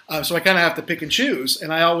 So I kind of have to pick and choose.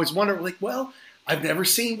 And I always wonder, I've never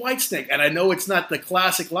seen Whitesnake, and I know it's not the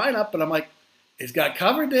classic lineup, but I'm like, it's got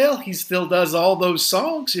Coverdale. He still does all those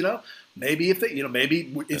songs, Maybe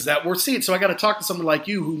is that worth seeing? So I got to talk to someone like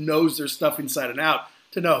you who knows their stuff inside and out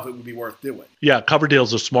to know if it would be worth doing. Yeah,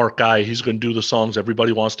 Coverdale's a smart guy. He's going to do the songs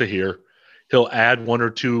everybody wants to hear. He'll add one or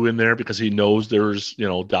two in there because he knows there's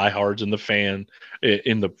diehards in the fan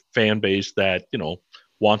base that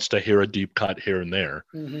wants to hear a deep cut here and there.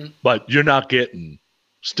 Mm-hmm. But you're not getting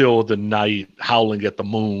Still the Night, Howling at the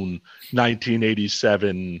Moon,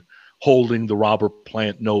 1987, Holding the Robert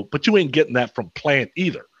Plant note. But you ain't getting that from Plant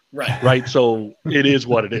either. Right. Right. So it is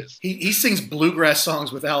what it is. He sings bluegrass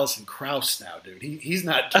songs with Alison Krauss now, dude. He's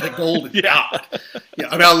not the golden god.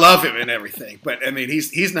 I mean, I love him and everything, but I mean,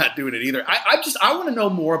 he's not doing it either. I want to know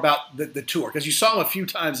more about the tour, because you saw him a few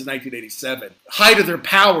times in 1987. Height of their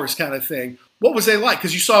powers kind of thing. What was they like?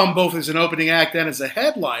 Because you saw them both as an opening act and as a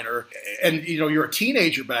headliner, and you're a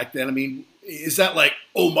teenager back then. I mean, is that like,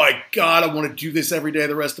 oh my God, I want to do this every day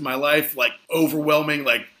the rest of my life? Like overwhelming,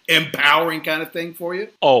 like empowering kind of thing for you?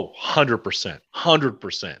 Oh, 100%.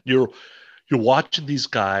 100%. You're watching these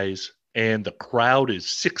guys and the crowd is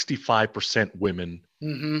 65% women.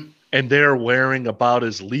 Mm-hmm. And they're wearing about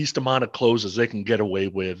as least amount of clothes as they can get away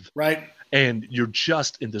with. Right. And you're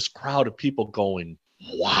just in this crowd of people going,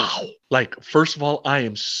 wow. Like, first of all, I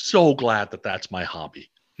am so glad that that's my hobby.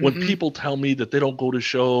 When people tell me that they don't go to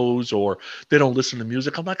shows or they don't listen to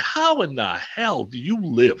music, I'm like, how in the hell do you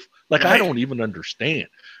live? Like, I don't even understand,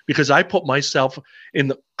 because I put myself in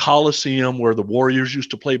the Coliseum where the Warriors used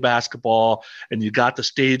to play basketball, and you got the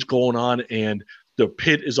stage going on and the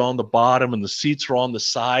pit is on the bottom and the seats are on the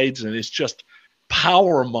sides, and it's just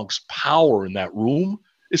power amongst power in that room.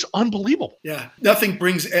 It's unbelievable. Yeah. Nothing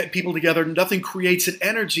brings people together. Nothing creates an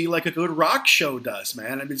energy like a good rock show does,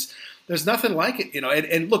 man. I mean, there's nothing like it, you know.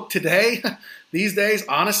 And look, today, these days,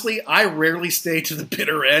 honestly, I rarely stay to the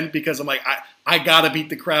bitter end, because I'm like, I got to beat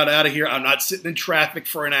the crowd out of here. I'm not sitting in traffic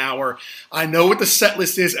for an hour. I know what the set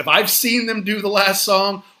list is. If I've seen them do the last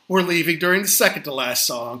song, we're leaving during the second to last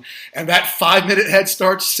song. And that 5-minute head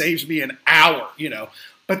start saves me an hour, you know.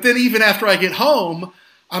 But then even after I get home,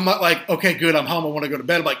 I'm not like, okay, good, I'm home, I want to go to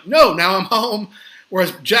bed. I'm like, no, now I'm home.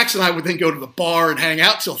 Whereas Jackson and I would then go to the bar and hang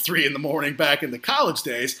out till 3 a.m. back in the college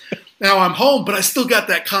days. Now I'm home, but I still got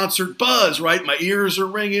that concert buzz, right? My ears are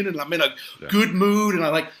ringing and I'm in a good mood. And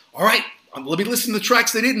I'm like, all right, let me listen to the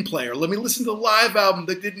tracks they didn't play, or let me listen to the live album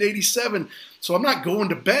they did in 87. So I'm not going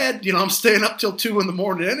to bed. You know, I'm staying up till 2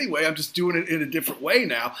 a.m. anyway. I'm just doing it in a different way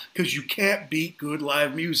now, because you can't beat good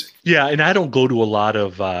live music. Yeah, and I don't go to a lot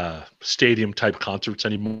of stadium-type concerts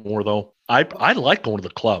anymore, though. I like going to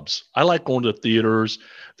the clubs. I like going to the theaters.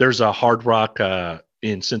 There's a Hard Rock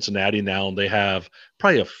in Cincinnati now, and they have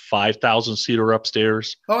probably a 5,000-seater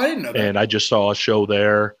upstairs. Oh, I didn't know that. And I just saw a show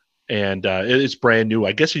there. And it's brand new.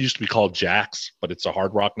 I guess it used to be called Jack's, but it's a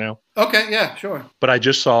Hard Rock now. Okay, yeah, sure. But I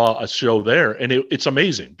just saw a show there, and it's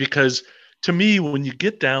amazing, because to me, when you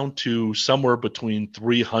get down to somewhere between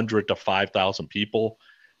 300 to 5,000 people,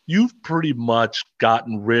 you've pretty much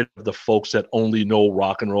gotten rid of the folks that only know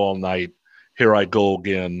Rock and Roll All Night, Here I Go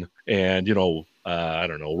Again, and, you know, I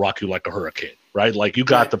don't know, Rock You Like a Hurricane, right? Like, you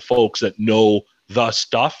got the folks that know the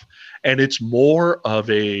stuff. And it's more of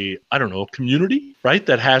a, I don't know, community, right?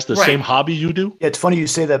 That has the same hobby you do. Yeah, it's funny you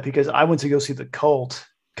say that, because I went to go see the Cult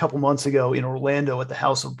a couple months ago in Orlando at the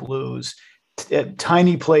House of Blues. A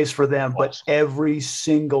tiny place for them, but every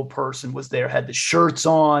single person was there, had the shirts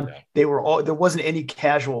on. Yeah. They were all, there wasn't any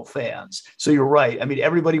casual fans. So you're right. I mean,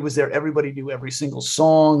 everybody was there. Everybody knew every single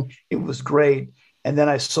song. It was great. And then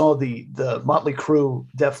I saw the Motley Crue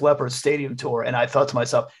Def Leppard stadium tour, and I thought to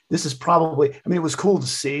myself, this is probably, I mean, it was cool to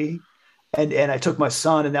see. And I took my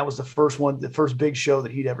son, and that was the first big show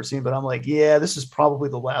that he'd ever seen. But I'm like, yeah, this is probably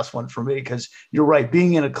the last one for me, because you're right.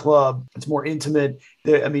 Being in a club, it's more intimate.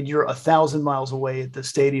 I mean, you're 1,000 miles away at the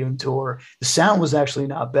stadium tour. The sound was actually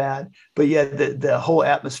not bad, but yet the whole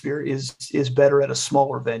atmosphere is better at a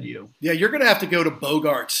smaller venue. Yeah, you're going to have to go to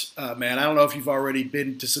Bogart's, man. I don't know if you've already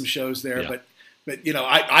been to some shows there, but you know,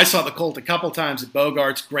 I saw the Cult a couple times at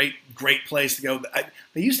Bogart's. Great place to go.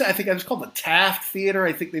 They used to, I think it was called the Taft Theater.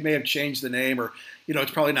 I think they may have changed the name, or, you know, it's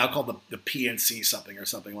probably now called the PNC something or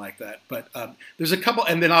something like that. But there's a couple,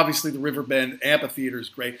 and then obviously the Riverbend Amphitheater is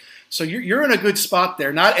great. So you're in a good spot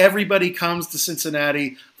there. Not everybody comes to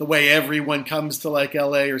Cincinnati the way everyone comes to like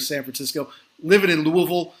LA or San Francisco. Living in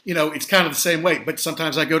Louisville, you know, it's kind of the same way. But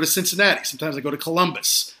sometimes I go to Cincinnati. Sometimes I go to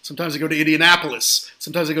Columbus. Sometimes I go to Indianapolis.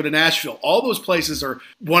 Sometimes I go to Nashville. All those places are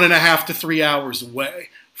 1.5 to 3 hours away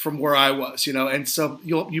from where I was, you know. And so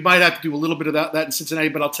you might have to do a little bit of that in Cincinnati.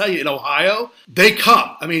 But I'll tell you, in Ohio, they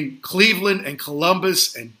come. I mean, Cleveland and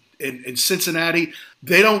Columbus and Cincinnati,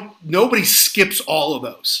 nobody skips all of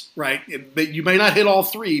those, right? You may not hit all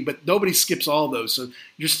three, but nobody skips all of those. So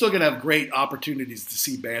you're still going to have great opportunities to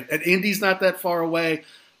see bands. And Indy's not that far away.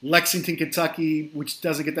 Lexington, Kentucky, which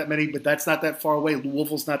doesn't get that many, but that's not that far away.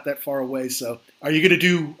 Louisville's not that far away. So are you going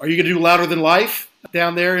to do Louder Than Life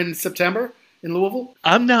down there in September in Louisville?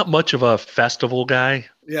 I'm not much of a festival guy.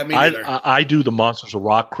 Yeah, me neither. I do the Monsters of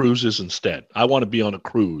Rock cruises instead. I want to be on a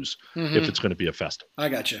cruise if it's going to be a festival. I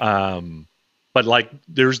got you. But like,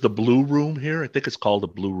 there's the Blue Room here. I think it's called the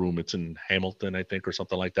Blue Room. It's in Hamilton, I think, or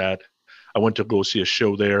something like that. I went to go see a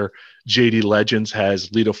show there. JD Legends has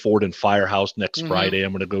Lita Ford and Firehouse next Friday.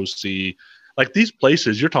 I'm going to go see. Like, these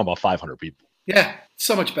places, you're talking about 500 people. Yeah,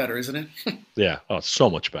 so much better, isn't it? Yeah, so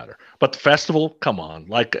much better. But the festival, come on.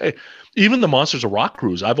 Like, even the Monsters of Rock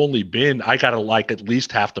cruise, I got to like at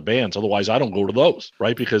least half the bands. Otherwise, I don't go to those,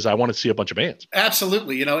 right? Because I want to see a bunch of bands.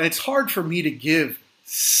 Absolutely. You know, and it's hard for me to give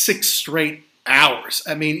 6 straight hours.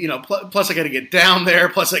 I mean, you know, plus I got to get down there,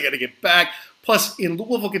 plus I got to get back, Plus, in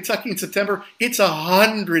Louisville, Kentucky in September, it's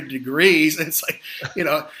 100 degrees. And it's like,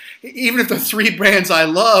 even if there's 3 bands I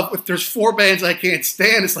love, if there's 4 bands I can't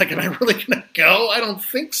stand, it's like, am I really going to go? I don't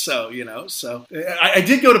think so, So I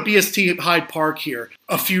did go to BST at Hyde Park here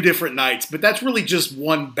a few different nights, but that's really just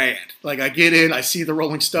one band. Like, I get in, I see the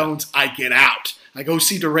Rolling Stones, I get out. I go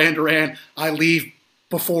see Duran Duran, I leave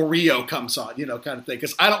before Rio comes on, kind of thing.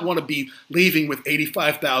 Because I don't want to be leaving with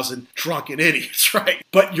 85,000 drunken idiots, right?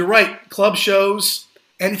 But you're right, club shows,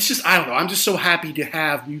 and it's just, I don't know, I'm just so happy to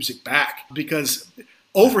have music back. Because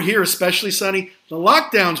over here, especially, Sonny, the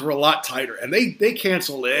lockdowns were a lot tighter. And they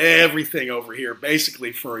canceled everything over here,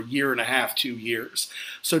 basically, for a year and a half, 2 years.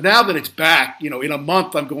 So now that it's back, in a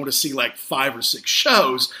month, I'm going to see like 5 or 6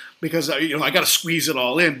 shows. Because, I got to squeeze it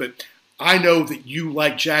all in. But I know that you,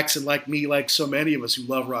 like Jackson, like me, like so many of us who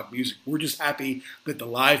love rock music, we're just happy that the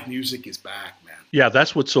live music is back, man. Yeah,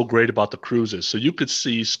 that's what's so great about the cruises. So you could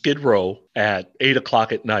see Skid Row at 8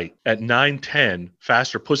 o'clock at night. At 9:10,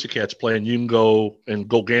 Faster Pussycat's playing. You can go and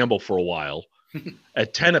go gamble for a while.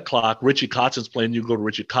 At 10 o'clock, Richie Kotzen's playing. You can go to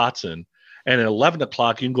Richie Kotzen. And at 11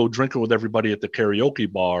 o'clock, you can go drinking with everybody at the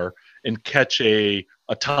karaoke bar and catch a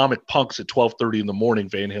Atomic Punks at 12:30 in the morning,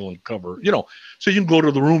 Van Halen cover. So you can go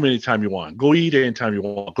to the room anytime you want, go eat anytime you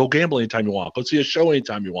want, go gamble anytime you want, go see a show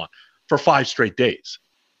anytime you want for 5 straight days,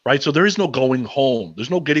 right? So there is no going home. There's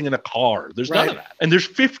no getting in a car. There's none of that. And there's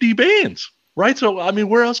 50 bands, right? So, I mean,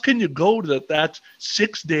 where else can you go to that's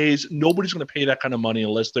 6 days? Nobody's going to pay that kind of money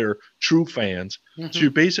unless they're true fans. Mm-hmm. So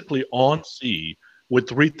you're basically on sea with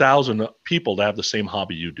 3,000 people that have the same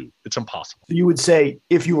hobby you do. It's impossible. You would say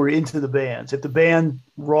if you were into the bands, if the band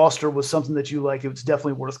roster was something that you liked, it was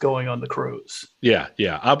definitely worth going on the cruise. Yeah.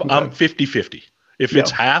 I'm 50-50. If it's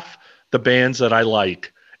half the bands that I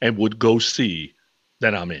like and would go see,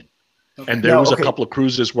 then I'm in. Okay. And there was a couple of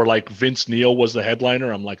cruises where like Vince Neil was the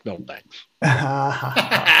headliner. I'm like, no, thanks.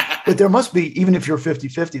 But there must be, even if you're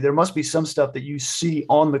 50-50, there must be some stuff that you see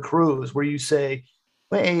on the cruise where you say,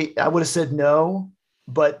 wait, I would have said no.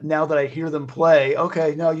 But now that I hear them play,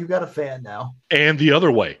 okay, no, you got a fan now. And the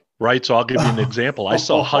other way, right? So I'll give you an example. I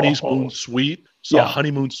saw Honeymoon Suite,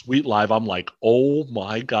 Honeymoon Suite live. I'm like, oh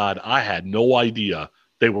my God, I had no idea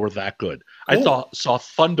they were that good. Cool. I saw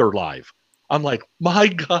Thunder live. I'm like, my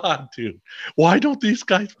God, dude, why don't these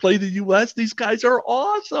guys play the U.S.? These guys are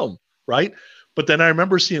awesome, right? But then I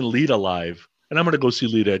remember seeing Lita live. And I'm going to go see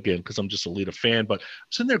Lita again because I'm just a Lita fan. But I'm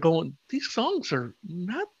sitting there going, these songs are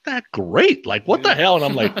not that great. Like, what the hell? And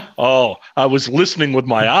I'm like, oh, I was listening with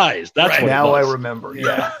my eyes. That's what now I remember.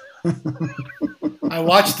 Yeah. I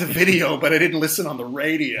watched the video, but I didn't listen on the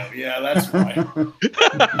radio. Yeah, that's right.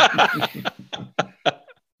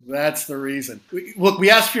 That's the reason. Look, we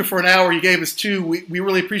asked you for an hour. You gave us 2. We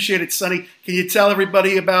really appreciate it, Sonny. Can you tell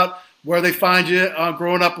everybody about where they find you on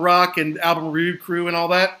Growin' Up Rock and Album Review Crew and all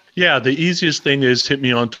that? Yeah, the easiest thing is hit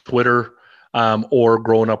me on Twitter or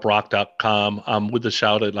growinguprock.com. I'm with the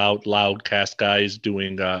Shout It Out Loudcast guys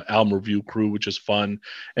doing Album Review Crew, which is fun.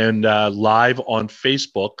 And live on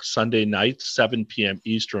Facebook, Sunday nights, 7 p.m.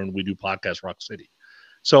 Eastern, we do Podcast Rock City.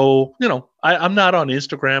 So, I'm not on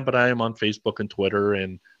Instagram, but I am on Facebook and Twitter,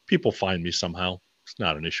 and people find me somehow. It's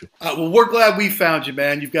not an issue. Well, we're glad we found you,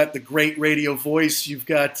 man. You've got the great radio voice. You've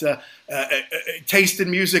got taste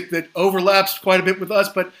in music that overlaps quite a bit with us.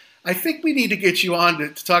 But I think we need to get you on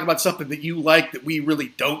to talk about something that you like that we really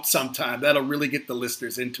don't sometimes. That'll really get the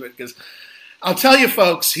listeners into it. Because I'll tell you,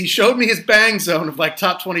 folks, he showed me his bang zone of like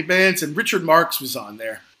top 20 bands, and Richard Marx was on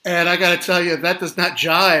there. And I got to tell you, that does not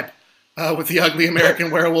jibe with the Ugly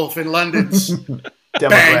American Werewolf in London's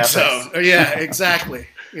bang zone. Yeah, exactly.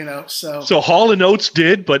 So Hall & Oates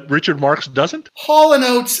did, but Richard Marx doesn't? Hall &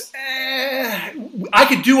 Oates, I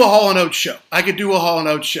could do a Hall & Oates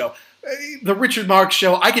show. The Richard Marx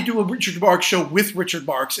show, I could do a Richard Marx show with Richard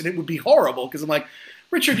Marx, and it would be horrible, because I'm like,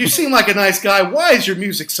 Richard, you seem like a nice guy. Why is your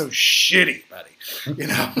music so shitty, buddy?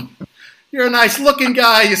 You're a nice-looking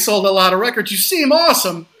guy. You sold a lot of records. You seem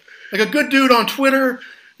awesome. Like a good dude on Twitter.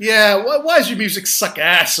 Yeah, why does your music suck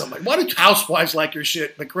ass? I'm like, why do housewives like your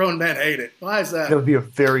shit, but grown men hate it? Why is that? That would be a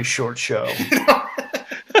very short show.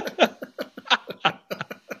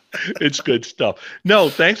 It's good stuff. No,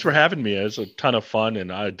 thanks for having me. It's a ton of fun,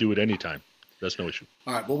 and I do it anytime. That's no issue.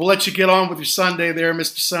 All right, well, we'll let you get on with your Sunday there,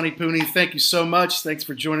 Mr. Sonny Pooni. Thank you so much. Thanks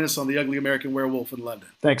for joining us on the Ugly American Werewolf in London.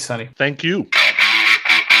 Thanks, Sonny. Thank you.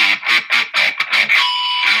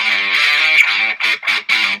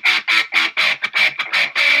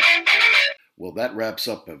 Well, that wraps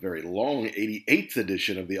up a very long 88th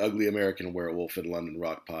edition of the Ugly American Werewolf in London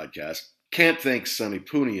Rock podcast. Can't thank Sonny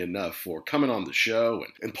Pooni enough for coming on the show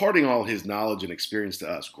and imparting all his knowledge and experience to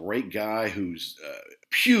us. Great guy who's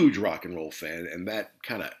a huge rock and roll fan, and that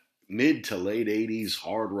kind of mid to late 80s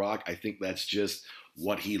hard rock, I think that's just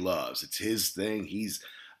what he loves. It's his thing. He's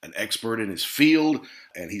an expert in his field,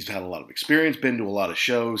 and he's had a lot of experience, been to a lot of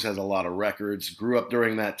shows, has a lot of records, grew up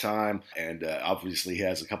during that time, and obviously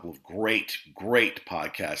has a couple of great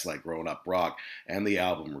podcasts like Growin Up Rock and the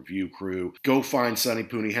Album Review Crew. Go find Sonny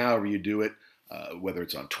Pooni however you do it, whether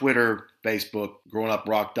it's on Twitter, Facebook,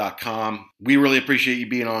 grownuprock.com. We really appreciate you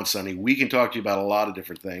being on, Sonny. We can talk to you about a lot of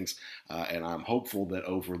different things, and I'm hopeful that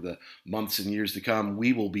over the months and years to come,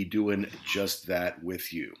 we will be doing just that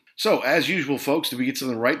with you. So, as usual, folks, did we get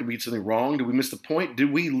something right? Did we get something wrong? Did we miss the point?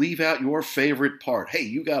 Did we leave out your favorite part? Hey,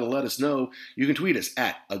 you got to let us know. You can tweet us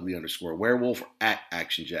at ugly_werewolf or at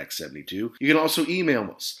actionjack72. You can also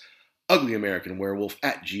email us,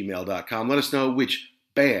 uglyamericanwerewolf@gmail.com. Let us know which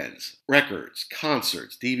bands, records,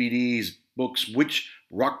 concerts, DVDs, books, which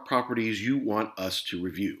rock properties you want us to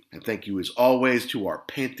review. And thank you as always to our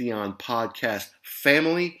Pantheon Podcast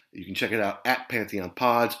family. You can check it out at Pantheon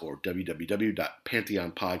Pods or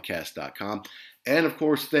www.pantheonpodcast.com. And of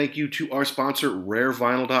course, thank you to our sponsor,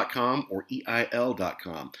 rarevinyl.com or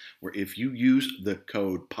EIL.com, where if you use the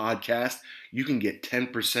code podcast, you can get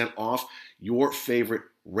 10% off your favorite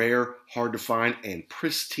rare, hard to find, and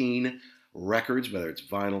pristine records, whether it's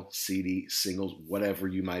vinyl, CD, singles, whatever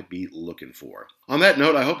you might be looking for. On that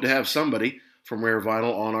note, I hope to have somebody from Rare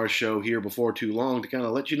Vinyl on our show here before too long to kind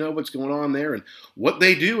of let you know what's going on there and what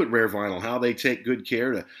they do at Rare Vinyl, how they take good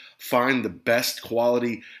care to find the best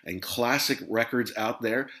quality and classic records out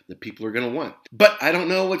there that people are going to want. But I don't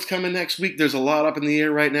know what's coming next week. There's a lot up in the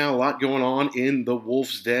air right now, a lot going on in the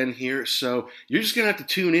Wolf's Den here, so you're just going to have to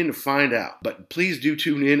tune in to find out. But please do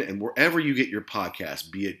tune in, and wherever you get your podcasts,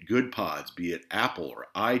 be it Good Pods, be it Apple or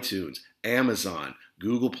iTunes, Amazon,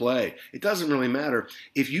 Google Play, it doesn't really matter.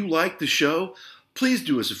 If you like the show, please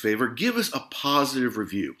do us a favor, give us a positive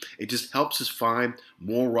review. It just helps us find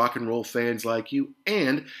more rock and roll fans like you,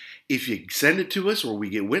 and if you send it to us or we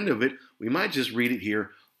get wind of it, we might just read it here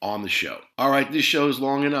on the show. All right, this show is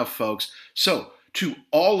long enough, folks. So, to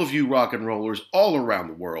all of you rock and rollers all around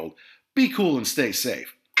the world, be cool and stay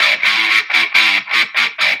safe.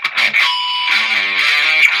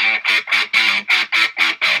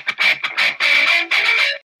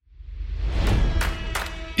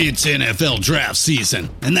 It's NFL draft season,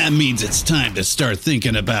 and that means it's time to start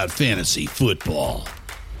thinking about fantasy football.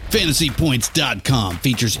 FantasyPoints.com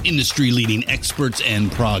features industry-leading experts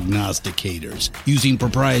and prognosticators using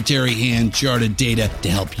proprietary hand-charted data to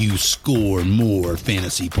help you score more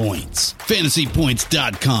fantasy points.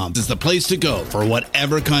 FantasyPoints.com is the place to go for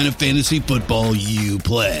whatever kind of fantasy football you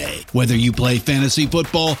play. Whether you play fantasy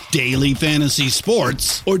football, daily fantasy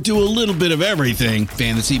sports, or do a little bit of everything,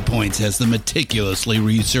 Fantasy Points has the meticulously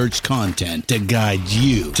researched content to guide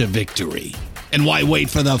you to victory. And why wait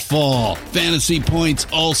for the fall? Fantasy Points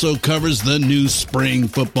also covers the new spring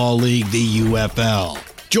football league, the UFL.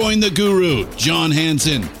 Join the guru, John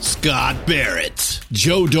Hansen, Scott Barrett,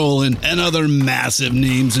 Joe Dolan, and other massive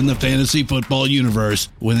names in the fantasy football universe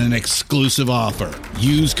with an exclusive offer.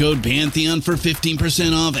 Use code Pantheon for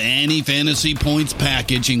 15% off any Fantasy Points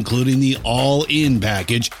package, including the all-in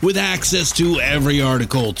package, with access to every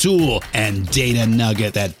article, tool, and data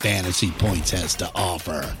nugget that Fantasy Points has to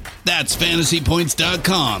offer. That's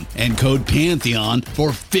FantasyPoints.com and code Pantheon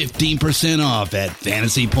for 15% off at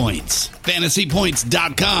Fantasy Points.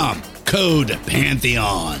 FantasyPoints.com, code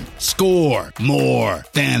Pantheon. Score more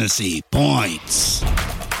fantasy points.